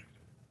Grownish.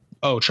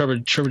 Oh, Trevor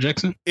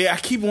Jackson? Yeah, I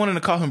keep wanting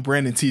to call him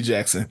Brandon T.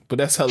 Jackson, but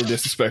that's hella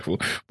disrespectful.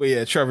 But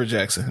yeah, Trevor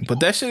Jackson. But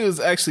that shit was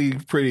actually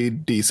pretty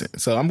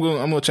decent. So I'm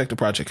gonna check the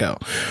project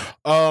out.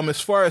 As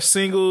far as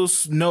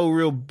singles, no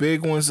real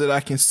big ones that I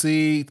can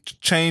see.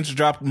 Change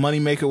dropped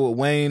Moneymaker with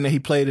Wayne that he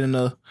played in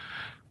the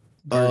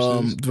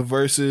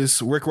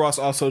verses. Rick Ross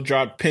also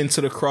dropped Pin to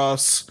the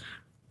Cross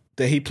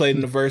that he played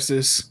in the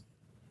verses.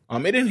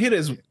 It didn't hit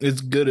as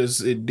good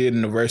as it did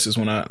in the verses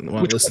when I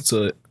listened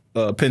to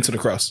it. Pin to the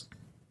Cross.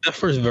 That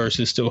first verse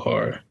is still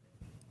hard.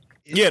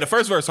 Yeah, the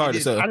first verse hard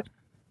as hell.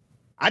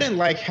 I didn't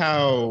like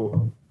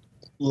how,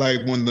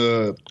 like, when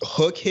the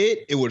hook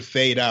hit, it would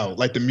fade out.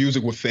 Like, the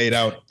music would fade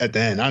out at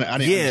the end. I didn't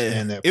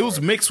understand that part. It was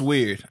mixed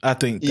weird. I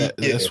think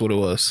that's what it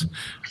was.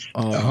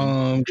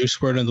 Just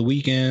Word on the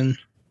Weekend.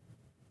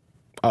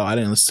 Oh, I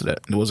didn't listen to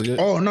that. Was it good?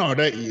 Oh no,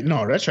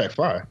 that track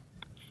fire.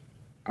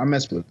 I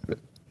messed with it.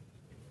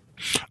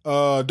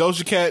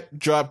 Doja Cat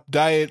dropped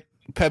Diet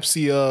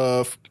Pepsi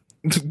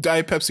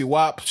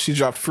WAP. She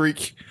dropped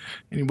Freak.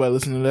 Anybody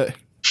listen to that?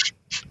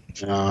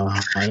 No,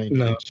 I didn't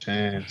get a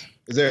chance.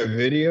 Is there a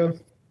video?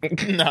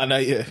 Nah,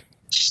 not yet.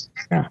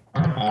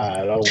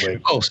 I'll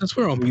wait. Oh, since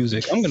we're on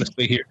music, I'm gonna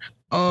stay here.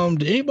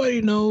 Did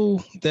anybody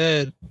know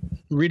that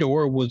Rita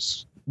Ora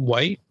was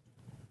white?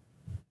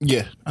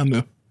 Yeah, I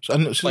knew.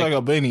 She's like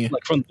Albanian.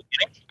 Like from the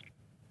beginning?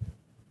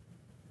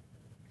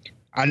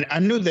 I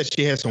knew that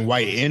she had some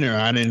white in her.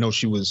 I didn't know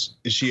she was.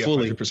 Is she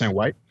 100%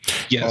 white?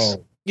 Yes.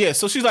 Oh. Yeah,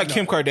 so she's like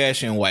Kim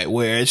Kardashian white,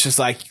 where it's just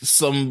like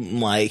some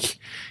like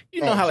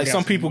how like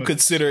some people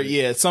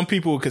consider some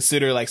people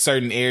consider like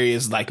certain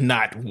areas like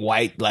not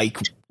white, like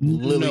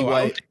lily white.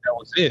 I don't think that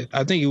was it.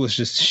 I think it was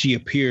just she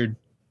appeared.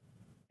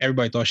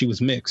 Everybody thought she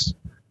was mixed.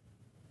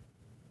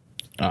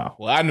 Oh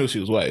well, I knew she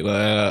was white.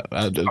 I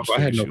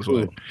had no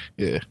clue.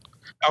 Yeah.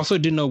 I also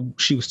didn't know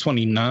she was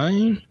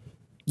 29.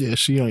 Yeah,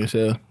 she young as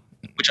hell.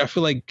 Which I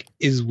feel like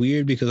is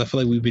weird because I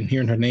feel like we've been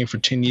hearing her name for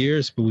 10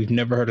 years, but we've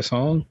never heard a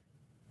song.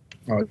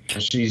 Oh,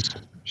 she's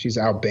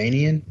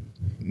Albanian.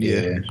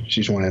 Yeah,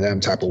 she's one of them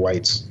type of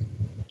whites.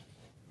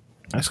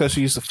 That's because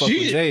she used to fuck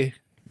with Jay.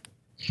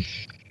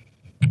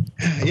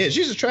 Yeah,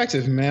 she's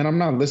attractive, man. I'm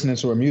not listening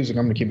to her music.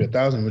 I'm gonna keep it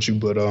 1,000 with you,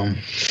 but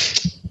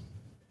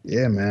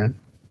yeah, man.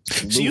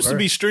 She used to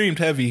be streamed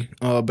heavy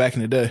back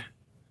in the day.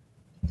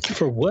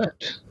 For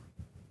what?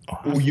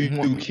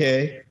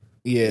 UK.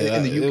 Yeah,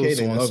 in the UK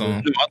they love song.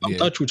 it. No, I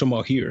thought you were talking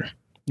about here.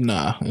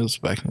 Nah, it was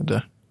back in the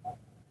day.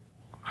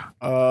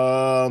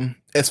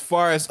 As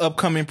far as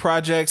upcoming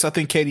projects, I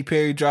think Katy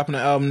Perry dropping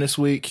an album this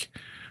week.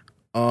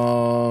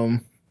 Who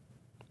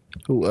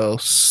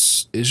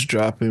else is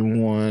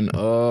dropping one?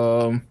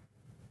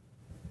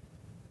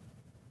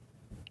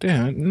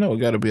 Damn, no, it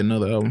got to be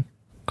another album.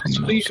 This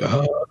week,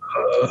 I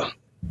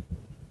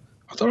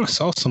thought I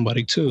saw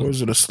somebody too. Or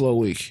is it a slow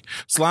week?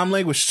 Slime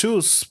Language 2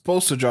 is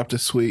supposed to drop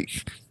this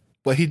week,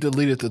 but he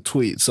deleted the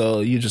tweet,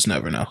 so you just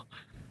never know.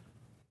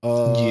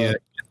 Yeah,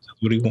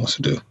 that's what he wants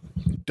to do.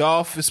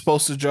 Dolph is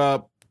supposed to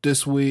drop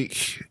this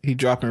week. He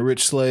dropping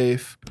Rich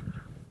Slave.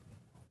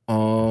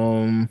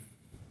 And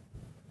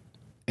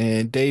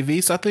Dave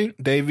East, I think.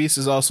 Dave East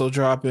is also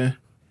dropping.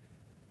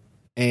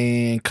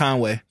 And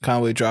Conway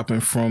dropping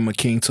From a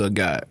King to a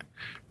God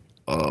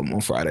on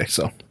Friday.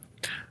 So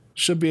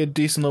should be a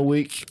decent little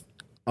week.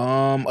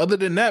 Other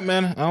than that,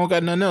 man, I don't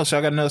got nothing else.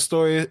 Y'all got another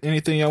story?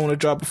 Anything y'all want to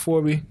drop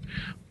before we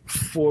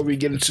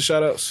get into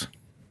shout outs?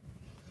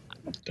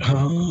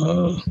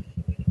 I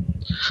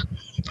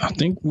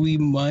think we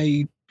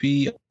might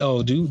be.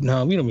 Oh, dude,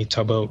 no, we don't need to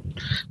talk about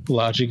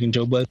Logic and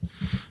Joe Budden.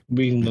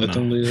 We can let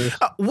them live.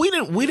 We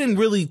didn't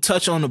really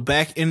touch on the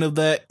back end of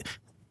that.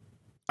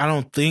 I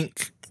don't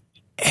think.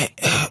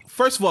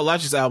 First of all,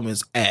 Logic's album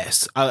is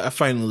ass. I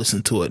finally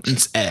listened to it.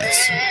 It's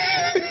ass.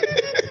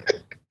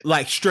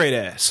 Like straight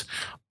ass.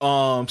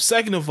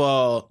 Second of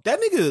all, that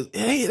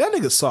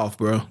nigga's soft,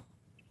 bro.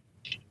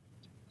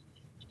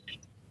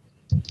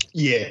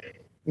 Yeah.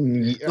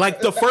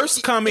 Like the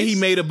first comment he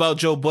made about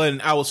Joe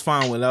Budden, I was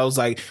fine with. I was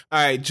like,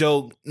 all right,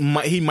 Joe,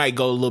 he might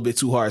go a little bit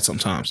too hard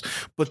sometimes.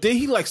 But then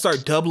he like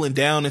started doubling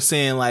down and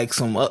saying like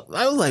I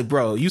was like,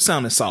 bro, you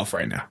sounding soft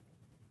right now.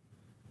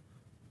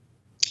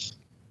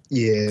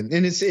 Yeah,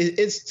 and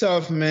it's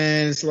tough,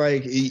 man. It's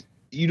like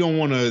you don't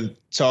want to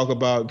talk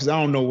about, because I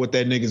don't know what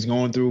that nigga's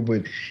going through,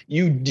 but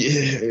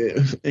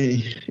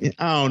I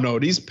don't know.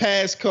 These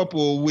past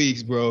couple of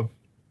weeks, bro,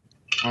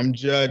 I'm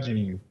judging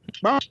you.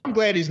 But I'm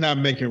glad he's not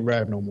making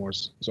rap no more,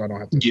 so I don't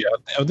have to. Yeah,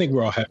 I think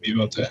we're all happy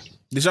about that.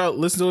 Did y'all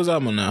listen to his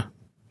album now?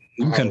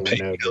 We couldn't pay.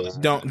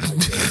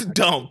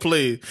 Don't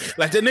please.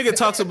 Like that nigga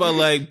talks about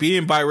like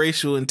being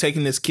biracial and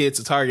taking his kid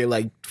to Target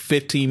like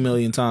 15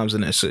 million times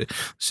in that shit.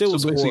 Shit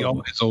was basically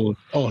horrible.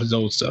 all his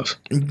old stuff.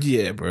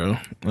 Yeah, bro.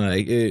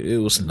 Like it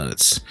was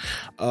nuts.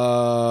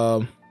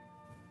 Also,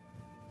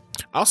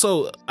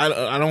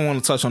 I don't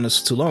want to touch on this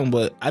for too long,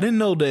 but I didn't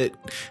know that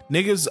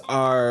niggas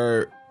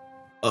are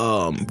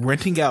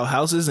renting out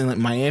houses in like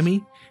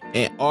Miami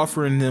and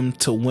offering them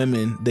to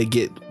women that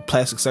get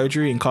plastic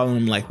surgery and calling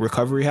them like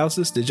recovery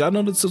houses. Did y'all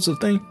know this was a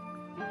thing?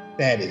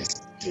 That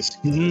is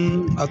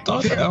I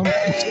thought yeah.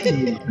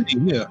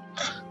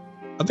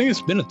 I think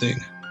it's been a thing.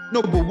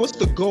 No, but what's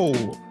the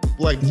goal?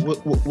 Like,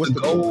 what's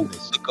the goal of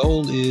this? The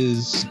goal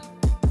is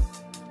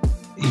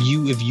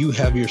if you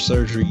have your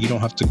surgery, you don't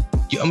have to.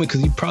 I mean,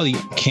 because you probably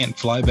can't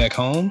fly back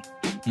home.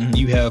 Mm-hmm.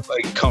 You have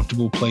a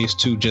comfortable place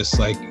to just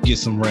like get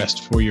some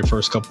rest for your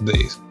first couple of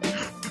days.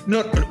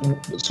 No.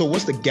 So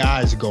what's the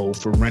guy's goal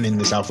for renting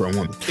this out for a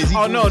woman?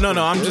 No.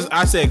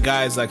 I said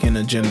guys like in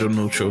a gender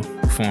neutral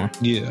form.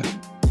 Yeah.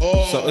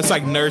 Oh, so it's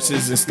like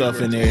nurses and stuff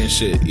in there and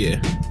shit.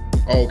 Yeah.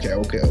 Okay.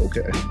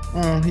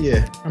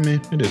 Yeah. I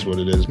mean, it is what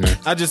it is, man.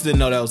 I just didn't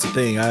know that was a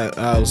thing.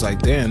 I was like,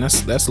 damn,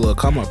 that's a little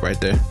come up right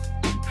there.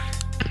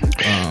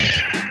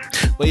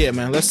 But yeah,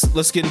 man,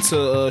 let's get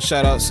into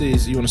shout out.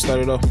 C's, you want to start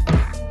it off?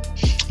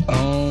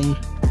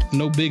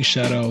 No big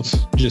shout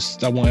outs.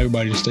 Just I want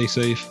everybody to stay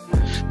safe,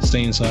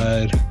 stay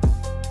inside.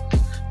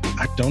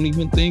 I don't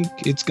even think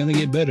it's gonna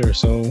get better.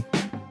 So,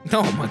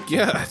 oh my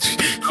god,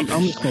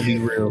 I'm just gonna be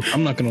real.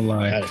 I'm not gonna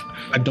lie.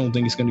 I don't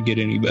think it's gonna get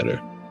any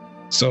better.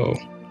 So,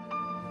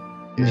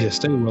 yeah,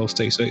 stay well,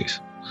 stay safe.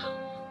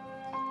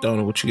 Don't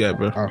know what you got,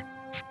 bro.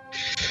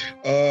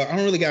 I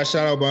don't really got a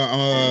shout out about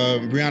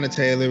Breonna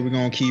Taylor. We're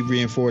gonna keep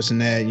reinforcing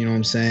that, you know what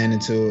I'm saying,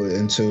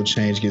 until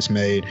change gets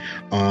made.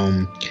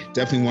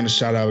 Definitely want to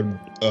shout out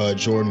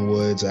Jordan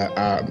Woods.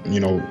 I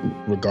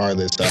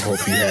regardless, I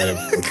hope he had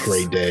a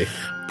great day.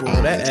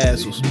 Bro, that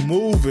ass was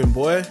moving,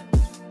 boy.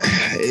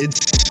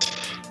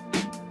 It's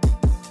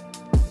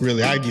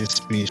really, I get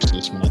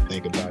speechless when I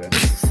think about it.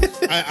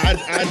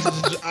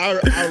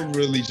 I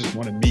really just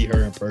want to meet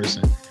her in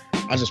person.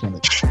 I just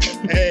want to.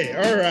 Hey,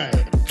 all right.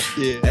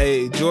 Yeah.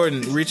 Hey,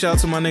 Jordan, reach out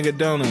to my nigga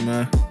Donut,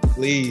 man.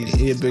 Please.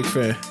 He a big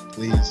fan.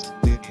 Please.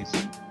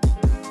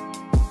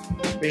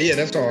 But yeah,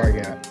 that's all I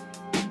got.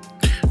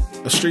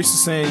 The streets are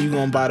saying you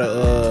gonna buy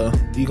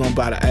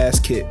the ass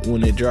kit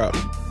when it drop.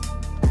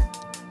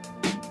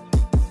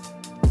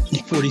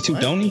 42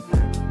 Donny?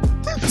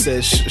 I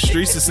said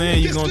streets are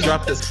saying you gonna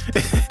drop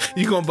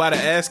you gonna buy the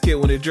ass kit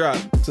when it drop.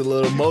 It's a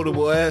little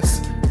moldable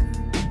ass.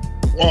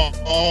 Whoa.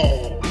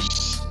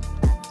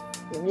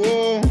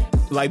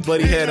 Like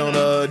Buddy had on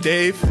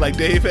Dave, like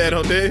Dave had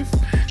on Dave.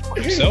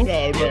 So?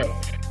 No,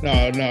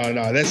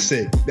 that's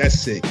sick.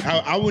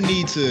 I would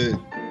need to,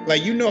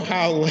 like, you know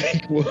how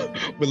like with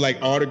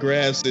like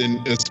autographs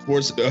and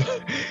sports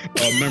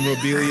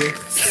memorabilia,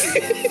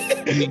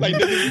 like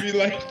niggas be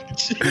like,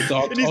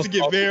 it needs to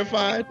get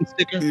verified.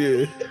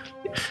 Yeah.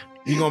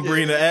 You gonna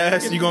bring the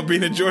ass? You gonna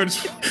bring the Jordan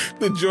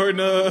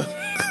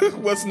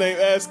what's the name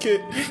ass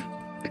kit?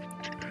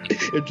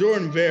 If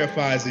Jordan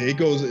verifies it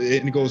goes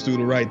through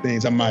the right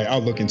things.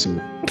 I'll look into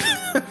it.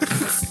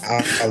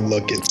 I'll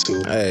look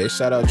into it. Hey,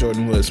 shout out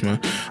Jordan Woods, man.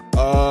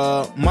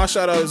 My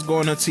shout out is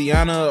going to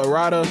Tiana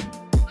Arata.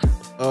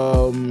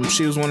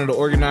 She was one of the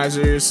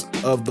organizers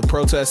of the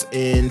protest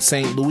in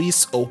St.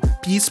 Luis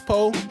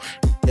Obispo.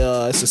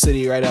 It's a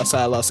city right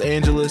outside Los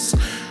Angeles.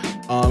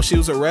 She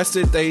was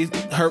arrested.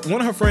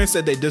 One of her friends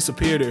said they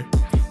disappeared her.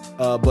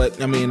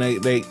 But I mean,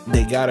 they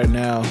got her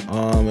now,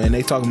 and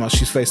they talking about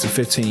she's facing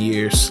 15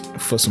 years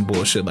for some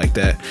bullshit like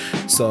that.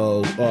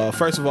 So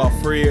first of all,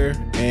 free her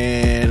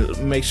and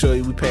make sure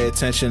we pay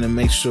attention and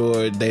make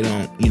sure they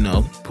don't,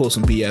 pull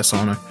some BS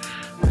on her.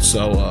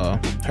 So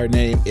her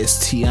name is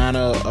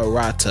Tiana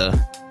Arata.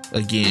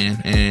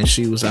 again, and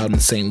she was out in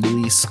St.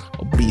 Luis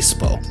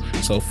Obispo.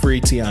 So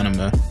free Tiana,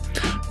 man.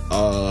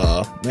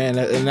 Man,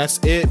 and that's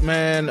it,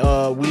 man.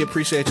 We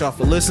appreciate y'all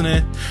for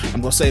listening.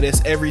 I'm gonna say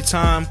this every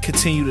time: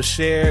 continue to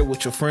share it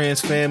with your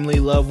friends, family,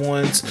 loved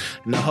ones,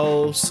 and the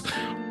hosts.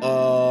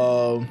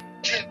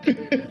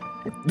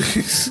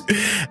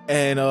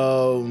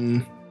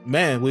 And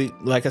man, we,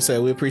 like I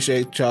said, we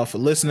appreciate y'all for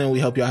listening. We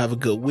hope y'all have a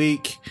good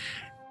week.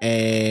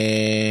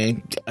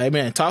 And hey,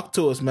 man, talk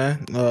to us,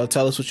 man.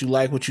 Tell us what you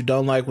like, what you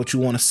don't like, what you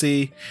want to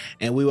see,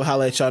 and we will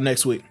holler at y'all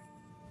next week.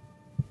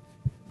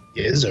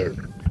 Yes, sir.